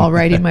myself while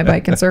riding my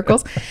bike in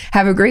circles.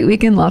 Have a great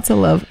weekend. Lots of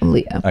love,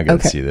 Leah. I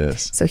gotta see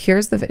this. So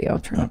here's the video.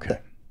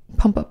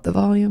 Pump up the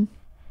volume.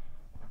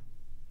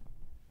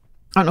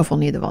 I don't know if we'll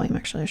need the volume,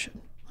 actually. I should.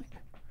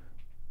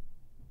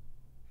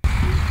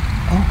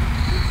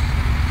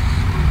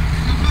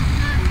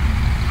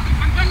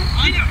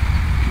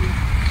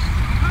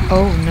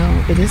 Oh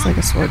no, it is like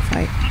a sword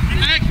fight.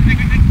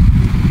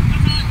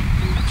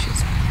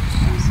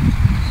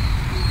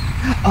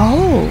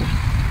 Oh,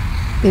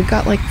 they've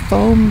got like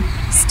foam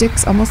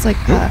sticks, almost like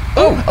poke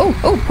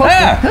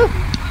them.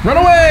 Run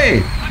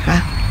away!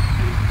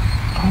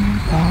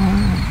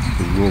 Oh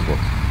The rule book.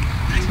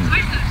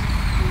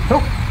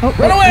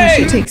 Run away!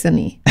 She takes a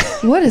knee.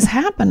 What is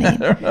happening? I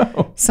don't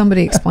know.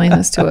 Somebody explain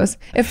this to us.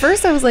 At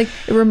first I was like,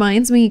 it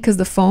reminds me because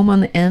the foam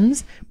on the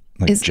ends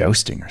is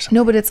jousting or something.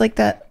 No, but it's like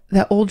that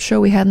old show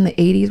we had in the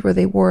 80s where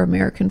they wore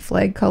American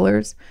flag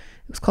colors.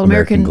 It was called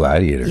American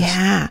Gladiators.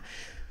 Yeah.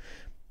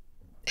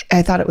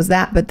 I thought it was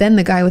that, but then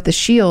the guy with the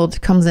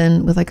shield comes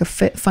in with like a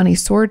funny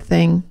sword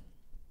thing,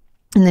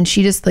 and then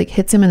she just like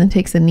hits him and then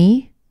takes a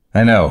knee.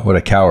 I know. What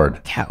a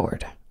coward.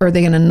 Coward. Or are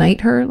they going to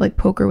knight her, like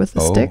poke her with the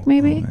stick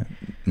maybe?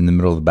 In the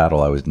middle of the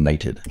battle, I was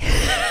knighted.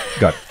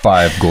 Got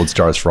 5 gold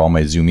stars for all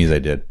my zoomies I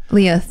did.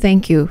 Leah,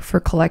 thank you for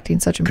collecting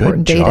such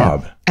important Good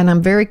job. data. And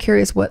I'm very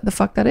curious what the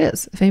fuck that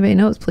is. If anybody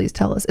knows, please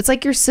tell us. It's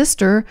like your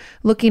sister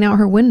looking out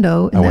her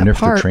window in I wonder that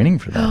if they're park. training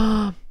for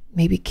that.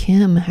 Maybe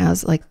Kim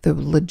has like the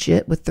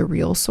legit with the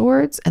real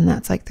swords, and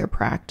that's like their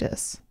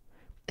practice.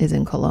 is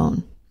in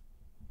Cologne.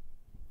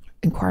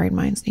 Inquiring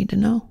minds need to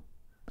know.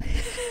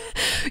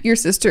 Your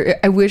sister,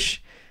 I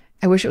wish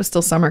it was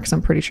still summer because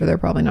I'm pretty sure they're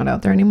probably not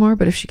out there anymore.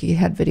 But if she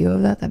had video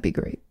of that, that'd be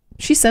great.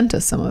 She sent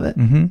us some of it.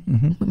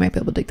 We might be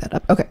able to dig that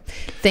up. Okay.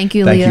 Thank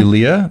you, Leah. Thank you,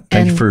 Leah.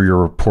 Thank you for your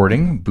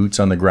reporting, boots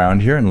on the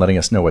ground here, and letting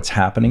us know what's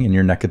happening in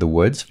your neck of the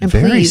woods. And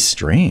Very please,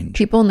 strange.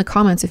 People in the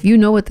comments, if you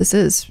know what this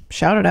is,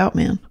 shout it out,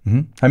 man.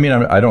 I mean,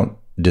 I don't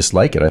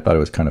dislike it. I thought it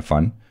was kind of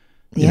fun.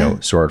 You know,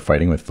 sword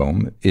fighting with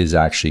foam is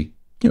actually,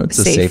 it's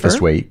the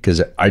safest way,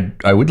 because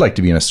I would like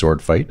to be in a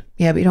sword fight.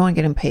 Yeah, but you don't want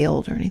to get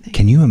impaled or anything.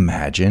 Can you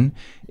imagine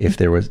if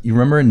there was, you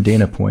remember in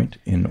Dana Point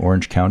in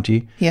Orange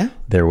County? Yeah.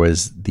 There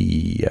was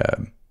the,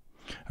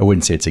 I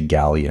wouldn't say it's a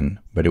galleon,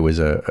 but it was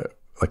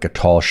like a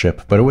tall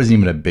ship, but it wasn't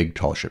even a big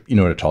tall ship. You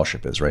know what a tall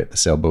ship is, right? The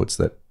sailboats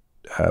that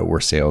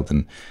were sailed.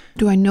 And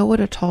do I know what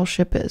a tall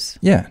ship is?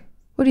 Yeah.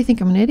 What do you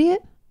think? I'm an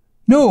idiot?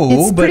 No,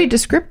 it's pretty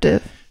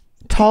descriptive.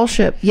 Tall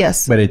ship,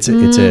 yes. But it's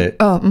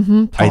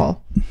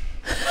tall.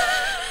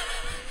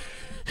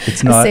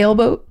 It's not a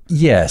sailboat.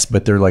 Yes,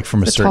 but they're like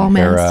from a certain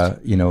era.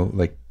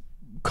 Like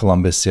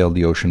Columbus sailed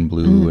the ocean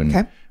blue, and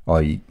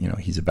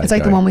he's a bad guy. It's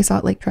like the one we saw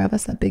at Lake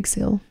Travis, that big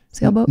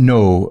sailboat.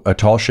 No, a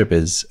tall ship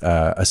is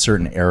a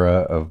certain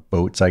era of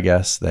boats, I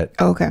guess. That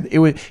it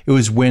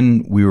was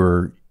when we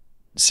were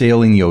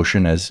sailing the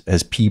ocean as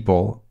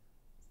people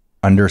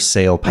under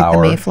sail power,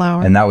 like the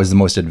Mayflower, and that was the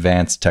most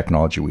advanced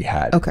technology we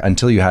had. Okay,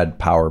 until you had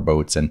power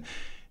boats and.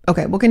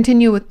 Okay, we'll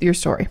continue with your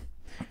story.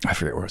 I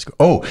forget where I was going.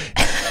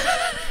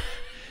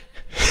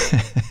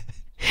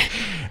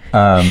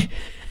 Oh.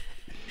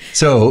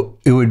 So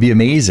it would be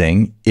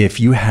amazing if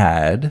you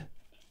had.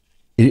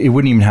 It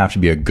wouldn't even have to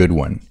be a good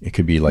one. It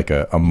could be like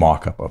a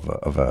mock-up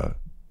of a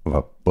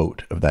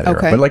boat of that era,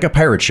 but like a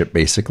pirate ship,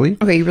 basically.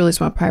 Okay, you really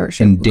just want a pirate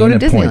ship. In Dana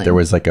Point, there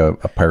was like a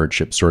pirate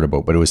ship sort of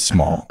boat, but it was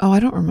small. Oh, I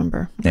don't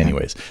remember. Okay.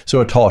 Anyways,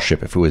 so a tall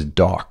ship, if it was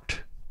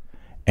docked.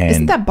 And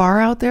isn't that bar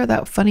out there,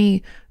 that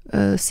funny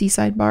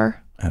seaside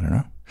bar? I don't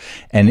know.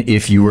 And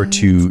if you were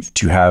to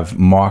have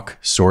mock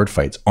sword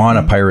fights on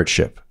a pirate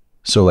ship,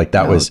 so like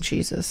that was,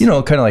 Jesus, kind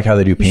of like how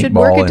they do paintball. You should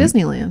work at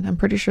Disneyland. I'm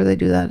pretty sure they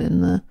do that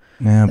in the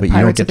but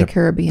Pirates of the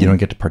Caribbean. You don't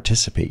get to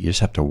participate. You just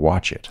have to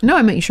watch it. No,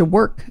 I meant you should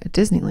work at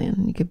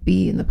Disneyland. You could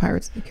be in the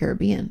Pirates of the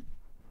Caribbean.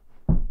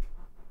 It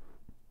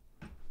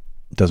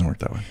doesn't work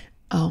that way.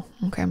 Oh,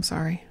 okay. I'm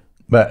sorry.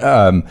 But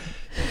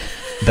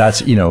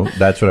that's what I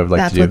would like to do.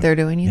 That's what they're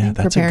doing. You think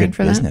that's preparing a good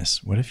for business.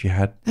 That? What if you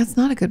had? That's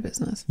not a good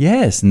business.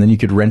 Yes, and then you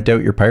could rent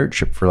out your pirate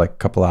ship for like a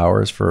couple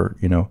hours for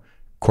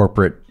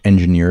corporate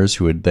engineers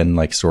who would then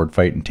like sword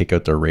fight and take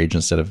out their rage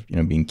instead of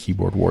being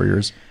keyboard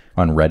warriors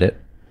on Reddit.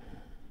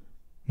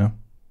 No,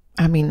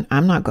 I mean,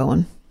 I'm not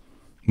going.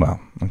 Well,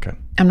 okay.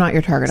 I'm not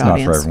your target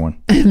audience. Not for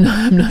everyone.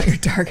 I'm not your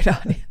target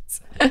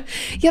audience.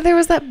 Yeah, there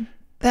was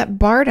that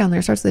bar down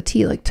there. Starts with a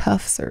T, like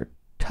Tufts or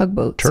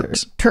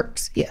Tugboats.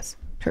 Turks. Yes,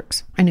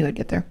 Turks. I knew I'd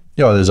get there.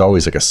 Yeah, there's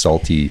always like a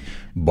salty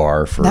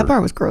bar for that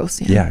bar was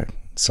gross. Yeah,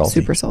 salty,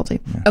 super salty.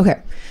 Yeah.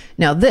 Okay,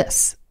 now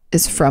this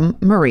is from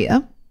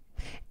Maria,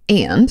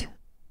 and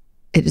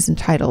it is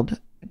entitled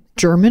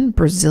German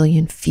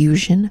Brazilian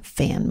Fusion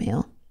Fan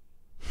Mail.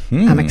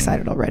 I'm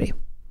excited already.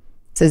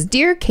 It says,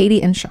 Dear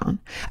Katie and Sean,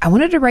 I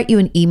wanted to write you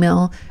an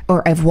email,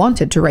 or I've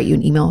wanted to write you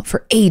an email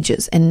for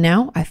ages, and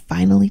now I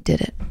finally did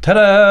it.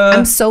 Ta-da!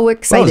 I'm so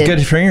excited. Well,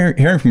 it's good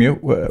hearing from you.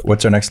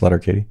 What's our next letter,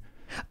 Katie?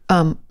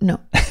 No.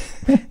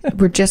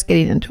 We're just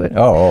getting into it.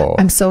 Oh.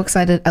 I'm so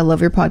excited. I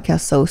love your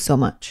podcast so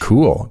much.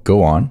 Cool.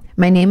 Go on.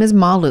 My name is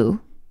Malu.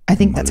 I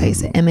think that's how you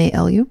say it.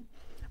 Malu.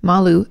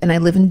 Malu, and I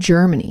live in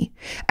Germany.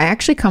 I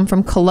actually come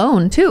from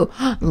Cologne, too.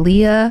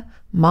 Leah,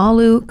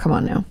 Malu, come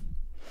on now.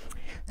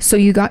 So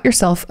you got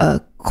yourself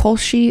a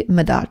Kolshi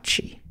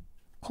Medachi.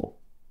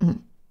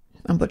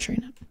 I'm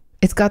butchering it.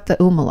 It's got the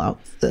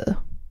umlaut. The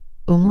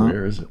umlaut.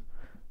 Where is it?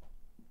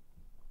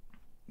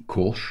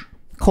 Kolsch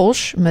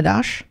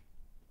Medash.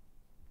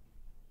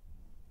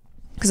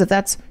 Because if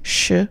that's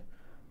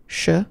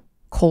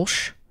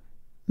Kolsch,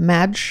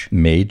 Mage.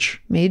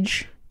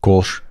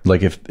 Kolsch.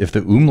 Like if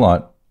the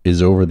umlaut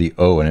is over the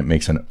O and it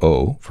makes an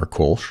O for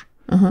Kolsch,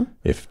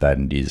 if that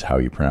indeed is how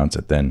you pronounce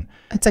it, then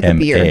it's like a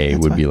beer. M-A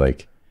would be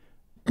like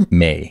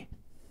May.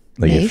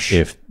 Like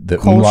if the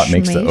umlaut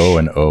makes the O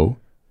an O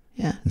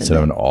instead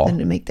of an O. Then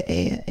to make the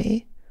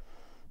A.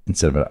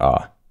 Instead of an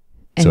A.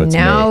 And so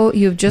now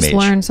you've just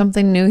learned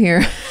something new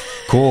here.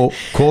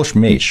 Kolsch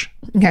Mage.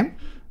 Okay.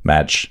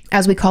 Match.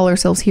 As we call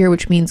ourselves here,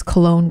 which means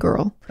Cologne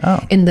girl.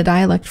 Oh. In the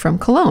dialect from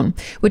Cologne,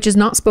 which is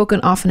not spoken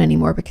often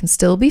anymore, but can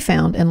still be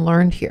found and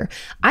learned here.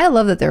 I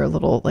love that there are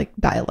little like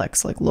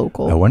dialects, like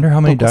local. I wonder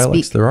how many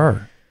dialects there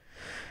are.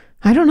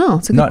 I don't know.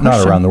 It's a good question.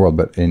 Not around the world,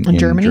 but in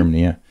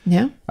Germany, yeah.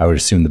 Yeah. I would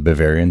assume the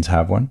Bavarians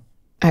have one.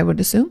 I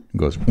would assume. It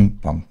goes bum,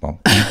 bum, bum,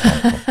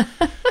 bum.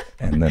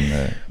 And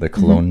then the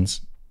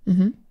Colognes. I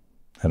don't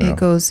know. It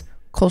goes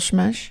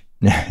Kolschmesh.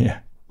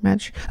 Yeah.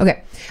 Match.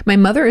 Okay. My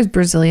mother is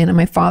Brazilian and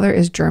my father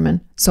is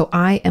German, so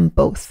I am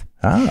both.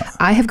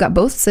 I have got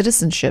both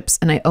citizenships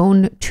and I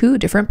own 2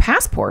 different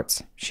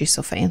passports. She's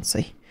so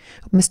fancy.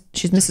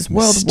 She's Mrs.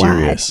 Worldwide.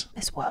 Mysterious.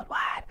 Miss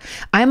Worldwide.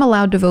 I am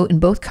allowed to vote in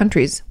both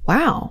countries.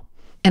 Wow.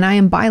 And I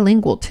am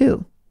bilingual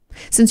too.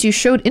 Since you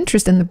showed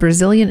interest in the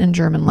Brazilian and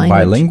German language.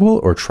 Bilingual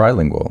or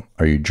trilingual?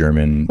 Are you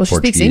German, Well, she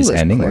speaks Portuguese,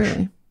 English, and English?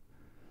 clearly.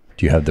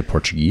 Do you have the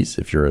Portuguese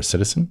if you're a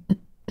citizen?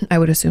 I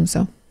would assume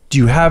so. Do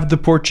you have the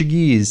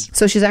Portuguese?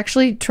 So she's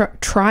actually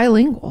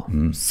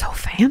trilingual. So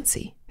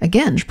fancy.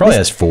 Again. She probably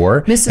has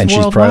 4. Mrs. And she's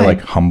probably Worldwide.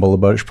 like humble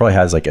about it. She probably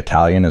has like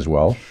Italian as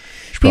well.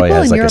 She probably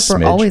People has in like Europe a are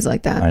smidge. always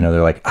like that. I know.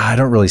 They're like, I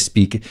don't really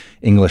speak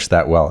English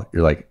that well.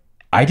 You're like,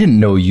 I didn't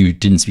know you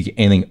didn't speak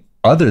anything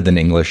other than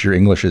English. Your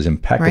English is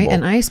impeccable. Right?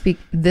 And I speak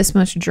this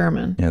much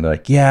German. they're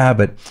like, yeah,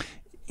 but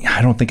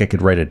I don't think I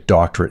could write a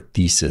doctorate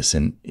thesis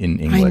in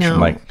English. know. I'm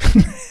like,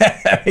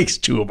 that makes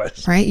 2 of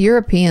us. Right?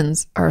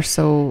 Europeans are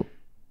so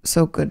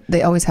good.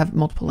 They always have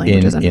multiple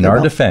languages. In under our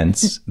their belt.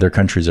 defense, their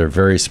countries are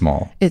very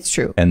small. It's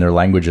true. And their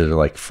languages are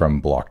like from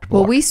block to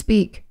block. Well, we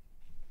speak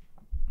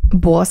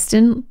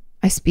Boston.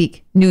 I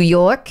speak New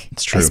York.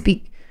 It's true. I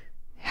speak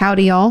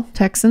howdy y'all,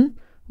 Texan.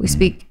 We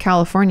speak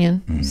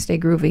Californian. Stay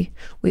groovy.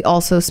 We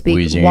also speak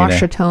Louisiana.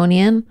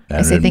 Washingtonian.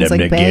 I say them, things them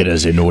like the bag.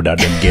 gators, they know that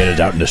them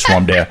gators out in the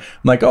swamp there. I'm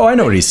like, oh, I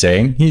know what he's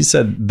saying. He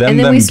said, them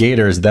then we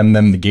gators, them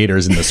the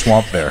gators in the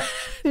swamp there.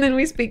 And then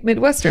we speak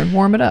Midwestern.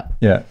 Warm it up.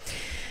 Yeah.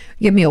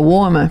 Give me a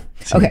warmer.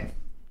 Okay.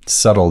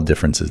 Subtle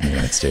differences in the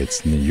United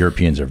States. And the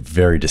Europeans are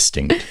very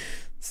distinct.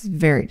 It's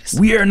very distinct.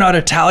 We are not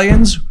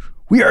Italians.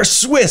 We are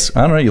Swiss.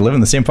 I don't know. You live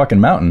in the same fucking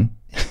mountain.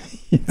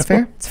 It's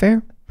fair. It's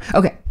fair.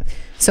 Okay.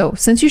 So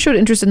since you showed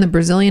interest in the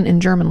Brazilian and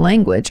German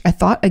language, I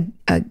thought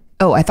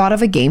I thought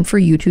of a game for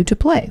you two to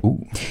play.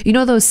 Ooh. You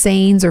know those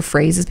sayings or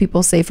phrases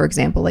people say, for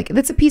example, like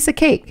 "that's a piece of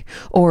cake"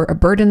 or "a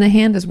bird in the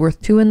hand is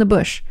worth 2 in the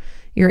bush."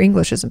 Your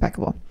English is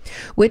impeccable,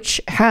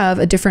 which have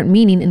a different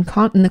meaning in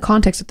the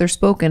context that they're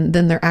spoken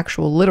than their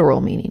actual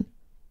literal meaning.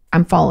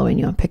 I'm following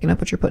you. I'm picking up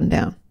what you're putting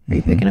down. Are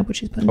you picking up what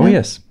she's putting down? Oh,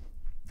 yes.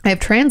 I have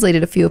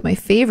translated a few of my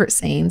favorite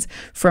sayings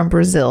from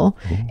Brazil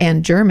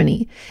and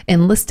Germany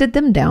and listed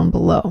them down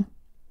below.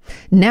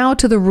 Now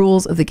to the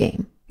rules of the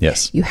game.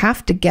 Yes. You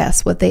have to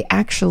guess what they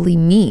actually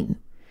mean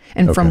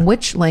and from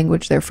which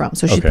language they're from.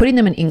 So she's putting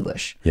them in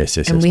English. Yes,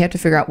 yes, And yes. we have to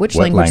figure out which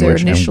What language they're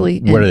and initially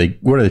in. what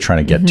are they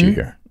trying to get to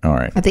here? All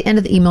right. At the end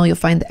of the email, you'll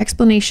find the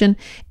explanation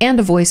and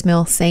a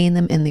voicemail saying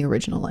them in the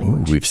original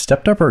language. We've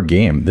stepped up our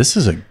game. This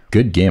is a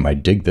good game. I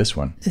dig this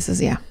one. This is,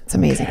 it's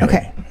amazing.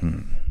 Okay.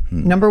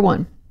 Number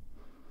 1.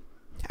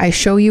 I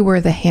show you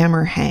where the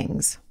hammer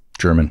hangs.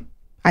 German.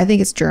 I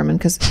think it's German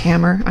because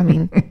hammer, I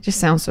mean, it just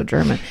sounds so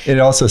German. It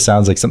also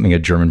sounds like something a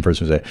German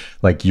person would say.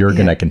 Like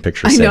Jürgen, I can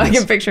picture I saying know, I this.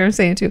 can picture him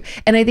saying it too.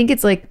 And I think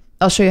it's like,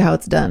 I'll show you how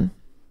it's done.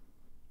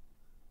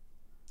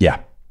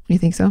 Yeah. You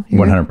think so?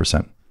 You agree?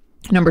 100%.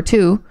 Number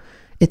 2,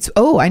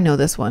 I know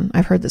this one.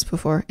 I've heard this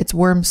before. It's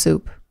worm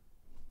soup.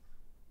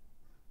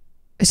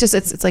 It's just,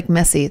 it's like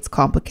messy. It's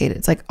complicated.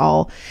 It's like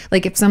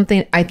if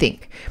something, I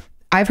think,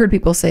 I've heard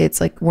people say it's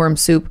like worm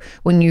soup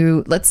when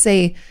you, let's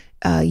say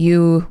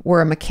you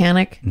were a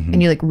mechanic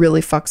and you like really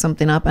fuck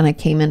something up and I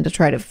came in to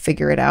try to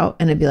figure it out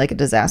and it'd be like a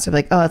disaster.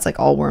 Like, oh, it's like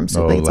all worm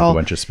soup. Oh, Like, it's like all a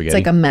bunch of spaghetti?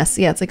 It's like a mess.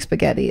 Yeah, it's like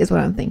spaghetti is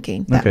what I'm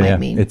thinking. That might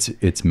mean.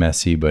 It's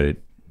messy, but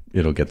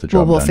it'll get the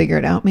job We'll done. figure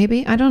it out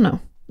maybe. I don't know.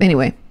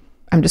 Anyway,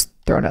 I'm just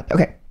throwing it out.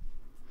 Okay.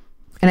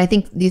 And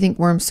do you think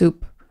worm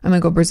soup, I'm going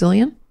to go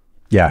Brazilian?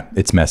 Yeah,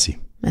 it's messy.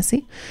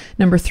 Messy.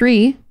 Number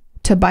 3,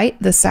 to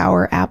bite the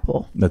sour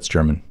apple. That's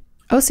German.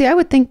 Oh, see, I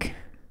think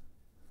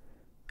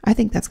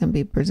that's going to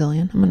be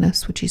Brazilian. I'm going to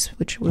switch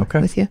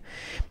with you.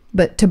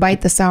 But to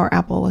bite the sour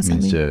apple, what's that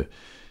Means mean?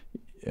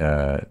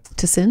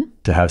 To sin?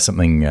 to have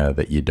something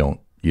that you don't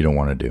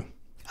want to do.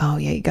 Oh,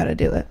 yeah, you got to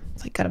do it.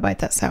 It's like, got to bite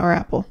that sour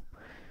apple.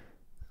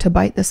 To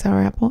bite the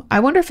sour apple. I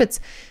wonder if it's,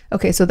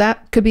 okay, so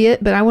that could be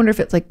it, but I wonder if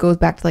it's like goes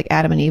back to like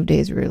Adam and Eve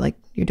days where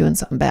you're doing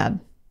something bad.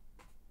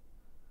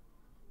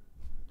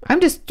 I'm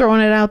just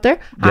throwing it out there.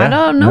 Yeah, I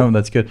don't know. No,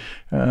 that's good.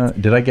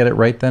 Did I get it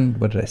right then?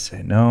 What did I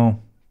say?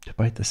 No. To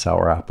bite the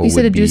sour apple You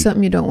said to would do be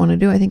something you don't want to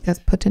do. I think that's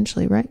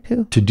potentially right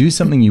too. to do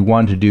something you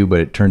wanted to do, but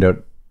it turned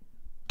out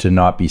to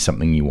not be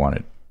something you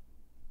wanted.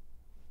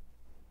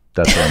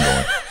 That's where I'm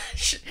going.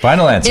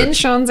 Final answer. In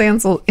Sean's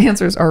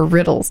answers are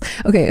riddles.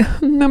 Okay,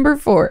 number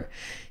 4,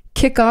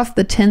 kick off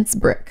the tense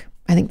brick.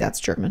 I think that's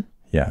German.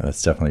 Yeah,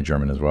 that's definitely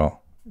German as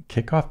well.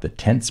 Kick off the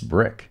tense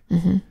brick.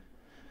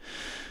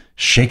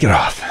 Shake it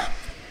off.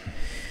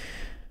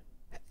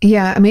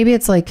 Yeah, maybe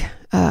it's like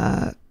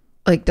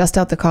dust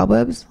out the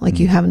cobwebs. Like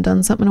you haven't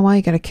done something in a while.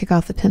 You got to kick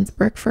off the tenth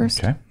brick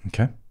first.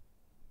 Okay.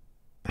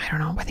 I don't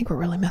know. I think we're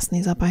really messing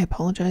these up. I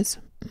apologize.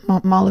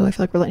 Malu, I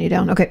feel like we're letting you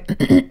down. Okay.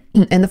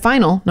 And the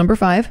final, number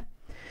 5,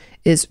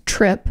 is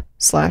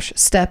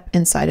trip/step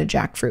inside a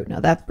jackfruit. Now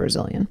that's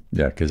Brazilian.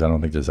 Yeah, because I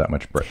don't think there's that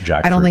much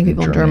jackfruit. I don't think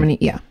people in Germany.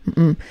 Yeah.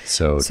 Mm-mm.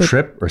 So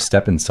trip or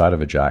step inside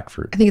of a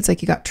jackfruit. I think it's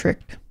like you got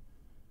tricked.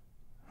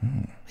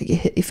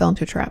 Like you fell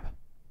into a trap.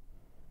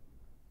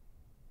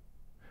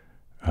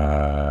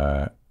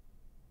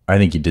 I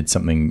think you did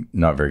something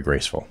not very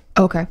graceful.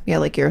 Okay. Yeah,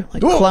 like you're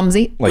like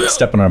clumsy. Like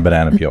stepping on a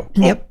banana peel.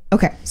 Yep.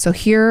 Okay. So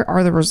here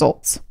are the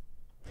results.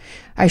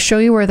 I show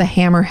you where the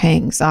hammer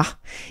hangs.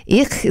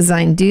 Ich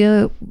sein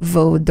dir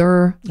wo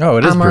der Oh,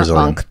 it is Hammer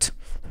Brazilian. hangt.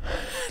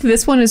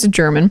 This one is a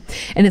German,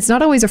 and it's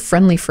not always a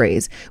friendly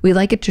phrase. We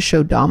like it to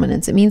show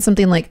dominance. It means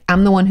something like,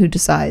 I'm the one who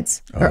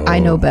decides, or I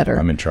know better.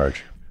 I'm in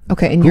charge.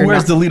 Okay, and Who you're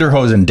wears not. the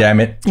lederhosen, damn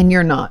it? And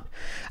you're not.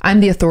 I'm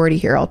the authority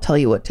here. I'll tell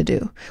you what to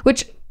do.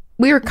 Which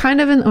we were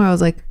kind of in, I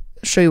was like,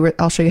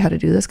 I'll show you how to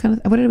do this kind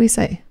of, what did we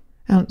say?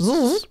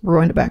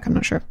 Rewind it back. I'm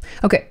not sure.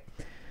 Okay.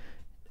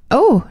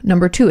 Oh,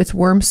 number 2, it's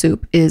worm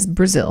soup is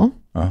Brazil.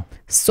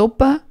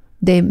 Sopa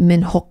de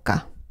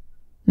minhoca.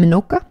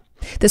 Minhoca?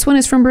 This one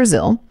is from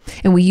Brazil,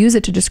 and we use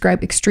it to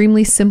describe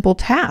extremely simple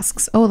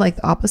tasks. Oh, like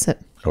the opposite.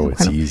 Oh,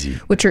 it's easy.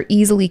 Which are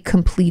easily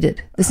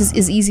completed. This is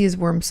as easy as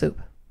worm soup.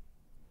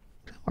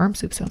 Worm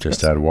soup sounds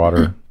Just good. add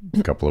water,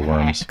 a couple of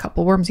worms. A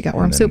couple worms, you got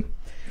worm soup.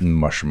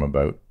 Mush them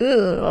about.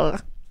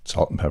 Ugh.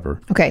 Salt and pepper.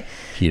 Okay.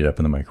 Heat it up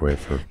in the microwave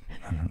for,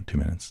 I don't know, 2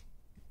 minutes.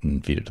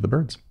 And feed it to the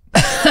birds.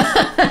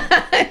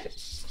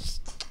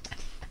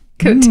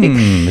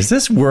 Is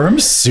this worm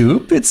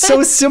soup? It's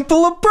so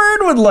simple a bird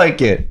would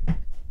like it.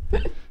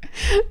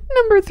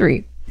 Number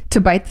 3,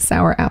 to bite the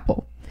sour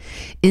apple.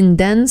 In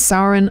den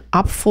sauren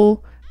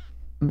Apfel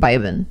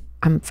beiben.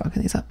 I'm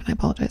fucking these up and I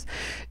apologize.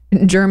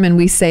 In German,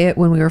 we say it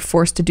when we are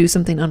forced to do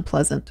something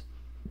unpleasant.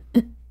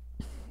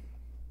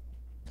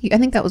 I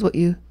think that was what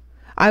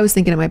I was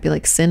thinking it might be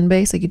like sin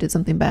based, like you did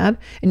something bad.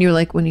 And you're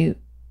like, when you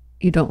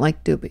don't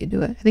like to do it, but you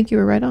do it. I think you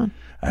were right on.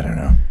 I don't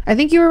know. I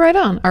think you were right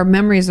on. Our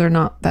memories are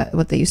not that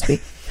what they used to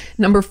be.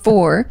 Number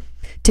 4,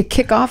 to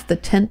kick off the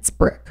tent's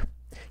brick.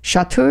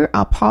 Chateau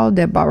à pau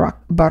de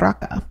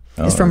Barraca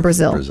is from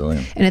Brazil.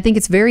 Brazilian. And I think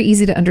it's very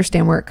easy to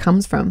understand where it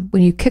comes from.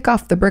 When you kick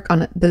off the brick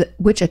on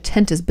which a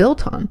tent is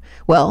built on,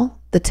 well,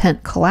 the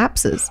tent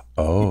collapses.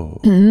 Oh.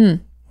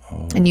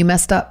 And you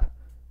messed up,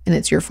 and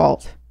it's your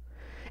fault.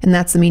 And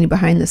that's the meaning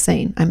behind the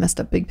saying. I messed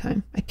up big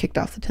time. I kicked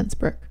off the tent's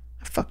brick.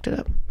 I fucked it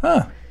up.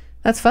 Huh.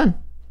 That's fun.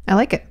 I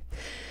like it.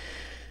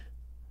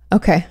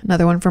 Okay,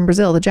 another one from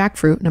Brazil, the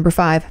jackfruit. Number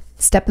 5,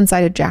 step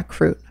inside a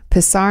jackfruit.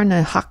 Pisar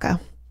na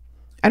jaca.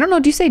 I don't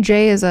know, do you say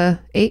J as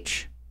a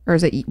H or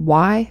is it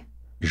Y?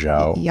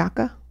 João.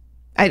 Yaca?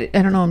 I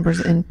don't know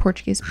in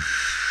Portuguese.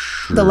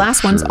 The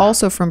last one's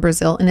also from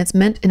Brazil, and it's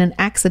meant in an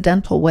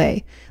accidental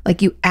way.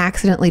 Like you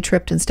accidentally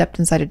tripped and stepped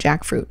inside a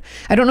jackfruit.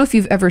 I don't know if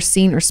you've ever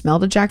seen or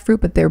smelled a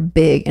jackfruit, but they're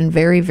big and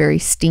very, very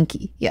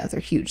stinky. Yeah, they're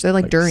huge. They're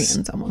like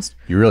durians almost.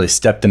 You really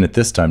stepped in it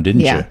this time,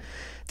 didn't you?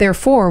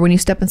 Therefore, when you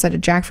step inside a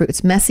jackfruit,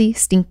 it's messy,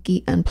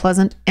 stinky,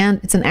 unpleasant, and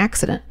it's an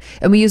accident.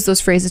 And we use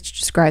those phrases to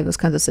describe those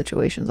kinds of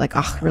situations. Like,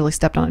 I really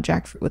stepped on a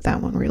jackfruit with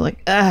that one. Where you're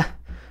like, I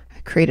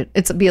created.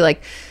 It'd be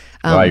like,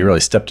 wow, you really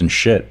stepped in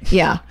shit.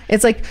 Yeah,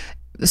 it's like,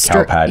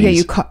 Cow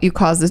patties. Yeah, you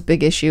caused this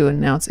big issue,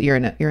 and now you're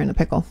in a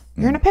pickle.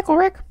 You're in a pickle,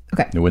 Rick.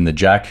 Okay. When the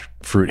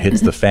jackfruit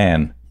hits the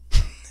fan,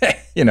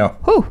 you know.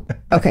 Whew.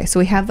 Okay, so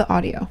we have the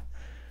audio.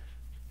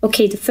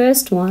 Okay, the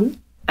first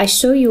one. I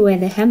show you where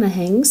the hammer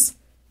hangs.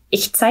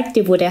 Ich zeig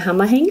dir, wo der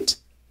Hammer hängt.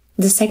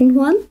 The second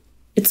one,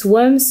 it's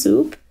worm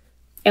soup.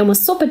 É uma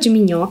sopa de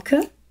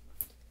minhoca.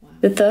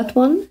 The third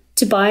one,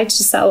 to bite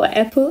the sour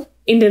apple,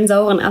 in den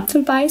sauren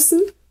Apfel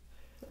beißen.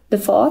 The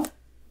fourth,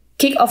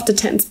 kick off the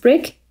tent's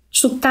brick,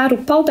 chutar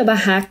o pau da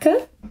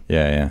barraca.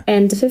 Yeah.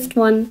 And the fifth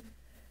one,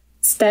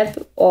 step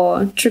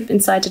or trip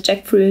inside the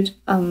jackfruit,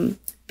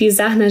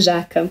 pisar na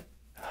jaca.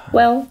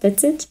 Well,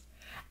 that's it.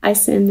 I'm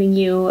sending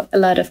you a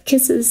lot of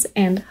kisses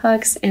and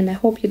hugs, and I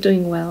hope you're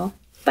doing well.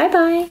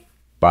 Bye-bye.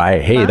 Bye.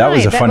 Hey, that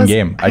was a fun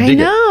game. I dig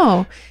it. I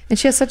know. And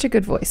she has such a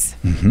good voice.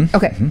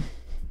 Okay.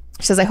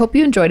 She says, I hope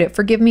you enjoyed it.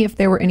 Forgive me if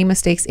there were any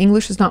mistakes.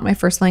 English is not my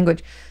first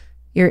language.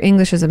 Your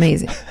English is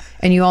amazing.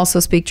 And you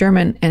also speak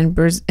German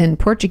and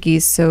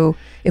Portuguese. So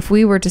if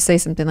we were to say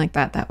something like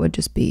that, that would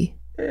just be,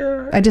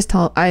 I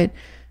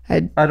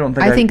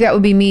think that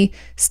would be me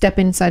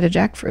stepping inside a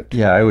jackfruit.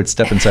 Yeah, I would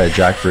step inside a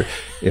jackfruit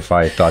if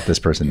I thought this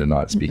person did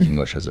not speak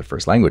English as a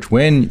first language.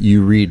 When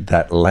you read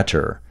that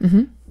letter,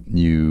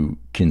 you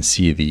can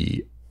see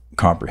the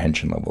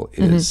comprehension level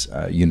is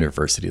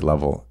university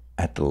level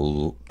at the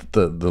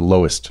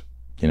lowest.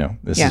 You know,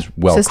 this is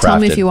well crafted. Says, tell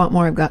me if you want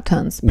more. I've got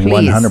tons.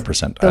 Please.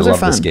 100%. I love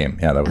fun. this game.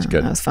 Yeah, that was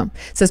good. That was fun.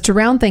 Says, to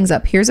round things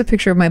up, here's a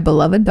picture of my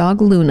beloved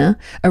dog, Luna,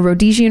 a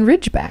Rhodesian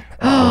Ridgeback.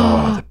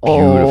 Oh, beautiful.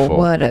 Oh,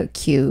 what a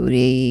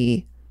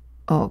cutie.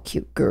 Oh,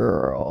 cute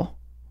girl.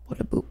 What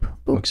a boop.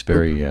 Looks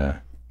very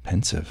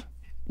pensive.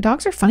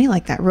 Dogs are funny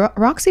like that.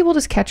 Roxy will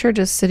just catch her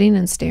just sitting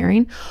and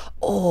staring.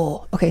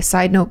 Oh, okay.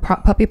 Side note,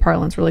 puppy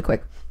parlance really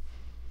quick.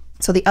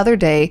 So the other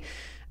day,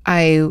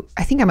 I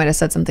think I might have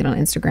said something on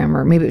Instagram,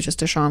 or maybe it was just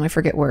to Sean. I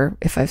forget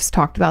if I've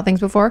talked about things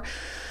before.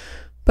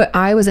 But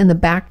I was in the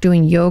back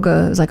doing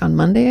yoga. It was like on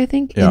Monday, I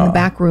think, in the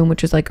back room,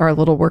 which is like our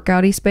little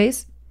workouty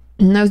space.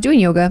 And I was doing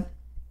yoga,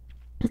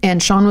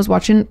 and Sean was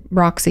watching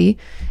Roxy,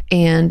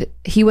 and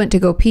he went to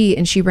go pee,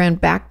 and she ran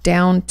back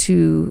down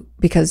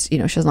because, she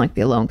doesn't like to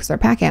be alone because they're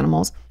pack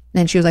animals.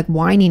 And she was like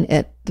whining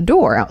at the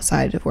door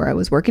outside of where I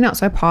was working out.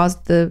 So I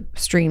paused the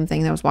stream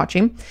thing that I was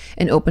watching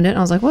and opened it. And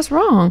I was like, what's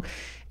wrong?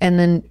 And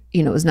then,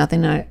 it was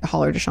nothing. And I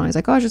hollered to Sean. He's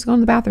like, oh, I was just going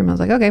to the bathroom. I was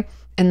like, okay.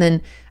 And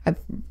then I,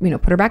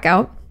 put her back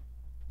out,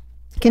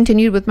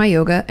 continued with my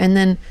yoga. And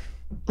then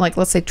like,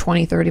 let's say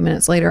 20, 30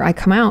 minutes later, I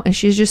come out and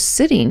she's just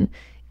sitting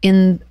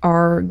in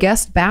our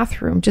guest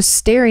bathroom, just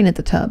staring at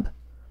the tub,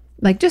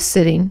 like just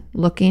sitting,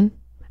 looking.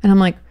 And I'm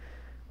like,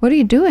 what are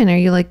you doing? Are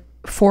you like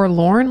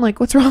forlorn? Like,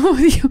 what's wrong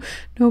with you?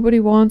 Nobody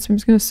wants me. I'm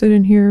just going to sit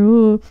in here.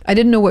 Ooh. I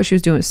didn't know what she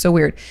was doing. It's so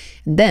weird.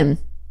 And then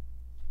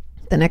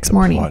the next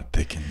morning, plot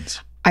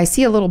thickens. I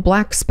see a little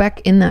black speck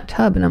in that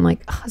tub and I'm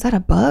like, oh, is that a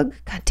bug?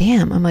 God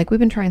damn. I'm like,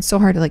 we've been trying so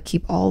hard to like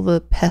keep all the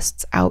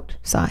pests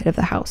outside of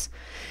the house.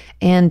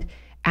 And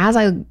as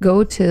I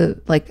go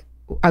to like,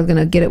 I'm going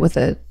to get it with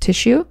a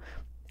tissue,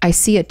 I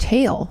see a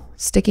tail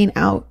sticking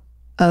out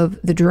of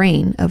the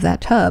drain of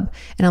that tub.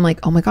 And I'm like,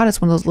 oh my God,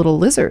 it's one of those little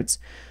lizards.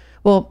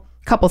 Well,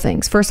 a couple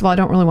things. First of all, I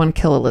don't really want to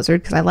kill a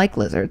lizard because I like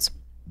lizards.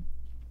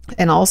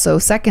 And also,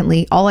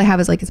 secondly, all I have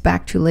is like its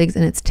back 2 legs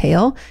and its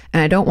tail,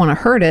 and I don't want to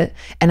hurt it.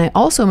 And I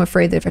also am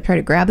afraid that if I try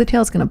to grab the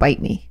tail, it's going to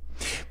bite me.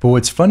 But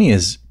what's funny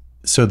is,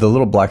 so the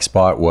little black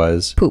spot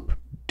was poop.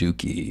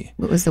 Dookie.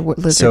 What was the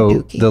lizard? So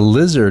dookie? The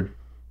lizard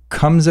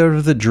comes out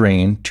of the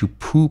drain to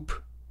poop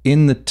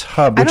in the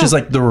tub, which is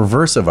like the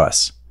reverse of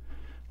us.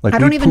 Like I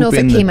don't even know if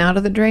it came out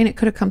of the drain. It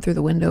could have come through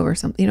the window or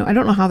something. I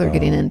don't know how they're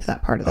getting into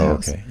that part of the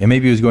house. Okay. And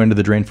maybe it was going to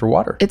the drain for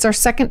water. It's our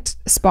second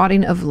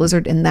spotting of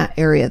lizard in that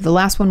area. The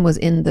last one was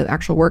in the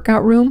actual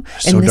workout room.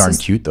 So darn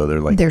cute though.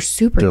 They're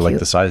super cute. They're like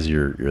the size of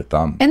your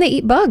thumb. And they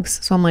eat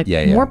bugs. So I'm like,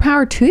 yeah. more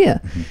power to you.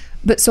 Mm-hmm.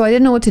 But so I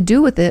didn't know what to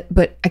do with it,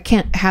 but I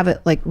can't have it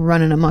like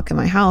running amok in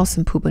my house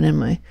and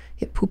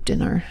it pooped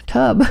in our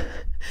tub.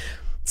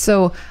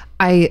 So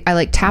I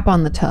like tap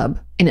on the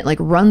tub and it like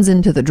runs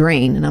into the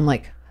drain and I'm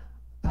like,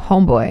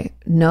 homeboy,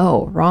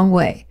 no, wrong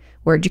way.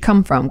 Where'd you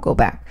come from? Go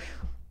back.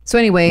 So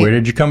anyway. Where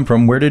did you come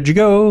from? Where did you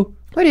go?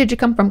 Where did you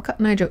come from?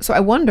 Cutting eye joke. So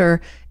I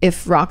wonder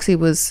if Roxy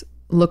was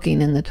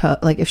looking in the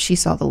tub, like if she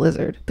saw the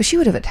lizard, but she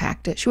would have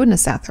attacked it. She wouldn't have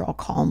sat there all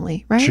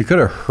calmly, right? She could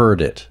have heard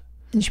it.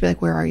 And she'd be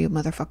like, where are you,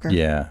 motherfucker?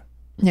 Yeah.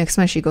 Next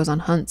time she goes on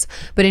hunts.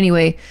 But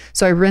anyway,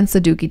 so I rinsed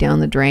the dookie down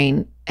the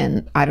drain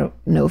and I don't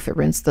know if it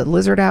rinsed the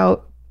lizard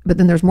out, but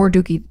then there's more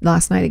dookie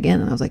last night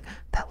again. And I was like,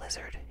 that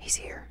lizard, he's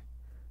here.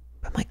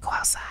 But I'm like, go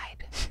outside.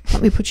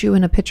 Let me put you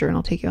in a pitcher and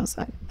I'll take you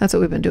outside. That's what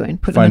we've been doing.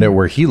 Find out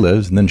where he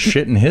lives and then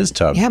shit in his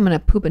tub. Yeah, I'm going to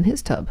poop in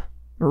his tub.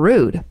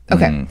 Rude.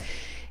 Okay.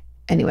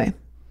 Anyway,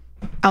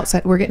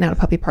 outside, we're getting out of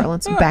puppy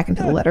parlance and back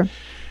into the letter.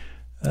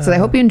 So I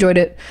hope you enjoyed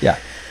it. Yeah.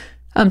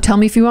 Tell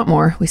me if you want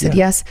more. We said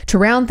yes. To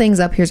round things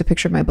up, here's a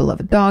picture of my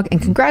beloved dog.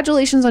 And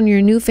congratulations on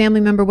your new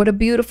family member. What a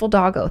beautiful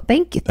doggo.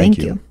 Thank you. Thank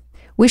you.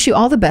 Wish you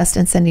all the best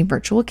and sending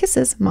virtual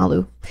kisses,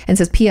 Malu. And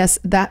says, P.S.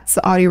 That's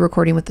the audio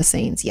recording with the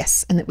sayings.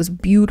 Yes. And it was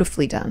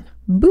beautifully done.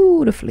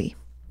 Beautifully.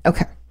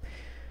 Okay.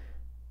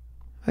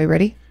 Are you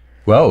ready?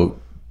 Well,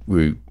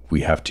 we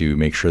have to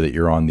make sure that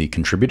you're on the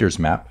contributors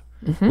map,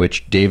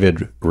 which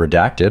David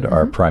Redacted,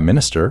 our Prime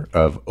Minister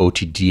of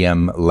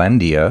OTDM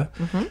Landia,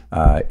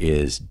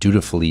 is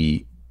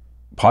dutifully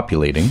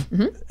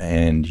populating.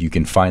 And you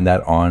can find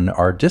that on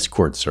our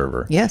Discord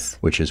server. Yes.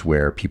 Which is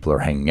where people are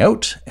hanging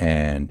out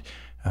and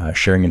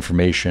sharing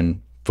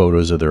information,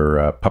 photos of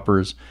their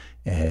puppers.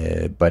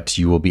 But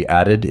you will be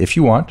added, if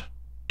you want,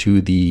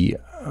 to the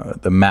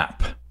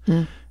map.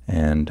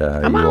 And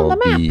you will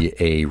be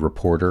a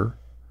reporter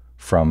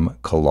from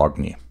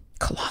Cologne.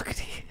 Cologne.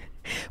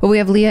 Well, we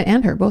have Leah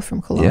and her, both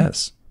from Cologne.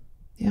 Yes.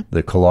 Yeah.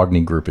 The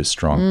Cologne group is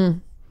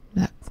strong.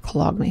 That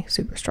Cologne,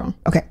 super strong.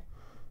 Okay.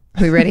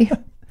 Are we ready?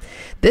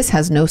 This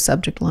has no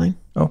subject line.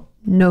 Oh.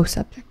 No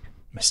subject.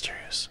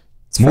 Mysterious.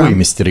 It's muy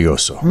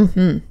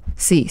misterioso.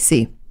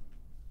 See.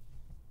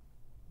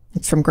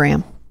 It's from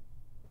Graham.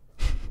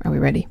 Are we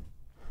ready?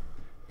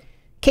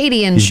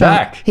 Katie and Sean.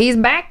 Back. He's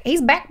back.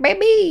 He's back,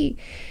 baby.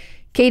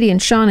 Katie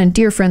and Sean and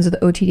dear friends of the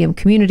OTDM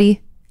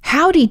community.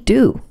 Howdy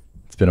do.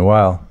 It's been a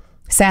while.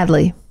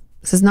 Sadly,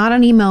 this is not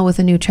an email with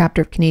a new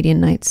chapter of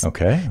Canadian Nights.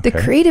 Okay. The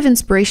creative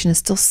inspiration is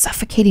still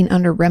suffocating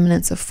under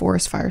remnants of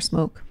forest fire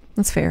smoke.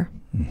 That's fair.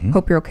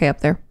 Hope you're okay up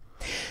there.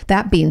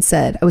 That being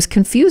said, I was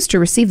confused to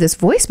receive this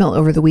voicemail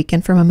over the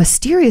weekend from a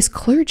mysterious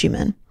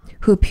clergyman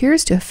who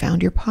appears to have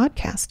found your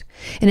podcast.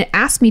 And it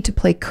asked me to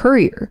play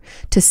courier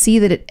to see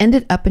that it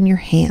ended up in your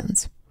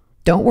hands.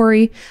 Don't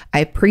worry,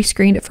 I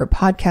pre-screened it for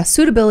podcast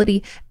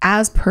suitability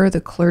as per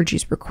the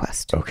clergy's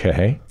request.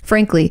 Okay.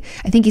 Frankly,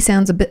 I think he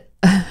sounds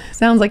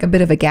like a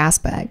bit of a gas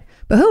bag,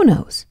 but who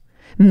knows?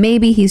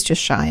 Maybe he's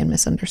just shy and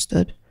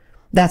misunderstood.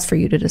 That's for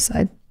you to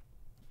decide.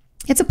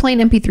 It's a plain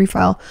MP3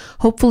 file.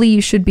 Hopefully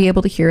you should be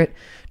able to hear it.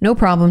 No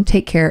problem.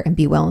 Take care and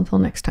be well until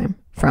next time.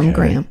 From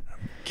Graham.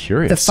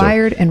 Curious. The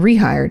fired and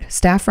rehired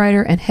staff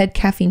writer and head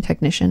caffeine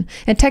technician,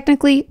 and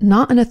technically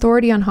not an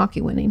authority on hockey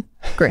winning.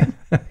 Graham.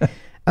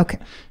 Okay.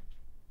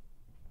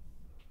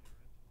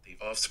 The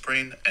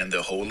offspring and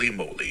the holy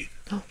moly.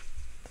 Oh,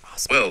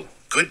 awesome. Well,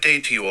 good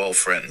day to you all,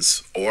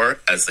 friends. Or,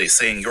 as they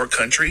say in your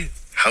country,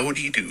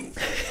 howdy do.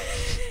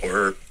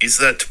 Or is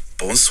that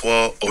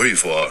bonsoir au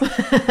revoir?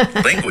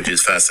 Language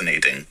is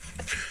fascinating.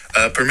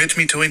 Permit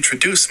me to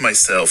introduce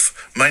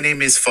myself. My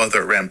name is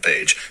Father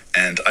Rampage,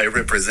 and I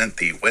represent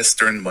the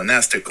Western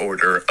Monastic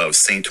Order of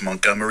St.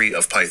 Montgomery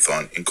of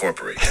Python,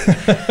 Incorporated.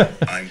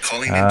 I'm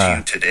calling into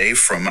you today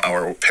from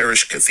our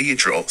parish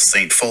cathedral,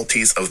 St.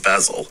 Faulties of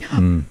Basel.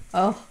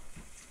 Oh.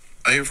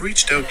 I have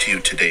reached out to you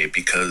today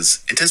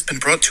because it has been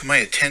brought to my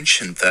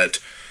attention that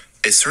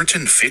a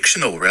certain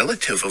fictional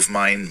relative of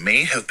mine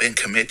may have been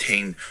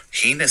committing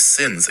heinous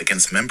sins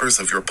against members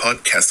of your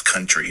podcast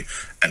country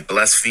and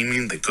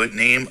blaspheming the good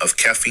name of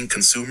caffeine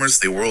consumers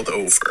the world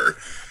over.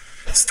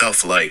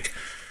 Stuff like,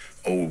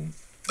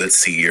 let's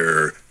see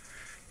here,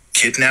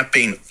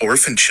 kidnapping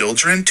orphan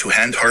children to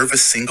hand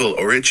harvest single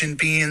origin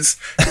beans,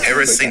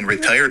 harassing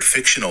retired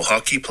fictional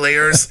hockey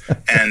players,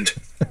 and,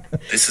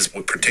 this is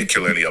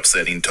particularly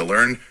upsetting to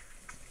learn,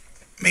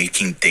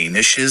 making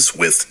Danishes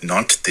with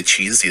not the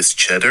cheesiest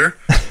cheddar.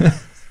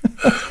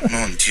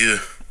 Mon Dieu.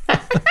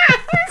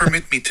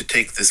 Permit me to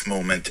take this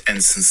moment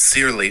and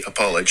sincerely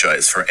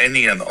apologize for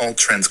any and all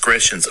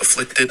transgressions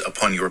afflicted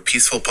upon your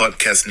peaceful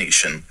podcast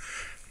nation.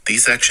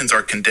 These actions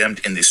are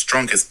condemned in the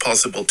strongest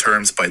possible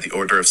terms by the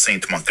Order of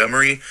St.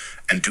 Montgomery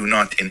and do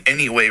not in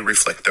any way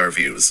reflect our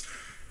views.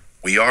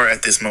 We are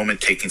at this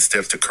moment taking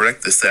steps to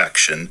correct this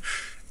action,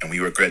 and we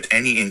regret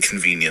any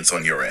inconvenience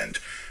on your end.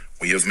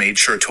 We have made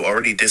sure to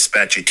already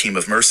dispatch a team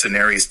of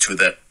mercenaries to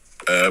that...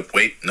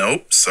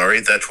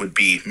 that would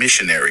be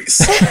missionaries.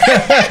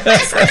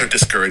 To further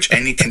discourage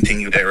any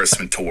continued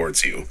harassment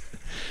towards you.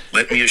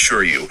 Let me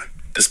assure you,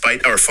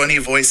 despite our funny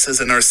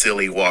voices and our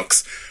silly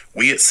walks,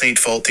 we at St.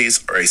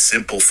 Faulties are a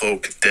simple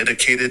folk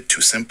dedicated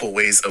to simple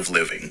ways of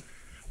living.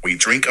 We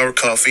drink our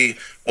coffee,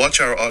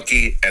 watch our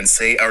hockey, and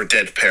say our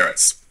dead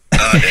parents.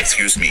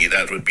 Excuse me,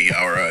 that would be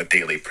our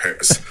daily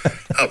prayers.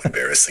 How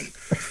embarrassing.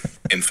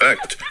 In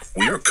fact,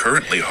 we are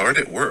currently hard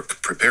at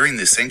work preparing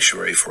the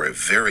sanctuary for a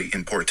very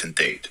important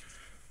date.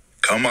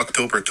 Come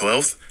October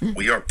 12th,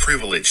 we are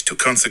privileged to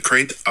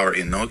consecrate our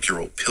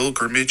inaugural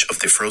pilgrimage of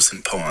the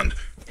Frozen Pond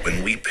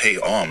when we pay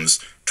alms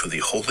to the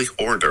Holy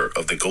Order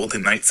of the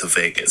Golden Knights of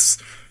Vegas.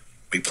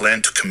 We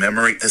plan to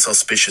commemorate this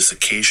auspicious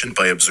occasion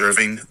by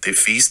observing the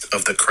Feast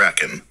of the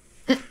Kraken.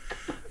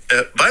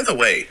 By the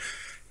way,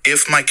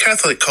 if my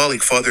Catholic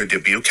colleague Father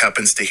Dubuque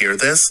happens to hear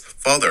this,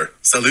 Father,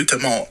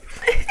 salutement.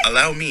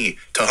 Allow me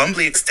to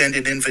humbly extend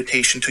an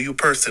invitation to you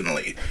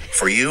personally,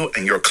 for you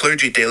and your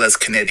clergy de las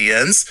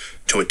Canadiennes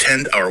to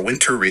attend our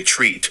winter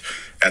retreat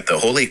at the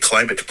Holy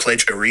Climate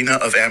Pledge Arena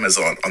of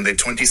Amazon on the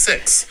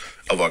 26th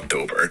of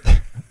October.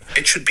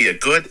 It should be a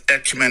good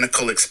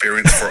ecumenical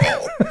experience for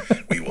all.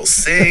 We will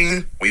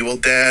sing, we will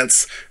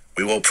dance,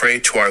 we will pray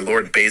to our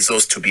Lord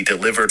Bezos to be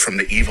delivered from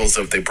the evils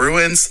of the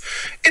Bruins.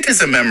 It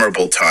is a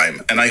memorable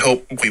time, and I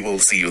hope we will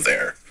see you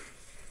there.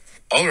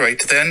 All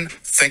right, then.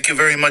 Thank you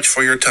very much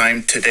for your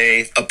time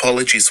today.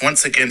 Apologies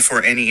once again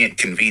for any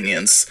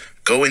inconvenience.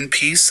 Go in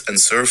peace and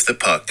serve the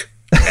puck.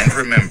 And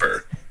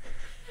remember,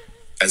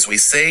 as we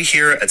say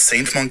here at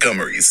St.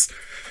 Montgomery's,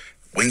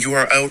 when you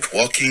are out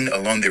walking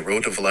along the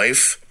road of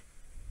life,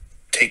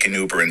 take an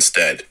Uber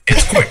instead.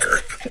 It's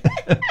quicker.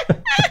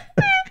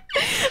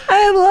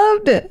 I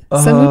loved it.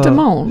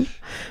 Salutamon.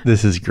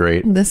 This is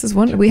great. This is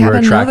one. We're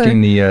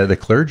attracting the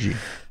clergy.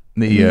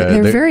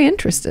 They're very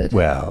interested.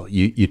 Well,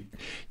 you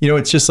know,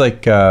 it's just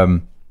like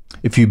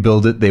if you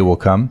build it, they will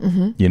come.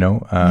 Mm-hmm. You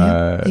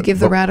know, you give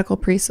the radical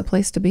priests a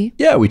place to be.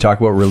 Yeah, we talk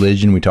about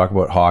religion. We talk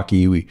about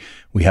hockey. We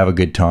have a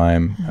good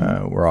time.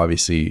 We're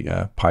obviously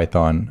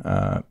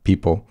Python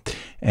people,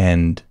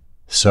 and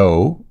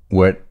so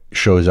what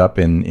shows up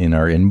in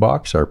our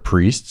inbox are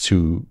priests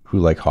who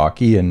like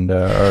hockey and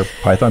are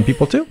Python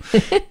people too.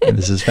 And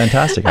this is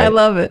fantastic. I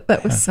love it.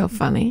 That was so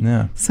funny.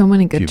 Yeah, so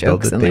many good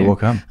jokes in there. They will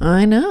come.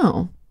 I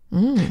know.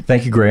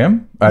 Thank you,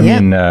 Graham. I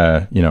mean,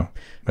 you know,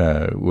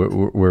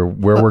 where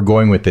we're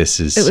going with this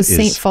is... It was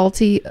St.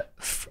 Faulty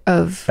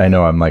of... I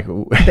know, I'm like...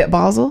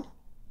 Basel.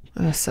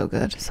 Oh, so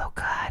good. So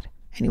good.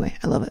 Anyway,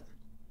 I love it.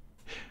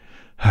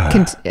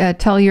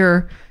 Tell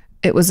your...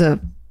 It was a...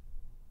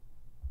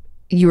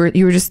 You were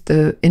just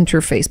the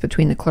interface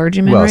between the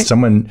clergyman, well, right?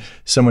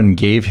 someone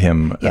gave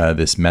him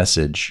this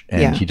message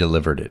and he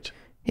delivered it.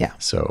 Yeah.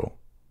 So,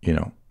 you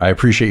know, I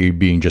appreciate you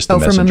being just the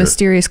messenger. From a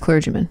mysterious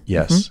clergyman.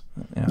 Yes.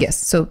 Mm-hmm. Yeah. Yes.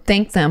 So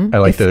thank them. I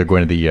like that they're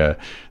going to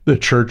the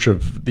Church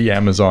of the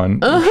Amazon.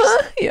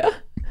 Yeah.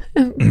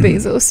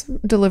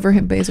 Bezos, deliver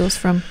him Bezos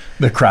from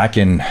the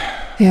Kraken.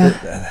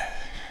 Yeah.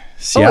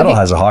 Seattle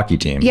has a hockey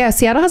team. Yeah,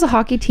 Seattle has a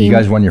hockey team. You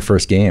guys won your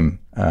first game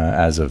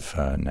as of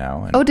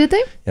now. And, did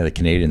they? Yeah, the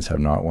Canadians have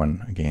not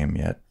won a game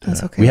yet.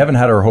 That's okay. We haven't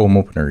had our home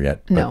opener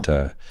yet. No.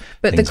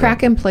 But the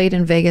Kraken played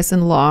in Vegas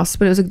and lost,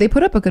 but they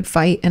put up a good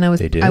fight, and I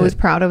was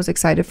proud. I was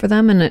excited for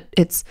them, and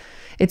it's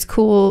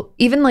cool.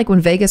 Even like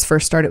when Vegas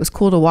first started, it was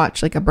cool to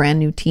watch like a brand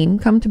new team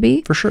come to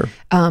be. For sure.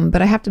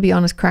 But I have to be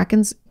honest,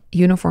 Kraken's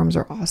uniforms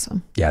are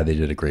awesome. Yeah, they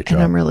did a great job.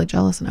 And I'm really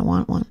jealous, and I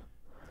want one.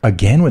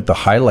 Again with the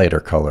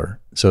highlighter color.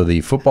 So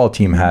the football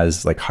team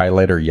has like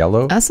highlighter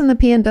yellow. Us in the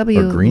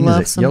PNW or green.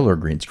 love Is it yellow or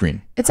green? It's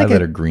green. It's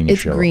highlighter like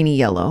greenish yellow. It's greeny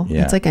yellow.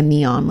 Yeah. It's like a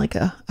neon, like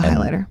a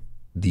highlighter.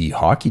 The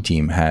hockey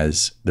team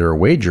has their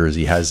away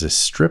jersey has this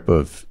strip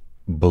of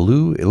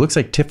blue. It looks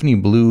like Tiffany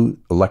blue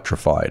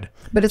electrified.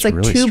 But it's like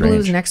really two strange.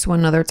 blues next to one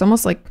another. It's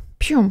almost like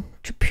pew,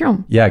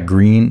 pew. Yeah,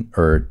 green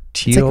or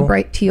teal. It's like a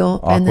bright teal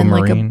and then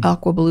like aquamarine. a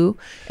aqua blue.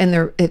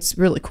 And it's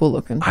really cool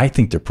looking. I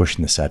think they're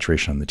pushing the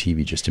saturation on the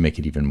TV just to make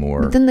it even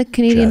more. But then the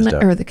Canadian jazzed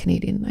up. or the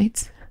Canadian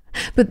Nights.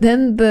 But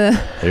then There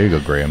you go,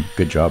 Graham.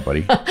 Good job,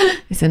 buddy.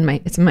 it's in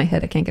my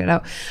head. I can't get it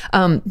out.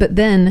 But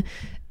then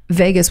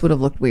Vegas would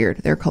have looked weird.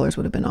 Their colors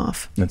would have been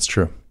off. That's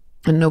true.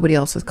 And nobody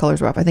else's colors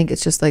were off. I think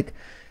it's just like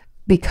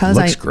because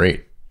Looks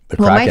great. The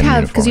Well, it might Kraken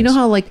have because you know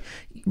uniforms. how like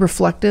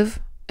reflective.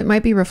 It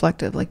might be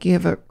reflective. Like you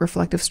have a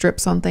reflective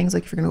strips on things.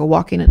 Like if you're gonna go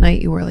walking at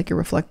night, you wear like your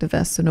reflective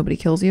vest so nobody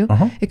kills you.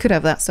 It could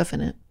have that stuff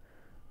in it.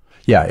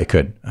 Yeah, it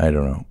could. I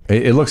don't know.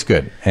 It looks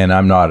good, and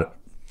I'm not.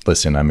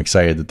 Listen, I'm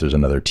excited that there's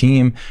another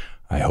team.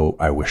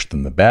 I wish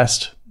them the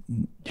best.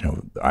 You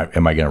know,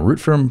 am I going to root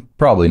for them?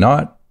 Probably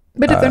not.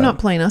 But if they're not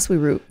playing us, we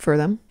root for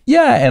them.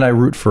 Yeah, and I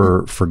root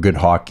for good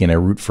hockey, and I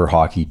root for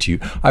hockey too.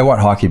 I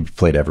want hockey to be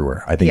played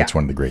everywhere. I think Yeah. it's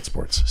one of the great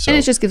sports. So And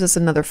it just gives us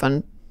another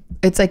fun.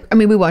 It's like, I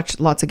mean, we watch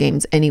lots of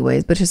games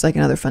anyways, but it's just like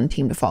another fun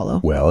team to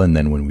follow. well, and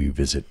then when we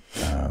visit,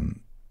 you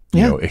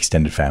Yeah. know,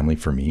 extended family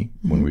for me,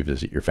 when we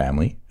visit your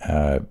family,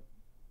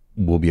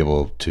 we'll be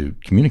able to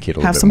communicate a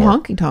little Have bit some more.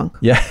 honky tonk.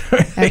 Yeah.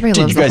 Everybody Did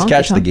loves you guys the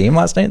catch the honky-tonk. game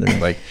last night? They're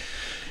like,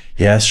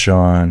 yes,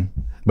 Sean.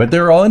 But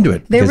they're all into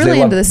it. They're because really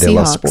they into the they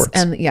love Seahawks. sports.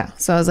 And yeah,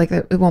 so I was like,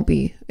 it won't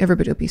be,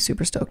 everybody will be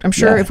super stoked. I'm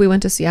sure Yeah. if we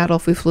went to Seattle,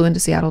 if we flew into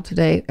Seattle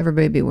today,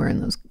 everybody would be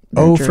wearing those.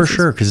 their Oh, for jerseys.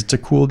 sure, because it's a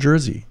cool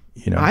jersey.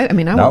 You know, I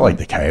mean, I not want like one.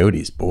 the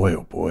Coyotes. Boy,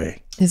 oh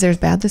boy. Is theirs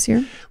bad this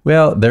year?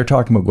 Well, they're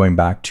talking about going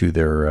back to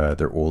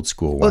their old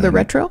school one. Oh, the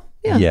retro?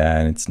 Yeah. Yeah,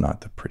 and it's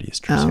not the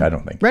prettiest jersey. I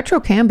don't think. Retro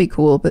can be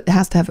cool, but it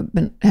has to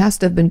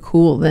have been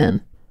cool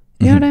then.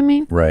 You know what I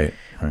mean? Right,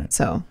 right.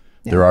 So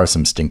There are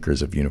some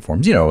stinkers of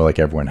uniforms. You know, like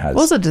everyone has.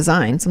 well, it's a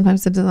design.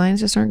 Sometimes the designs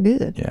just aren't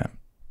good. Yeah,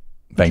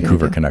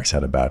 Vancouver do? Canucks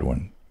had a bad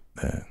one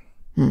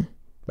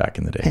back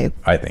in the day. Hey.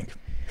 I think.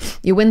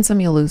 You win some,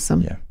 you lose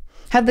some. Yeah.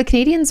 Have the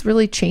Canadians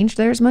really changed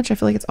theirs much? I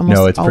feel like it's almost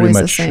No, it's always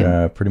pretty the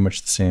same.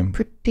 much the same.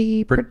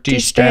 Pretty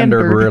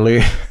standard,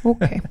 really.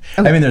 Okay.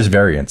 I mean, there's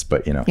variants,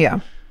 but you know, Yeah.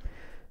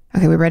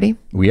 Okay, we ready?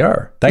 we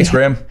are. Thanks,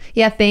 Graham.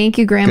 Yeah, thank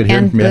you, Graham, Good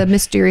hearing and from you. the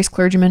mysterious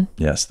clergyman.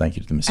 Yes, thank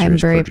you to the mysterious I'm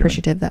very clergyman.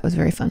 appreciative. That was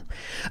very fun.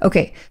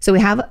 Okay, so we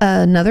have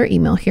another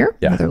email here,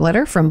 Yeah. another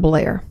letter from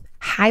Blair.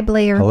 Hi,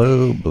 Blair.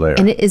 Hello, Blair.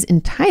 And it is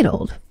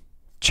entitled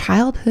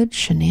Childhood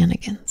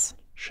Shenanigans.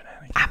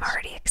 Shenanigans. I'm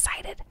already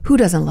excited. Who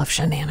doesn't love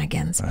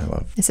shenanigans? I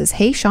love. It says,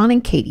 hey, Sean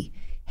and Katie.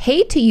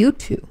 Hey to you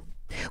too.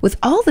 With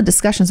all the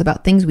discussions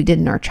about things we did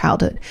in our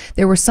childhood,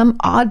 there were some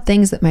odd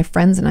things that my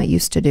friends and I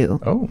used to do.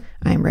 Oh,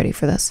 I am ready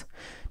for this.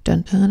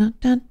 Dun, dun, dun,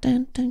 dun,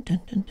 dun, dun,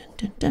 dun, dun,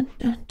 dun, dun,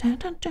 dun, dun,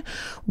 dun, dun.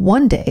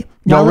 One day,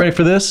 y'all ready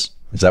for this?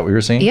 Is that what you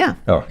were saying? Yeah.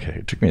 Oh, okay.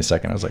 It took me a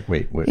second. I was like,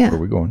 wait, Yeah. where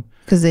are we going?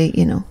 because they,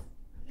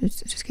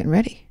 it's just getting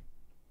ready.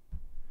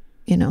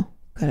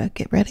 Gotta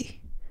get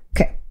ready.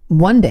 Okay.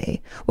 One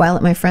day, while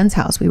at my friend's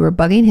house, we were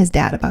bugging his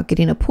dad about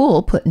getting a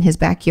pool put in his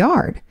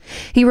backyard.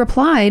 He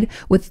replied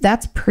with,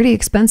 that's pretty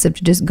expensive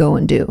to just go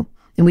and do.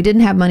 And we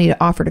didn't have money to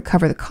offer to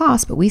cover the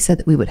cost, but we said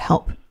that we would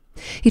help.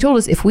 He told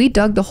us if we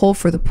dug the hole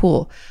for the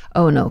pool,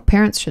 oh no,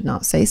 parents should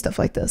not say stuff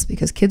like this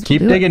because kids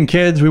Keep will do digging,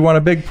 kids. We want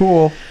a big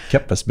pool.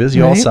 Kept us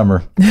busy all Right?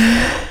 summer.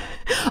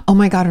 it. Oh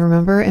my God,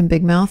 remember in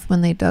Big Mouth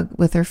when they dug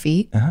with their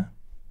feet? Uh-huh.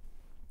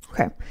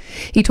 Okay.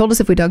 He told us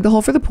if we dug the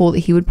hole for the pool that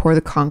he would pour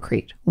the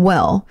concrete.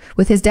 Well,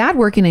 with his dad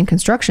working in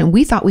construction,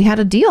 we thought we had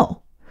a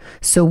deal.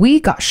 So we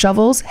got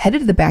shovels,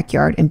 headed to the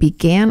backyard, and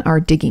began our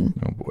digging.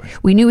 Oh boy.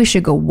 We knew we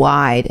should go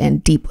wide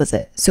and deep with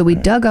it. So we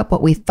dug up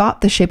what we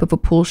thought the shape of a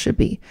pool should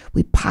be.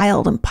 We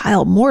piled and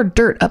piled more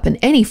dirt up in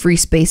any free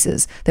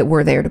spaces that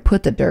were there to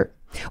put the dirt.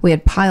 We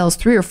had piles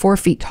 3 or 4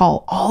 feet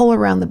tall all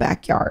around the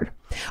backyard.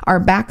 Our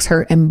backs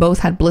hurt and both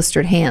had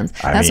blistered hands.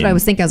 That's what I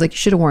was thinking. I was like, you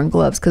should have worn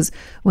gloves because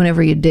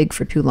whenever you dig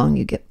for too long,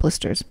 you get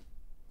blisters.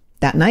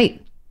 That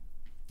night,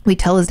 we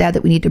tell his dad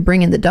that we need to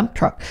bring in the dump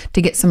truck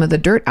to get some of the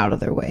dirt out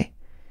of their way.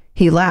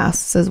 He laughs,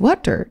 says,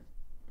 what dirt?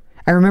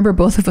 I remember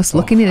both of us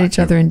looking at each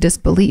other in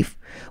disbelief.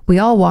 We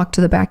all walked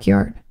to the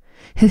backyard.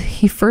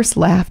 He first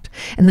laughed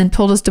and then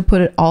told us to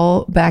put it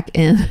all back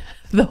in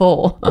the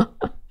hole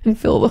and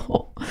fill the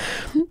hole.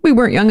 We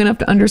weren't young enough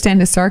to understand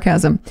his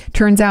sarcasm.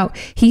 Turns out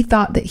he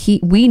thought that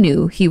we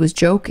knew he was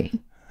joking.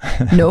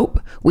 Nope.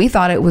 We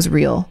thought it was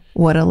real.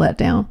 What a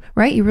letdown,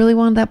 right? You really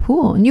wanted that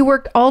pool and you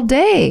worked all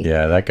day.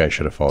 Yeah, that guy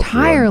should have followed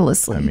through.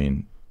 Tirelessly. I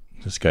mean,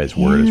 this guy's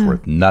word is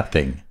worth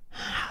nothing.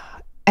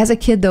 As a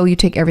kid, though, you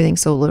take everything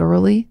so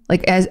literally.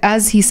 Like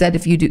as he said,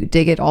 if you do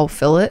dig it, I'll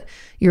fill it.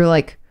 You're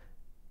like,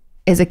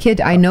 as a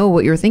kid, I know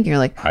what you're thinking. You're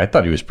like, I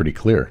thought he was pretty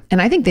clear.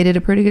 and I think they did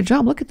a pretty good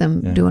job. Look at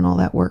them doing all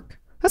that work.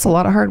 That's a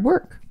lot of hard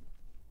work.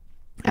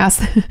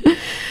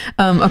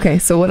 Okay,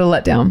 so what a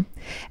letdown.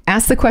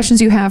 Ask the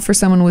questions you have for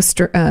someone with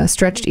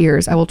stretched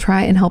ears. I will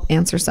try and help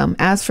answer some.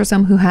 As for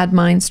some who had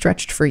mine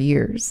stretched for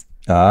years.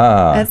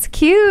 Ah, That's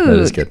cute. that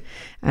is good.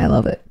 I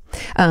love it.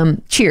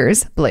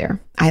 Cheers, Blair.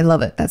 I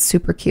love it. That's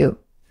super cute.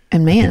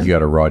 And man, You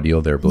got a raw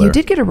deal there, Blair. you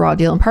did get a raw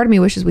deal. And part of me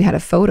wishes we had a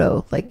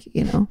photo,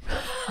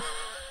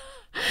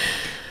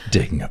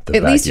 Digging up the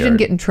At least you didn't backyard.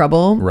 get in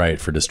trouble. Right,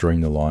 for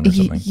destroying the lawn or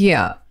something.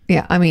 Yeah.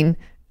 I mean,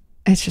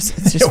 it's just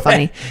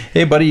funny.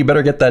 Hey, buddy, you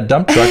better get that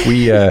dump truck.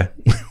 Yeah,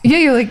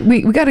 you're like,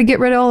 we got to get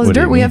rid of all this What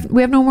do dirt. you We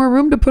mean? have no more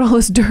room to put all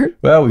this dirt.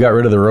 Well, we got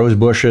rid of the rose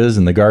bushes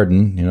in the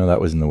garden. You know,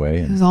 that was in the way.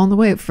 It was all in the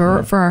way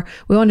for our.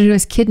 We wanted to do a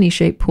nice kidney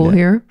shaped pool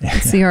here.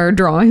 See our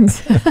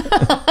drawings.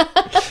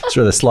 That's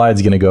where the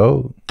slide's going to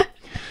go.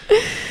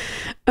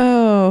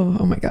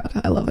 Oh my God,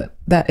 I love it.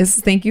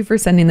 Thank you for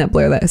sending that,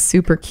 Blair. That is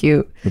super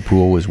cute. The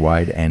pool was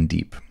wide and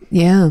deep.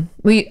 Yeah,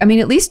 I mean,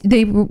 at least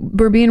they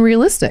were being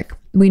realistic.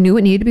 We knew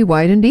it needed to be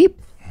wide and deep.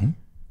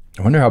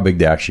 I wonder how big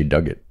they actually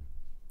dug it.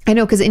 I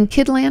know, because in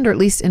Kidland, or at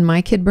least in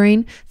my kid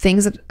brain,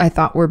 things that I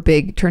thought were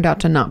big turned out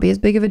to not be as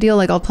big of a deal.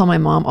 Like, I'll tell my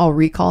mom, I'll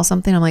recall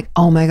something. I'm like,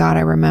 oh my God,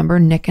 I remember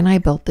Nick and I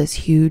built this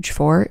huge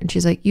fort. And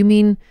she's like, you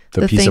mean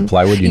The piece of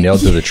plywood you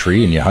nailed to the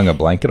tree and you hung a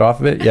blanket off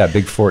of it? Yeah,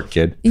 big fort,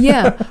 kid.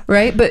 Yeah,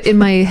 right? But in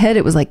my head,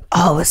 it was like,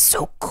 oh, it's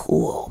so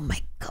cool. Oh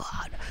my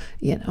God.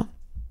 You know.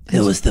 It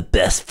was the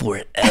best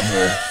fort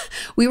ever.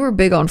 We were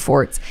big on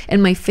forts,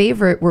 and my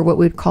favorite were what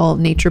we'd call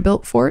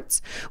nature-built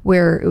forts,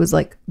 where it was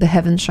like the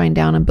heavens shine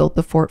down and built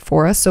the fort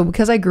for us. So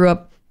because I grew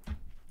up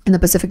in the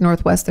Pacific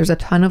Northwest, there's a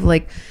ton of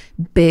like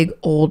big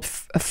old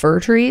fir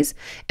trees,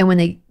 and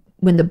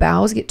when the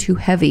boughs get too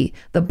heavy,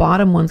 the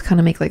bottom ones kind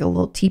of make like a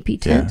little teepee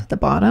tent at the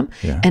bottom,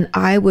 and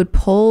I would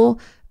pull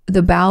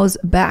the boughs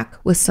back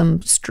with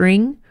some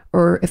string,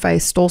 or if I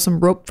stole some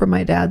rope from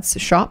my dad's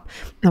shop,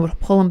 I would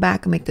pull them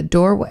back and make the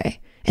doorway.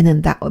 And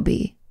then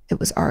it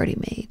was already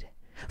made.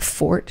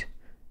 Fort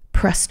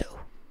Presto.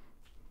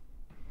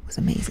 It was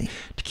amazing.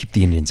 To keep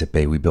the Indians at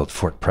bay, we built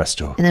Fort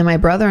Presto. And then my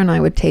brother and I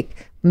would take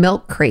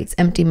milk crates,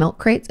 empty milk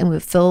crates, and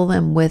we'd fill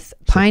them with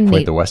pine Quite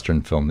needles. the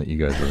Western film that you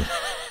guys were.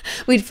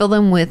 We'd fill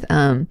them with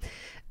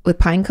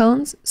pine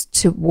cones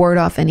to ward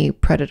off any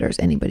predators,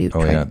 anybody who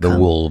tried to the come.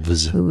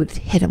 wolves. We would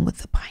hit them with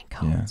the pine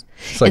cones.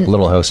 It's like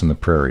Little House on the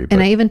Prairie. But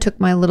And I even took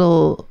my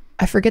little,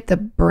 I forget the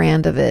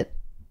brand of it.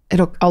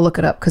 I'll look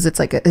it up because it's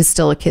like it's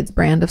still a kid's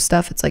brand of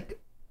stuff. It's like,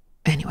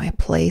 anyway,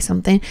 Play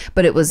something,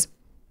 but it was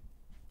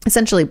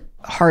essentially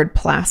hard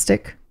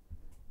plastic,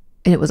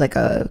 and it was like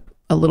a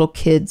little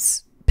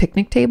kid's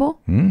picnic table,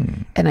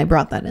 and I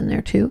brought that in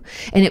there too.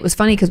 And it was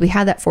funny because we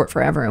had that fort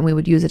forever, and we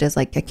would use it as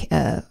like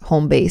a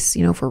home base,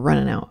 you know, for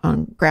running out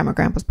on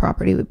grandpa's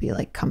property. Would be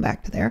like come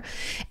back to there,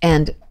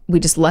 and we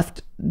just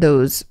left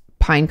those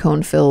pine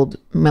cone filled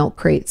milk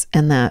crates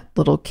and that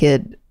little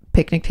kid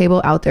picnic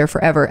table out there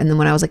forever. And then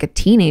when I was like a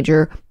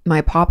teenager,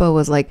 my papa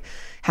was like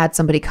had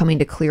somebody coming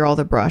to clear all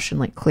the brush and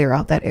like clear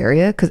out that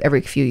area, because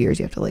every few years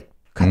you have to like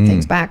cut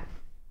things back,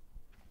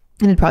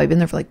 and it'd probably been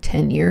there for like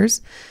 10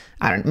 years.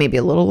 I don't know, maybe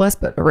a little less,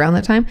 but around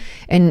that time.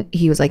 And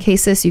he was like, hey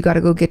sis, you got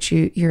to go get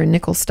your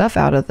nickel stuff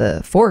out of the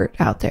fort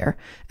out there.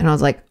 And I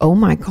was like, oh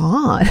my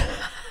God.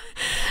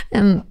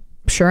 And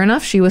sure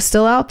enough, she was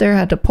still out there.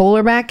 Had to pull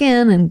her back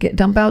in and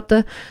dump out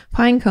the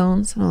pine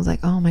cones. And I was like,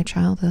 oh, my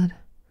childhood.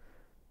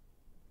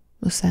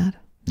 It was sad.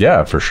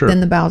 yeah, for sure.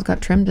 Then the boughs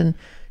got trimmed and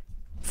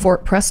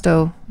Fort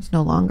Presto is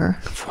no longer.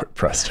 Fort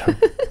Presto.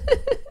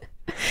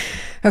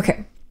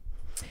 Okay.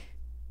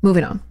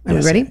 Moving on. Are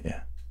we ready?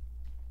 Yeah.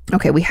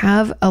 Okay, we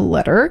have a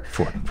letter.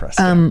 Fort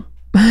Presto.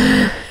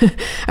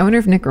 I wonder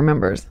if Nick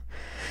remembers.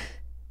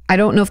 I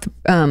don't know if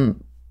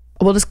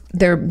we'll just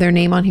their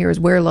name on here is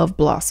Where Love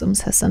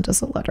Blossoms has sent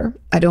us a letter.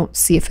 I don't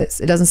see if it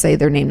doesn't say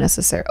their name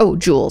necessarily. Oh,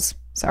 Jules.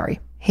 Sorry.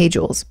 Hey,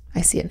 Jules.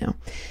 I see it now.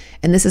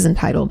 And this is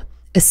entitled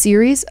A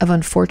Series of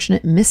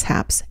Unfortunate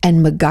Mishaps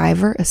and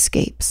MacGyver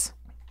Escapes.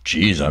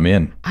 Jeez, I'm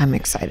in. I'm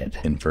excited.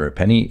 In for a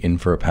penny, in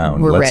for a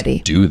pound. We're Let's ready.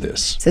 do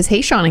this. It says,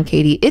 hey, Sean and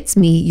Katie, it's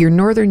me, your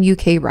Northern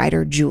UK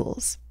writer,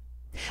 Jules.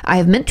 I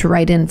have meant to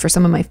write in for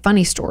some of my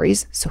funny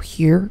stories, so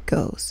here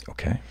goes.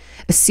 Okay.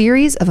 A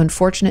series of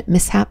unfortunate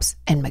mishaps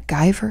and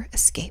MacGyver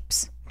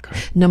escapes. Okay.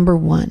 Number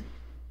 1,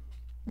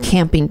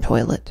 camping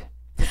toilet.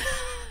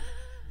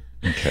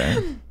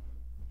 Okay.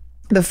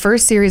 The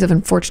first series of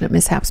unfortunate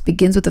mishaps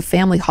begins with a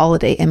family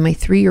holiday and my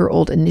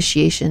 3-year-old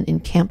initiation in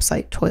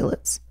campsite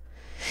toilets.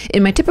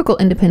 In my typical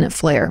independent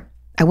flair,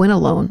 I went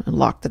alone and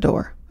locked the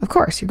door. Of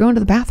course, you're going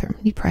to the bathroom,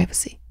 need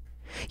privacy.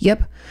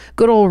 Yep,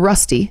 good old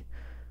Rusty.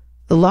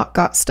 The lock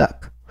got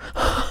stuck.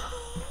 My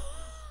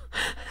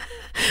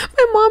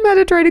mom had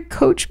to try to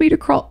coach me to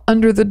crawl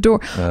under the door.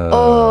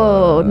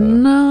 Oh,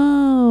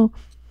 no.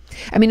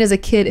 I mean, as a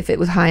kid, if it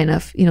was high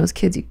enough, you know, as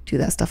kids, you do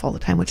that stuff all the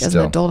time, which as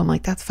an adult, I'm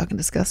like, that's fucking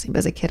disgusting. But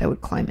as a kid, I would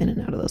climb in and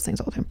out of those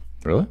things all the time.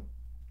 Really?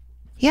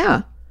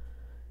 Yeah.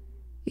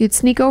 You'd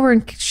sneak over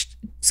and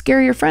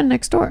scare your friend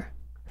next door.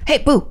 Hey,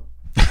 boo.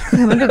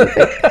 I'm under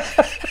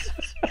the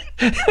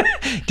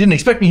Didn't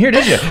expect me here,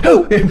 did you?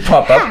 Oh,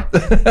 pop up.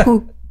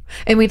 boo.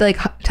 And we'd like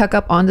tuck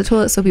up on the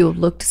toilet so people would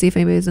look to see if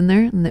anybody's in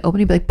there. And they open,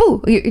 you'd be like,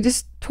 boo. You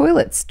just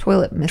toilet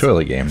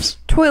games.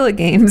 Toilet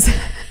games.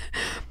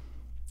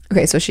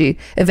 Okay, so she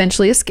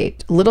eventually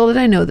escaped. Little did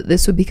I know that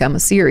this would become a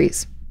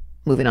series.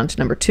 Moving on to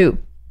number 2.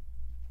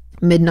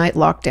 Midnight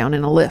lockdown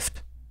in a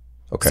lift.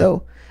 Okay.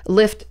 So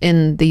lift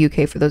in the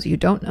UK, for those of you who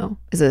don't know,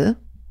 is a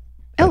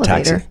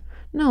elevator. taxi?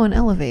 No, an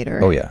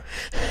elevator. Oh, yeah.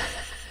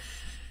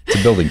 It's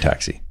a building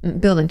taxi.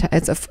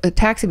 It's a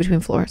taxi between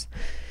floors.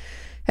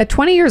 At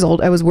 20 years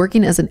old, I was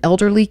working as an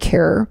elderly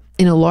carer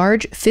in a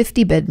large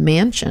 50-bed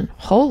mansion.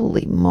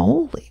 Holy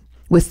moly.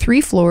 With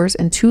 3 floors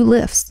and 2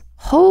 lifts.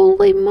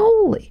 Holy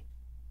moly.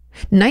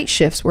 Night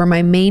shifts were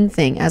my main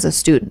thing as a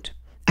student.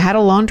 I had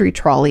a laundry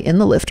trolley in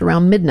the lift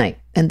around midnight,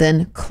 and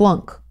then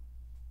clunk.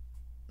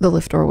 The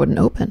lift door wouldn't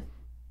open.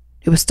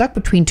 It was stuck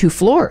between 2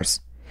 floors.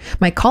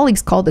 My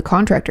colleagues called the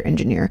contractor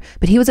engineer,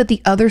 but he was at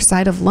the other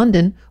side of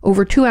London,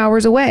 over 2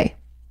 hours away.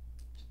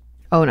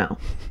 Oh no.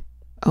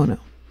 Oh no.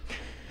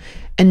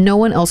 And no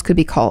one else could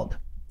be called.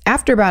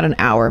 After about an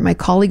hour, my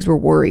colleagues were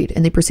worried,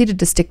 and they proceeded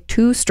to stick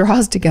 2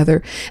 straws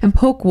together and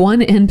poke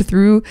one end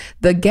through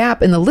the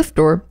gap in the lift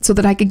door so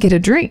that I could get a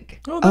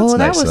drink. Oh,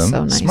 that was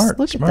so nice. Smart,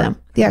 Look smart. at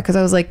them. Yeah, because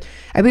I was like,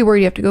 I'd be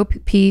worried you have to go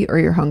pee or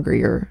you're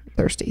hungry or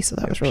thirsty. So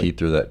that was really... Pee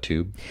through that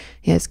tube.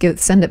 Yeah,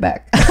 send it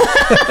back.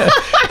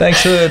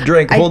 Thanks for the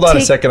drink. Hold on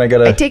a second.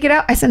 I take it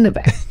out. I send it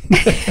back.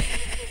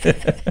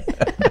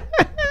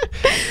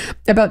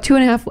 About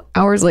 2.5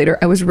 hours later,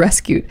 I was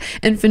rescued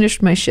and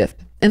finished my shift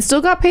and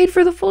still got paid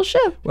for the full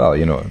shift. Well,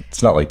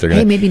 it's not like they're going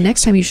Hey, maybe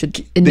next time you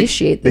should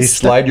initiate They this.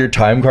 slide your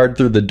time card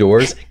through the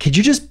doors. Could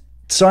you just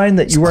sign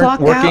that you weren't Clock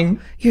working?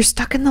 out. You're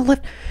stuck in the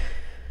lift.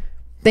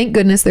 Thank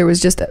goodness there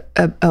was just that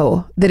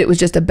it was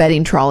just a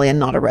bedding trolley and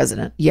not a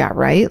resident. Yeah,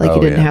 right? Like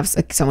you didn't have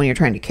someone you're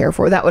trying to care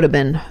for. That would have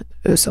been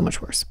so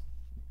much worse.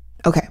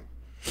 Okay.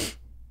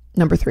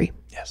 Number 3.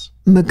 Yes.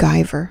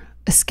 MacGyver.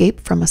 Escape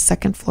from a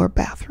 2nd floor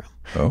bathroom.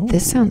 Oh.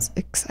 This sounds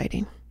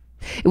exciting.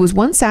 It was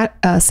one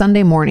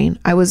Sunday morning.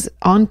 I was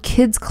on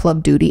kids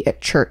club duty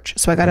at church,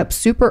 so I got up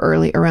super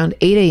early around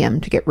 8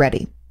 a.m. to get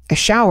ready. I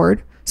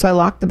showered, so I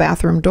locked the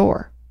bathroom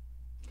door.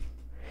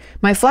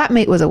 My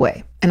flatmate was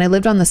away, and I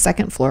lived on the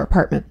 2nd floor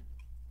apartment.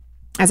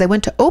 As I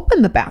went to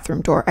open the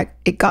bathroom door,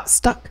 it got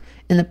stuck,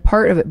 and the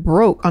part of it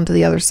broke onto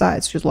the other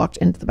side, so she was locked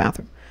into the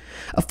bathroom.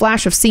 A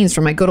flash of scenes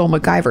from my good old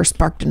MacGyver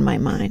sparked in my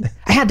mind.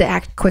 I had to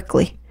act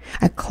quickly.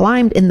 I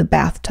climbed in the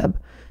bathtub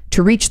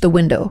to reach the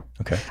window.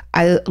 Okay.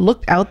 I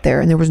looked out there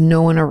and there was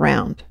no one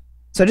around.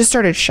 So I just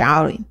started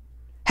shouting,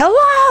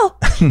 "Hello!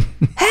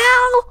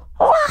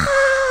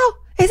 Hello!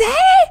 Is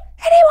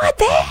anyone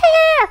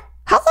there?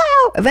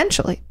 Hello!"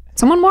 Eventually,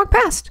 someone walked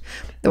past.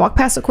 They walked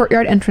past the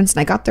courtyard entrance and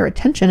I got their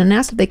attention and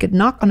asked if they could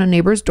knock on a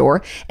neighbor's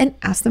door and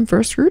ask them for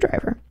a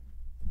screwdriver.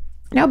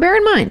 Now, bear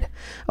in mind,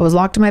 I was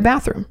locked in my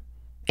bathroom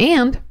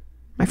and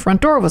my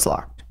front door was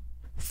locked.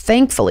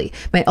 Thankfully,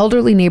 my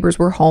elderly neighbors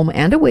were home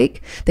and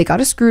awake. They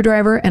got a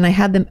screwdriver and I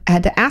had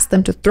to ask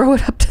them to throw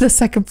it up to the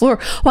 2nd floor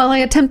while I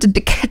attempted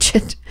to catch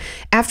it.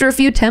 After a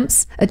few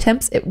attempts,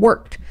 it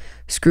worked.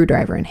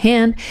 Screwdriver in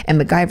hand and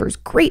MacGyver's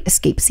great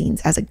escape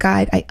scenes as a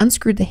guide, I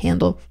unscrewed the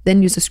handle,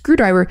 then used a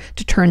screwdriver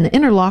to turn the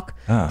inner lock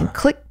and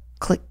click,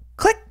 click,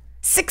 click.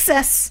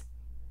 Success!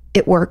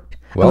 It worked.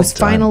 Well I was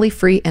done. finally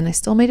free and I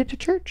still made it to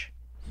church.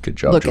 Good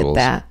job, Look Jules.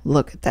 at that.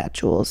 Look at that,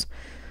 Jules.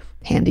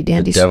 Handy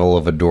dandy. The devil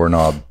of a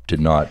doorknob did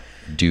not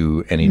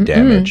do any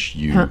damage.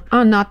 You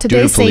Not today,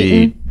 dutifully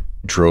Satan.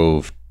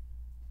 drove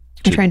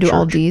I'm trying to do church.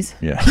 all D's.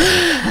 Yeah.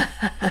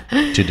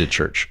 To the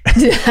church.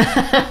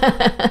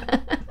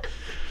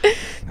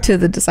 To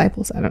the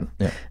disciples. I don't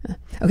know. Yeah.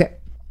 Okay.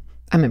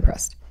 I'm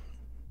impressed.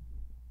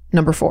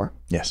 Number 4.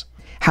 Yes.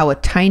 How a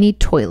tiny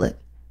toilet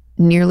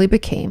nearly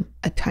became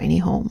a tiny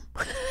home.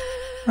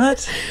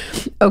 What?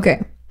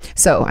 Okay.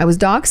 So I was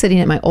dog sitting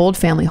at my old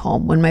family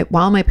home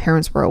while my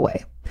parents were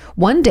away.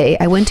 One day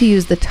I went to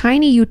use the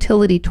tiny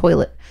utility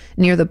toilet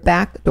near the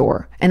back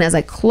door. And as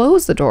I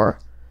closed the door,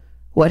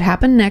 what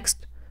happened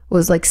next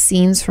was like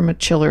scenes from a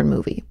Chiller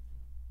movie.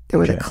 There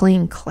was a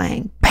clean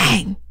clang,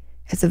 bang,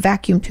 as the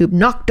vacuum tube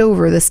knocked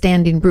over the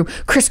standing broom,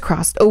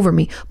 crisscrossed over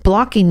me,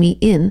 blocking me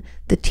in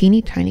the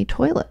teeny tiny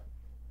toilet.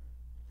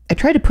 I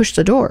tried to push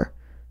the door.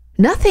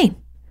 Nothing.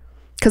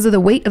 Because of the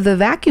weight of the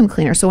vacuum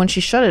cleaner. So when she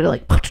shut it,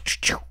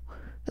 it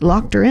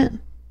locked her in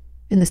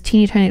this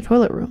teeny tiny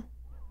toilet room.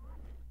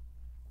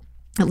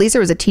 At least there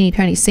was a teeny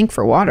tiny sink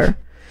for water.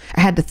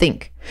 I had to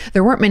think.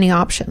 There weren't many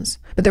options,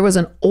 but there was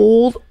an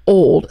old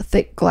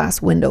thick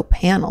glass window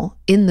panel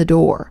in the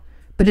door,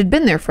 but it had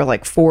been there for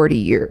like 40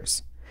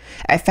 years.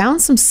 I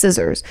found some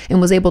scissors and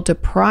was able to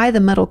pry the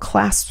metal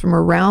clasps from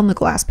around the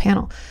glass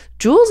panel.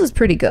 Jules is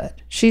pretty good.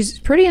 She's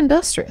pretty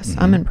industrious.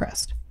 I'm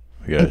impressed.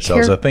 We got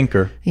ourselves a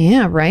thinker.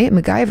 Yeah, right?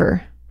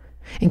 MacGyver.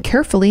 And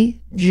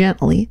carefully,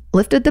 gently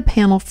lifted the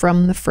panel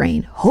from the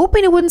frame,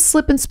 hoping it wouldn't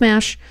slip and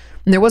smash.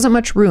 And there wasn't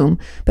much room,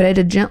 but I had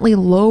to gently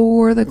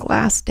lower the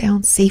glass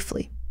down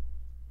safely.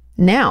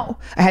 Now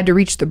I had to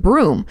reach the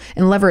broom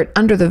and lever it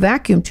under the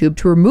vacuum tube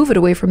to remove it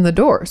away from the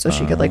door so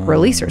she could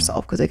release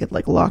herself because they could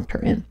locked her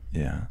in.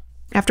 Yeah.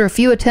 After a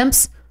few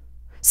attempts,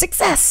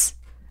 success!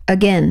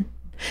 Again,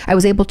 I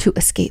was able to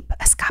escape.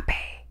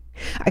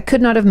 I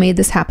could not have made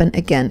this happen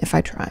again if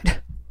I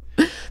tried.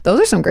 Those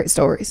are some great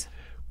stories.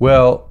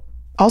 Well,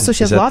 Also,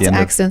 she has that lots the of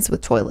end of- accents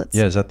with toilets.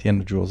 yeah, is that the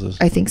end of Jules's?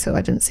 I think so.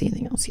 I didn't see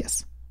anything else.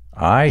 Yes.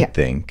 I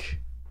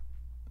think,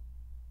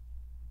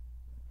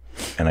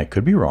 and I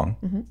could be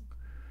wrong,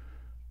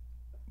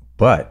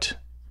 but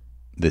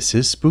this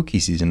is spooky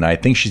season. I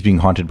think she's being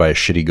haunted by a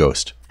shitty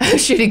ghost.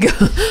 Shitty go.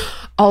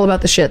 All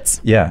about the shits.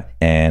 Yeah.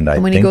 And I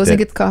And when think he goes that, and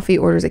gets coffee, he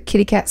orders a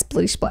Kitty Cat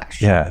Splitty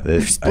Splash. yeah,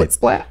 Or split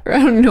splat. I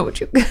don't know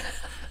what you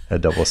a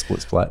double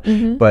split splat.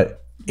 Mm-hmm.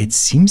 But it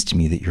seems to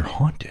me that you're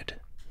haunted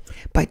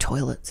by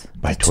toilets.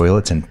 by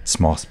toilets and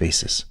small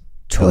spaces,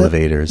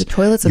 elevators. The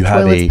toilets of You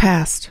have toilets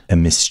past. a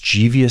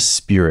mischievous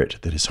spirit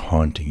that is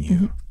haunting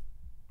you.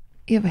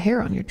 You have a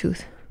hair on your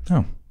tooth.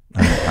 Oh,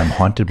 I'm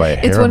haunted by a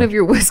hair. It's one of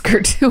your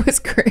whisker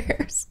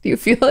hairs. Do you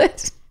feel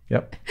it?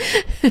 Yep.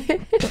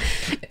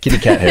 Kitty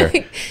cat hair.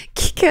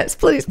 Kitty Cat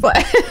Splitty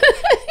Splat.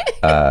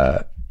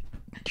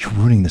 You're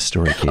ruining the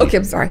story, Katie. Okay,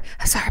 I'm sorry.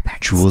 Back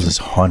to Jules is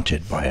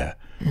haunted by a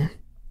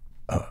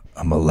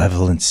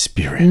malevolent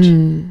spirit.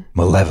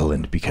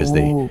 Malevolent because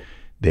they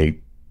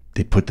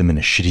put them in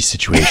a shitty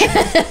situation.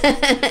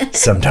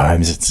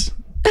 Sometimes it's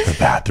the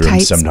bathroom. Tight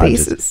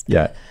sometimes spaces.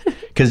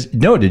 Because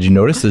did you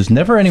notice there's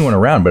never anyone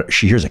around, but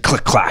she hears a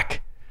click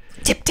clack,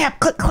 tip tap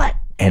click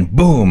clack. and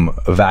boom,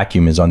 a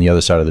vacuum is on the other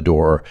side of the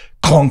door. Or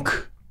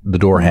clunk, the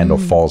door handle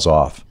falls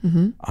off.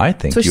 I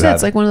think So she you said have.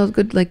 it's like one of those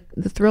good, like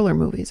the thriller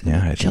movies.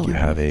 Yeah, I think you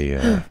have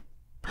a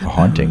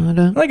haunting,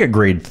 like a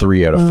grade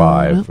 3 out of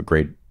 5, a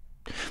grade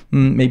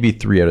maybe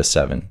 3 out of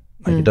 7.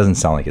 Like it doesn't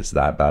sound like it's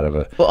that bad of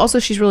a. Well, also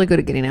she's really good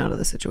at getting out of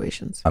the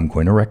situations. I'm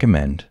going to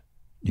recommend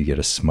you get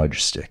a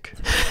smudge stick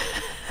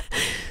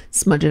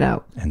Smudge it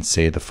out. and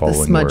say the The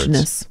following words.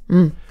 smudgeness.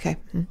 Okay.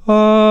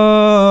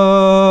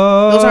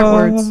 Those aren't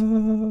words.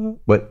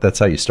 What? That's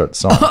how you start the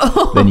song.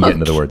 Then you get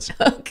into the words.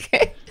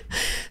 Okay.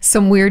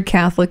 Some weird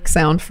Catholic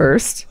sound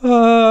first. On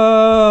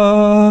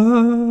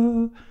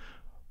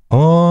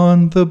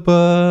the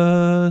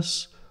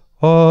bus,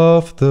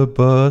 off the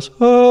bus.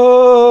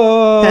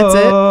 That's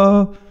it?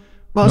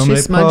 While she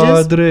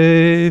smudges.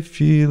 Padre,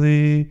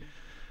 Fili,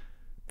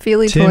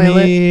 Feely toilet.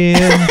 Timmy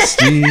and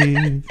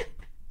Steve.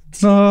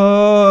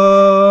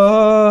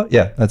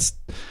 Yeah, that's.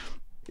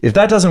 If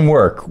that doesn't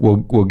work, we'll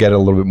get a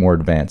little bit more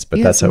advanced. But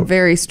You have that's some how.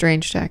 very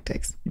strange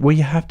tactics. Well,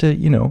 you have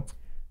to,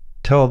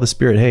 tell the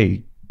spirit,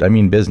 hey, I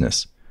mean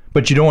business,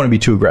 but you don't want to be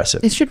too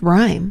aggressive. It should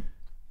rhyme.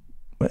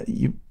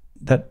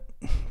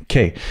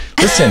 Okay,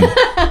 listen.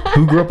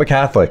 Who grew up a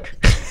Catholic?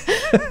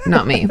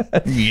 Not me.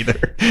 Me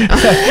either.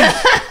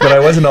 But I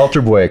was an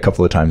altar boy a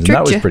couple of times, and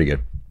that was Tricked ya. pretty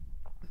good.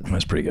 It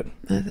was pretty good.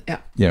 Yeah.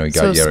 We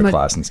got you out of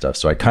class and stuff,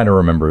 so I kind of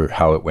remember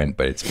how it went,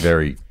 but it's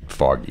very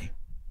foggy.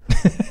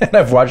 And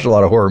I've watched a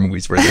lot of horror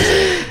movies where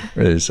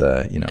there's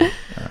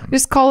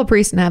Just call a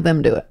priest and have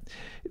them do it.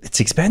 it's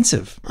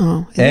expensive.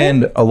 Oh, is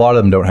And a lot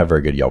of them don't have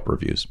very good Yelp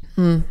reviews.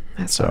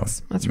 That So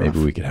sucks. That's maybe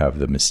rough. we could have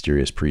the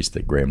mysterious priest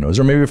that Graham knows,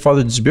 or maybe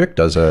Father Zbuk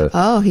does a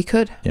Oh, he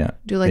could.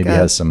 Do like maybe a.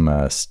 has some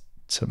What's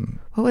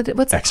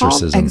it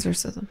exorcism. called?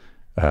 Exorcism.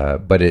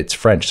 but it's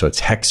French, so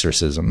it's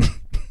hexorcism.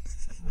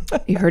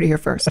 You heard it here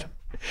first.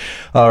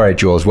 All right,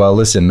 Jules. Well,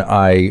 listen,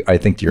 I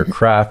think you're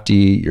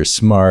crafty, you're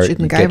smart, She's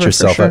you MacGyver get for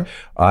yourself sure. out.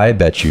 I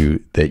bet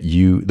you that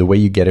the way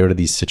you get out of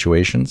these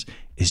situations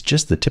is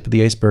just the tip of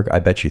the iceberg. I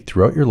bet you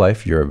throughout your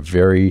life, you're a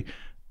very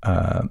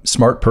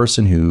smart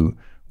person who,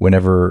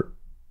 whenever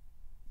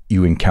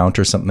you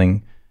encounter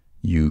something,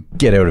 you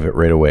get out of it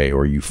right away,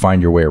 or you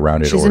find your way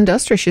around it. She's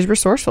industrious. She's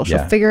resourceful. She'll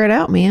Yeah. figure it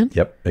out, man.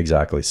 Yep,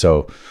 exactly.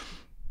 So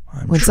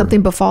When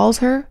something befalls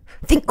her,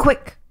 think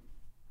quick.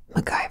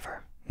 MacGyver.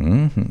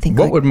 Think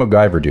what quick. would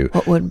MacGyver do?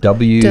 What would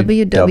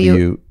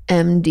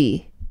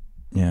WWMD.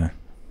 Yeah.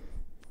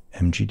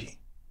 MGD.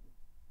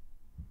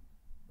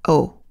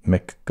 Oh,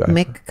 MacGyver.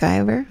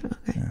 MacGyver.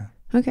 Okay.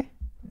 Okay.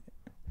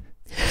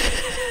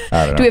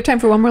 I don't know. Do we have time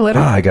for one more letter?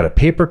 I got a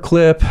paper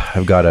clip.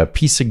 I've got a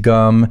piece of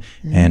gum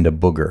and a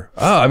booger.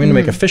 I'm going to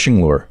make a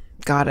fishing lure.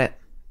 Got it.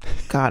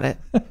 I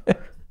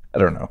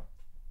don't know.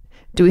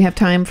 Do we have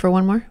time for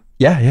one more?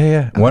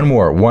 Yeah. Okay. One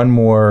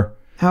more.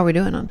 How are we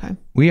doing on time?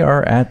 We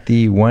are at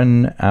the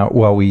 1 hour.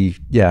 Well, we're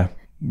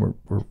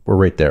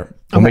right there.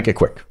 We'll make it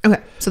quick.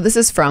 Okay. So this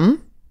is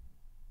from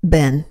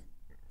Ben.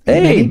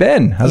 Hey,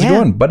 Ben. How's it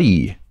going,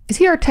 buddy? Is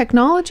he our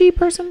technology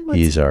person?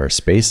 He's our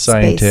space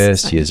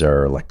scientist. He is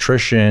our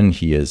electrician.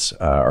 He is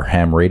our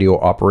ham radio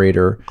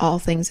operator. All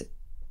things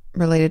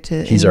related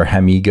to... He's our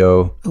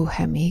hamigo. Oh,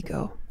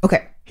 hamigo.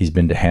 Okay. He's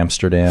been to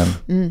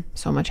Amsterdam.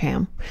 So much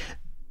ham.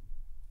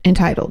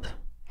 Entitled,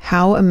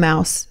 How a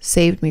Mouse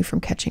Saved Me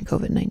from Catching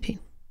COVID-19.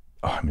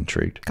 Oh, I'm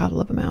intrigued. Gotta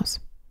love a mouse.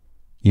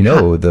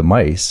 The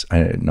mice,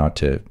 not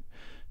to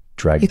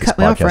drag You this cut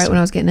me off podcast right when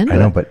I was getting into I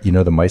know, it. but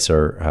the mice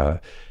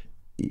are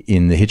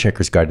in the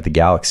Hitchhiker's Guide to the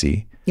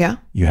Galaxy. Yeah.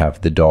 You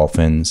have the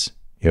dolphins,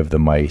 you have the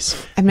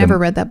mice. I've never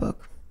read that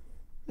book.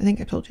 I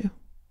think I told you.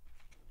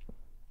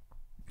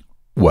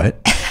 What?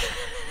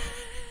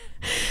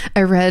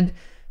 I read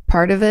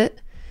part of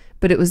it,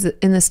 but it was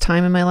in this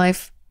time in my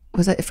life.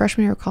 Was it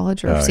freshman year of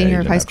college or senior year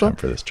of high school?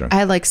 For this junk. I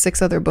had like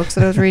 6 other books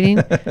that I was reading,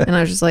 and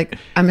I was just like,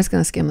 I'm just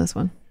going to skim this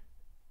one.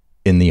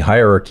 In the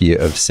hierarchy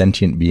of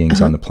sentient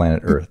beings on the planet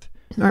Earth,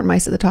 Aren't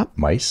mice at the top?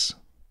 mice,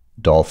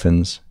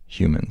 dolphins,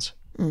 humans.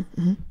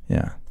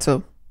 Yeah.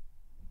 So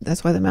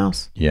that's why the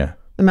mouse. Yeah.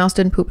 The mouse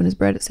didn't poop in his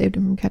bread. It saved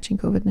him from catching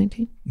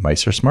COVID-19.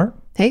 Mice are smart.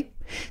 Hey,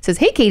 It says,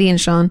 hey, Katie and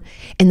Sean,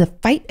 in the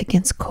fight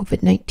against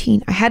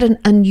COVID-19, I had an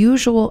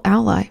unusual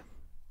ally.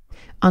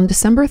 On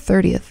December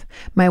 30th,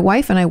 my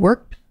wife and I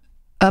woke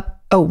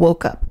up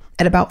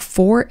at about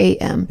 4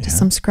 a.m. to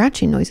some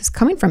scratching noises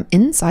coming from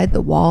inside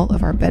the wall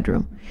of our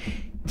bedroom.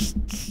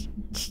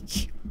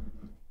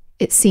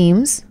 It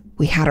seems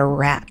we had a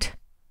rat.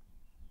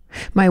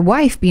 My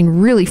wife,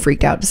 being really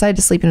freaked out, decided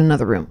to sleep in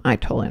another room. I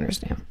totally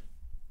understand.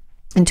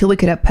 Until we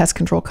could have pest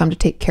control come to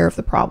take care of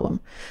the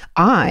problem.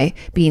 I,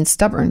 being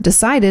stubborn,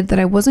 decided that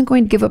I wasn't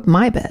going to give up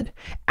my bed.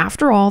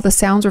 After all, the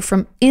sounds were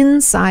from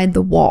inside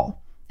the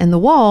wall, and the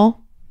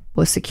wall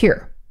was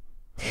secure.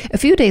 A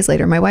few days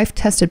later, my wife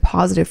tested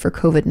positive for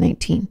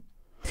COVID-19.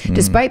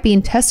 Despite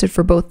being tested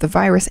for both the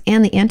virus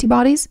and the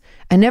antibodies,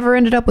 I never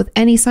ended up with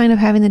any sign of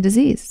having the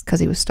disease because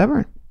he was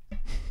stubborn.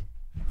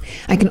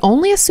 I can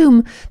only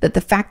assume that the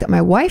fact that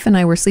my wife and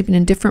I were sleeping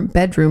in different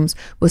bedrooms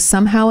was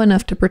somehow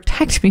enough to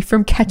protect me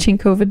from catching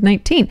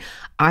COVID-19.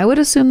 I would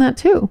assume that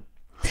too.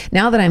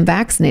 Now that I'm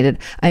vaccinated,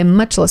 I am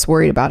much less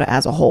worried about it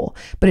as a whole,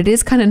 but it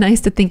is kind of nice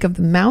to think of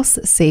the mouse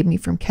that saved me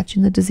from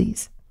catching the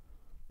disease.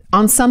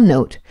 On some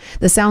note,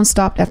 the sound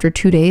stopped after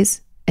 2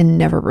 days and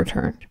never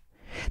returned.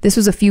 This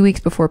was a few weeks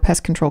before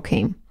pest control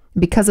came.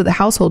 Because of the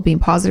household being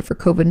positive for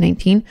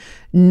COVID-19,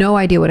 no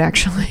idea what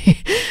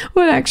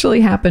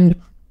actually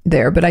happened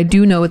there, but I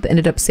do know it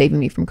ended up saving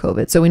me from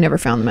COVID, so we never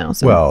found the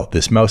mouse. Well,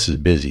 this mouse is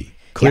busy,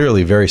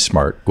 clearly very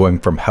smart, going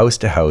from house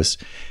to house,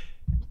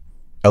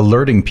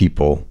 alerting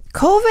people.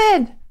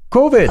 COVID.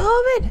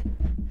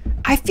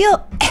 I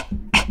feel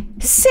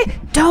sick.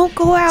 Don't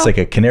go out. It's like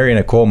a canary in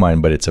a coal mine,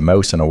 but it's a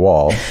mouse in a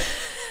wall.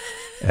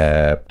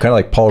 Kind of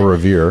like Paul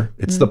Revere.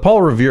 It's the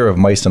Paul Revere of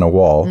mice in a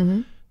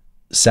wall,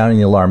 sounding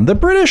the alarm. The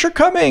British are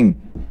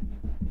coming.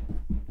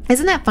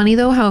 Isn't that funny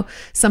though, how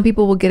some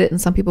people will get it and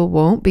some people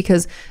won't?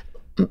 Because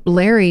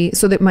Larry,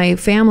 so that my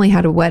family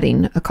had a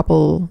wedding a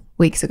couple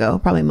weeks ago,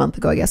 probably a month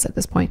ago, I guess at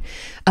this point.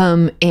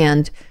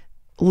 And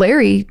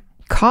Larry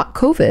caught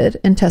COVID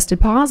and tested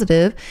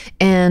positive,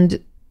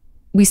 and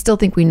we still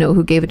think we know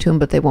who gave it to him,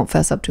 but they won't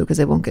fess up to it because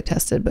they won't get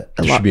tested. But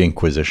there should be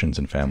inquisitions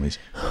in families.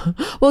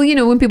 Well, you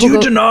know, when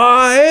people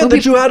deny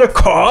that you had a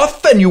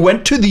cough and you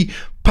went to the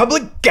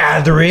public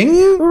gathering?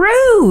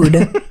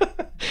 Rude.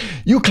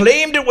 You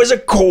claimed it was a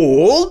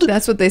cold.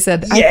 That's what they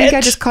said. I think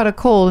I just caught a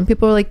cold, and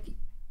people are like,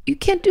 you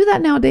can't do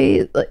that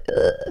nowadays. Like,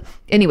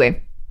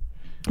 anyway,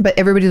 but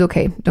everybody's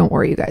okay. Don't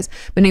worry, you guys.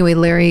 But anyway,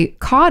 Larry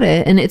caught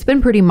it, and it's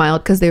been pretty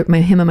mild because him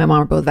and my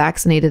mom are both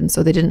vaccinated, and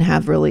so they didn't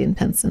have really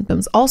intense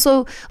symptoms.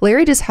 Also,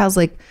 Larry just has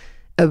like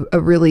a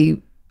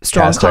really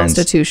strong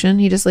constitution.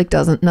 He just like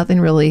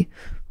nothing really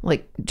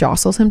like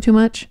jostles him too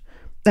much.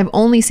 I've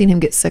only seen him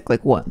get sick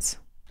like once.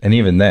 And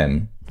even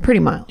then, pretty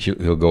mild.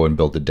 He'll go and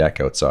build a deck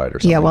outside or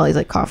something. Yeah, while he's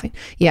like coughing.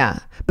 Yeah.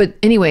 But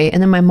anyway,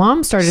 and then my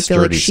mom started to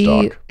feel like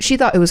she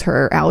thought it was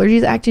her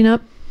allergies acting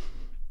up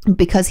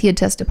because he had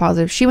tested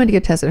positive. She went to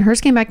get tested and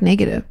hers came back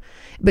negative.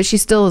 But she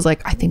still is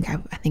like, I think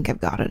I've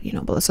got it, you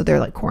know. So they're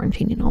like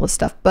quarantining all this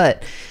stuff.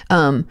 But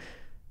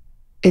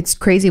it's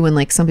crazy when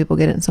like some people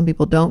get it and some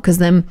people don't. Because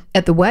then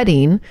at the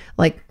wedding,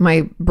 like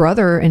my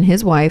brother and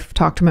his wife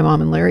talked to my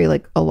mom and Larry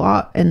like a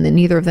lot, and then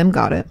neither of them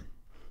got it.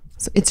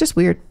 So it's just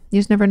weird. You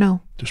just never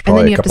know. There's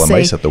probably a couple of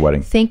mice at the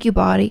wedding. Thank you,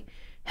 body.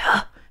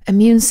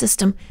 Immune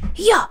system.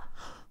 Yeah.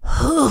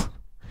 Ha.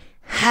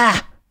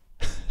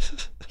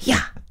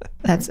 Yeah.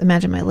 That's,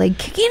 imagine my leg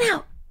kicking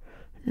out.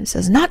 And it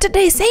says, not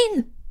today,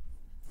 Satan.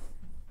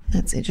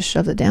 That's it. Just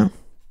shoves it down.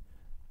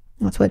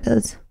 That's what it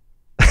does.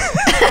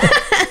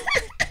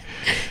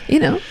 You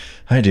know.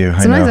 I do.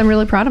 Sometimes I'm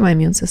really proud of my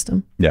immune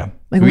system. Yeah.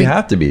 Like we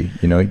have to be,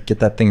 you know,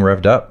 get that thing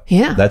revved up.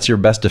 Yeah. That's your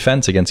best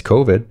defense against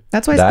COVID.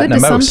 That's why it's good to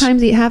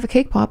sometimes have a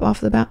cake pop off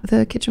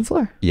the kitchen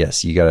floor.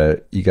 Yes. You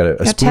gotta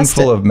a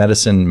spoonful of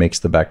medicine makes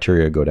the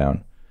bacteria go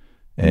down.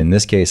 And in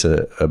this case,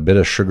 a bit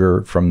of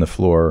sugar from the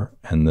floor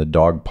and the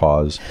dog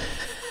paws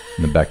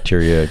and the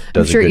bacteria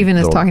does I'm sure even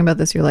as talking about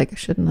this, you're like, I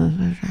shouldn't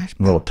have.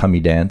 A little tummy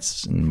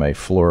dance and my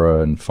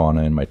flora and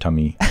fauna in my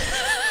tummy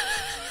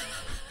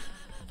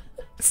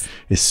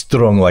is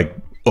strong like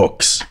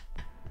ox.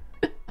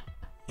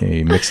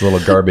 You mix a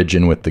little garbage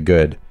in with the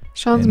good.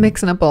 Sean's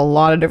mixing up a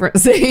lot of different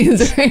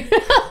sayings right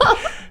now.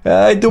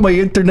 I do my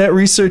internet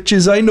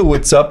researches. I know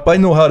what's up. I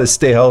know how to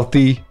stay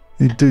healthy.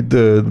 You do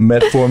the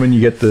Metformin, you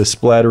get the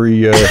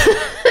splattery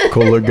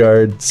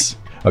Cologuards.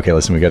 Okay,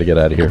 listen, we got to get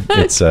out of here.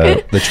 It's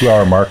the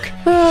 2-hour mark.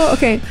 Oh,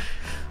 okay.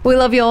 We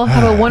love you all.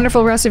 Have a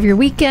wonderful rest of your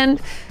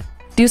weekend.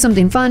 Do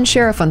something fun.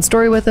 Share a fun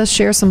story with us.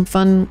 Share some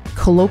fun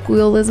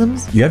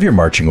colloquialisms. You have your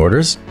marching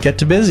orders. Get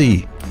to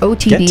busy.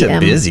 OTDM. Get to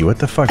busy. What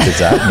the fuck does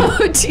that mean?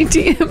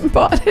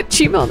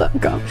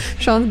 OTDMpod@gmail.com.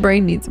 Sean's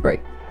brain needs a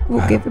break.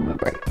 We'll give him a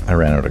break. I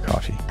ran out of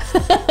coffee.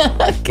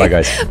 Okay. Bye,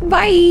 guys.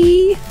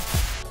 Bye.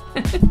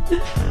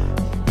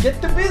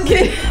 Get to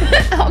busy.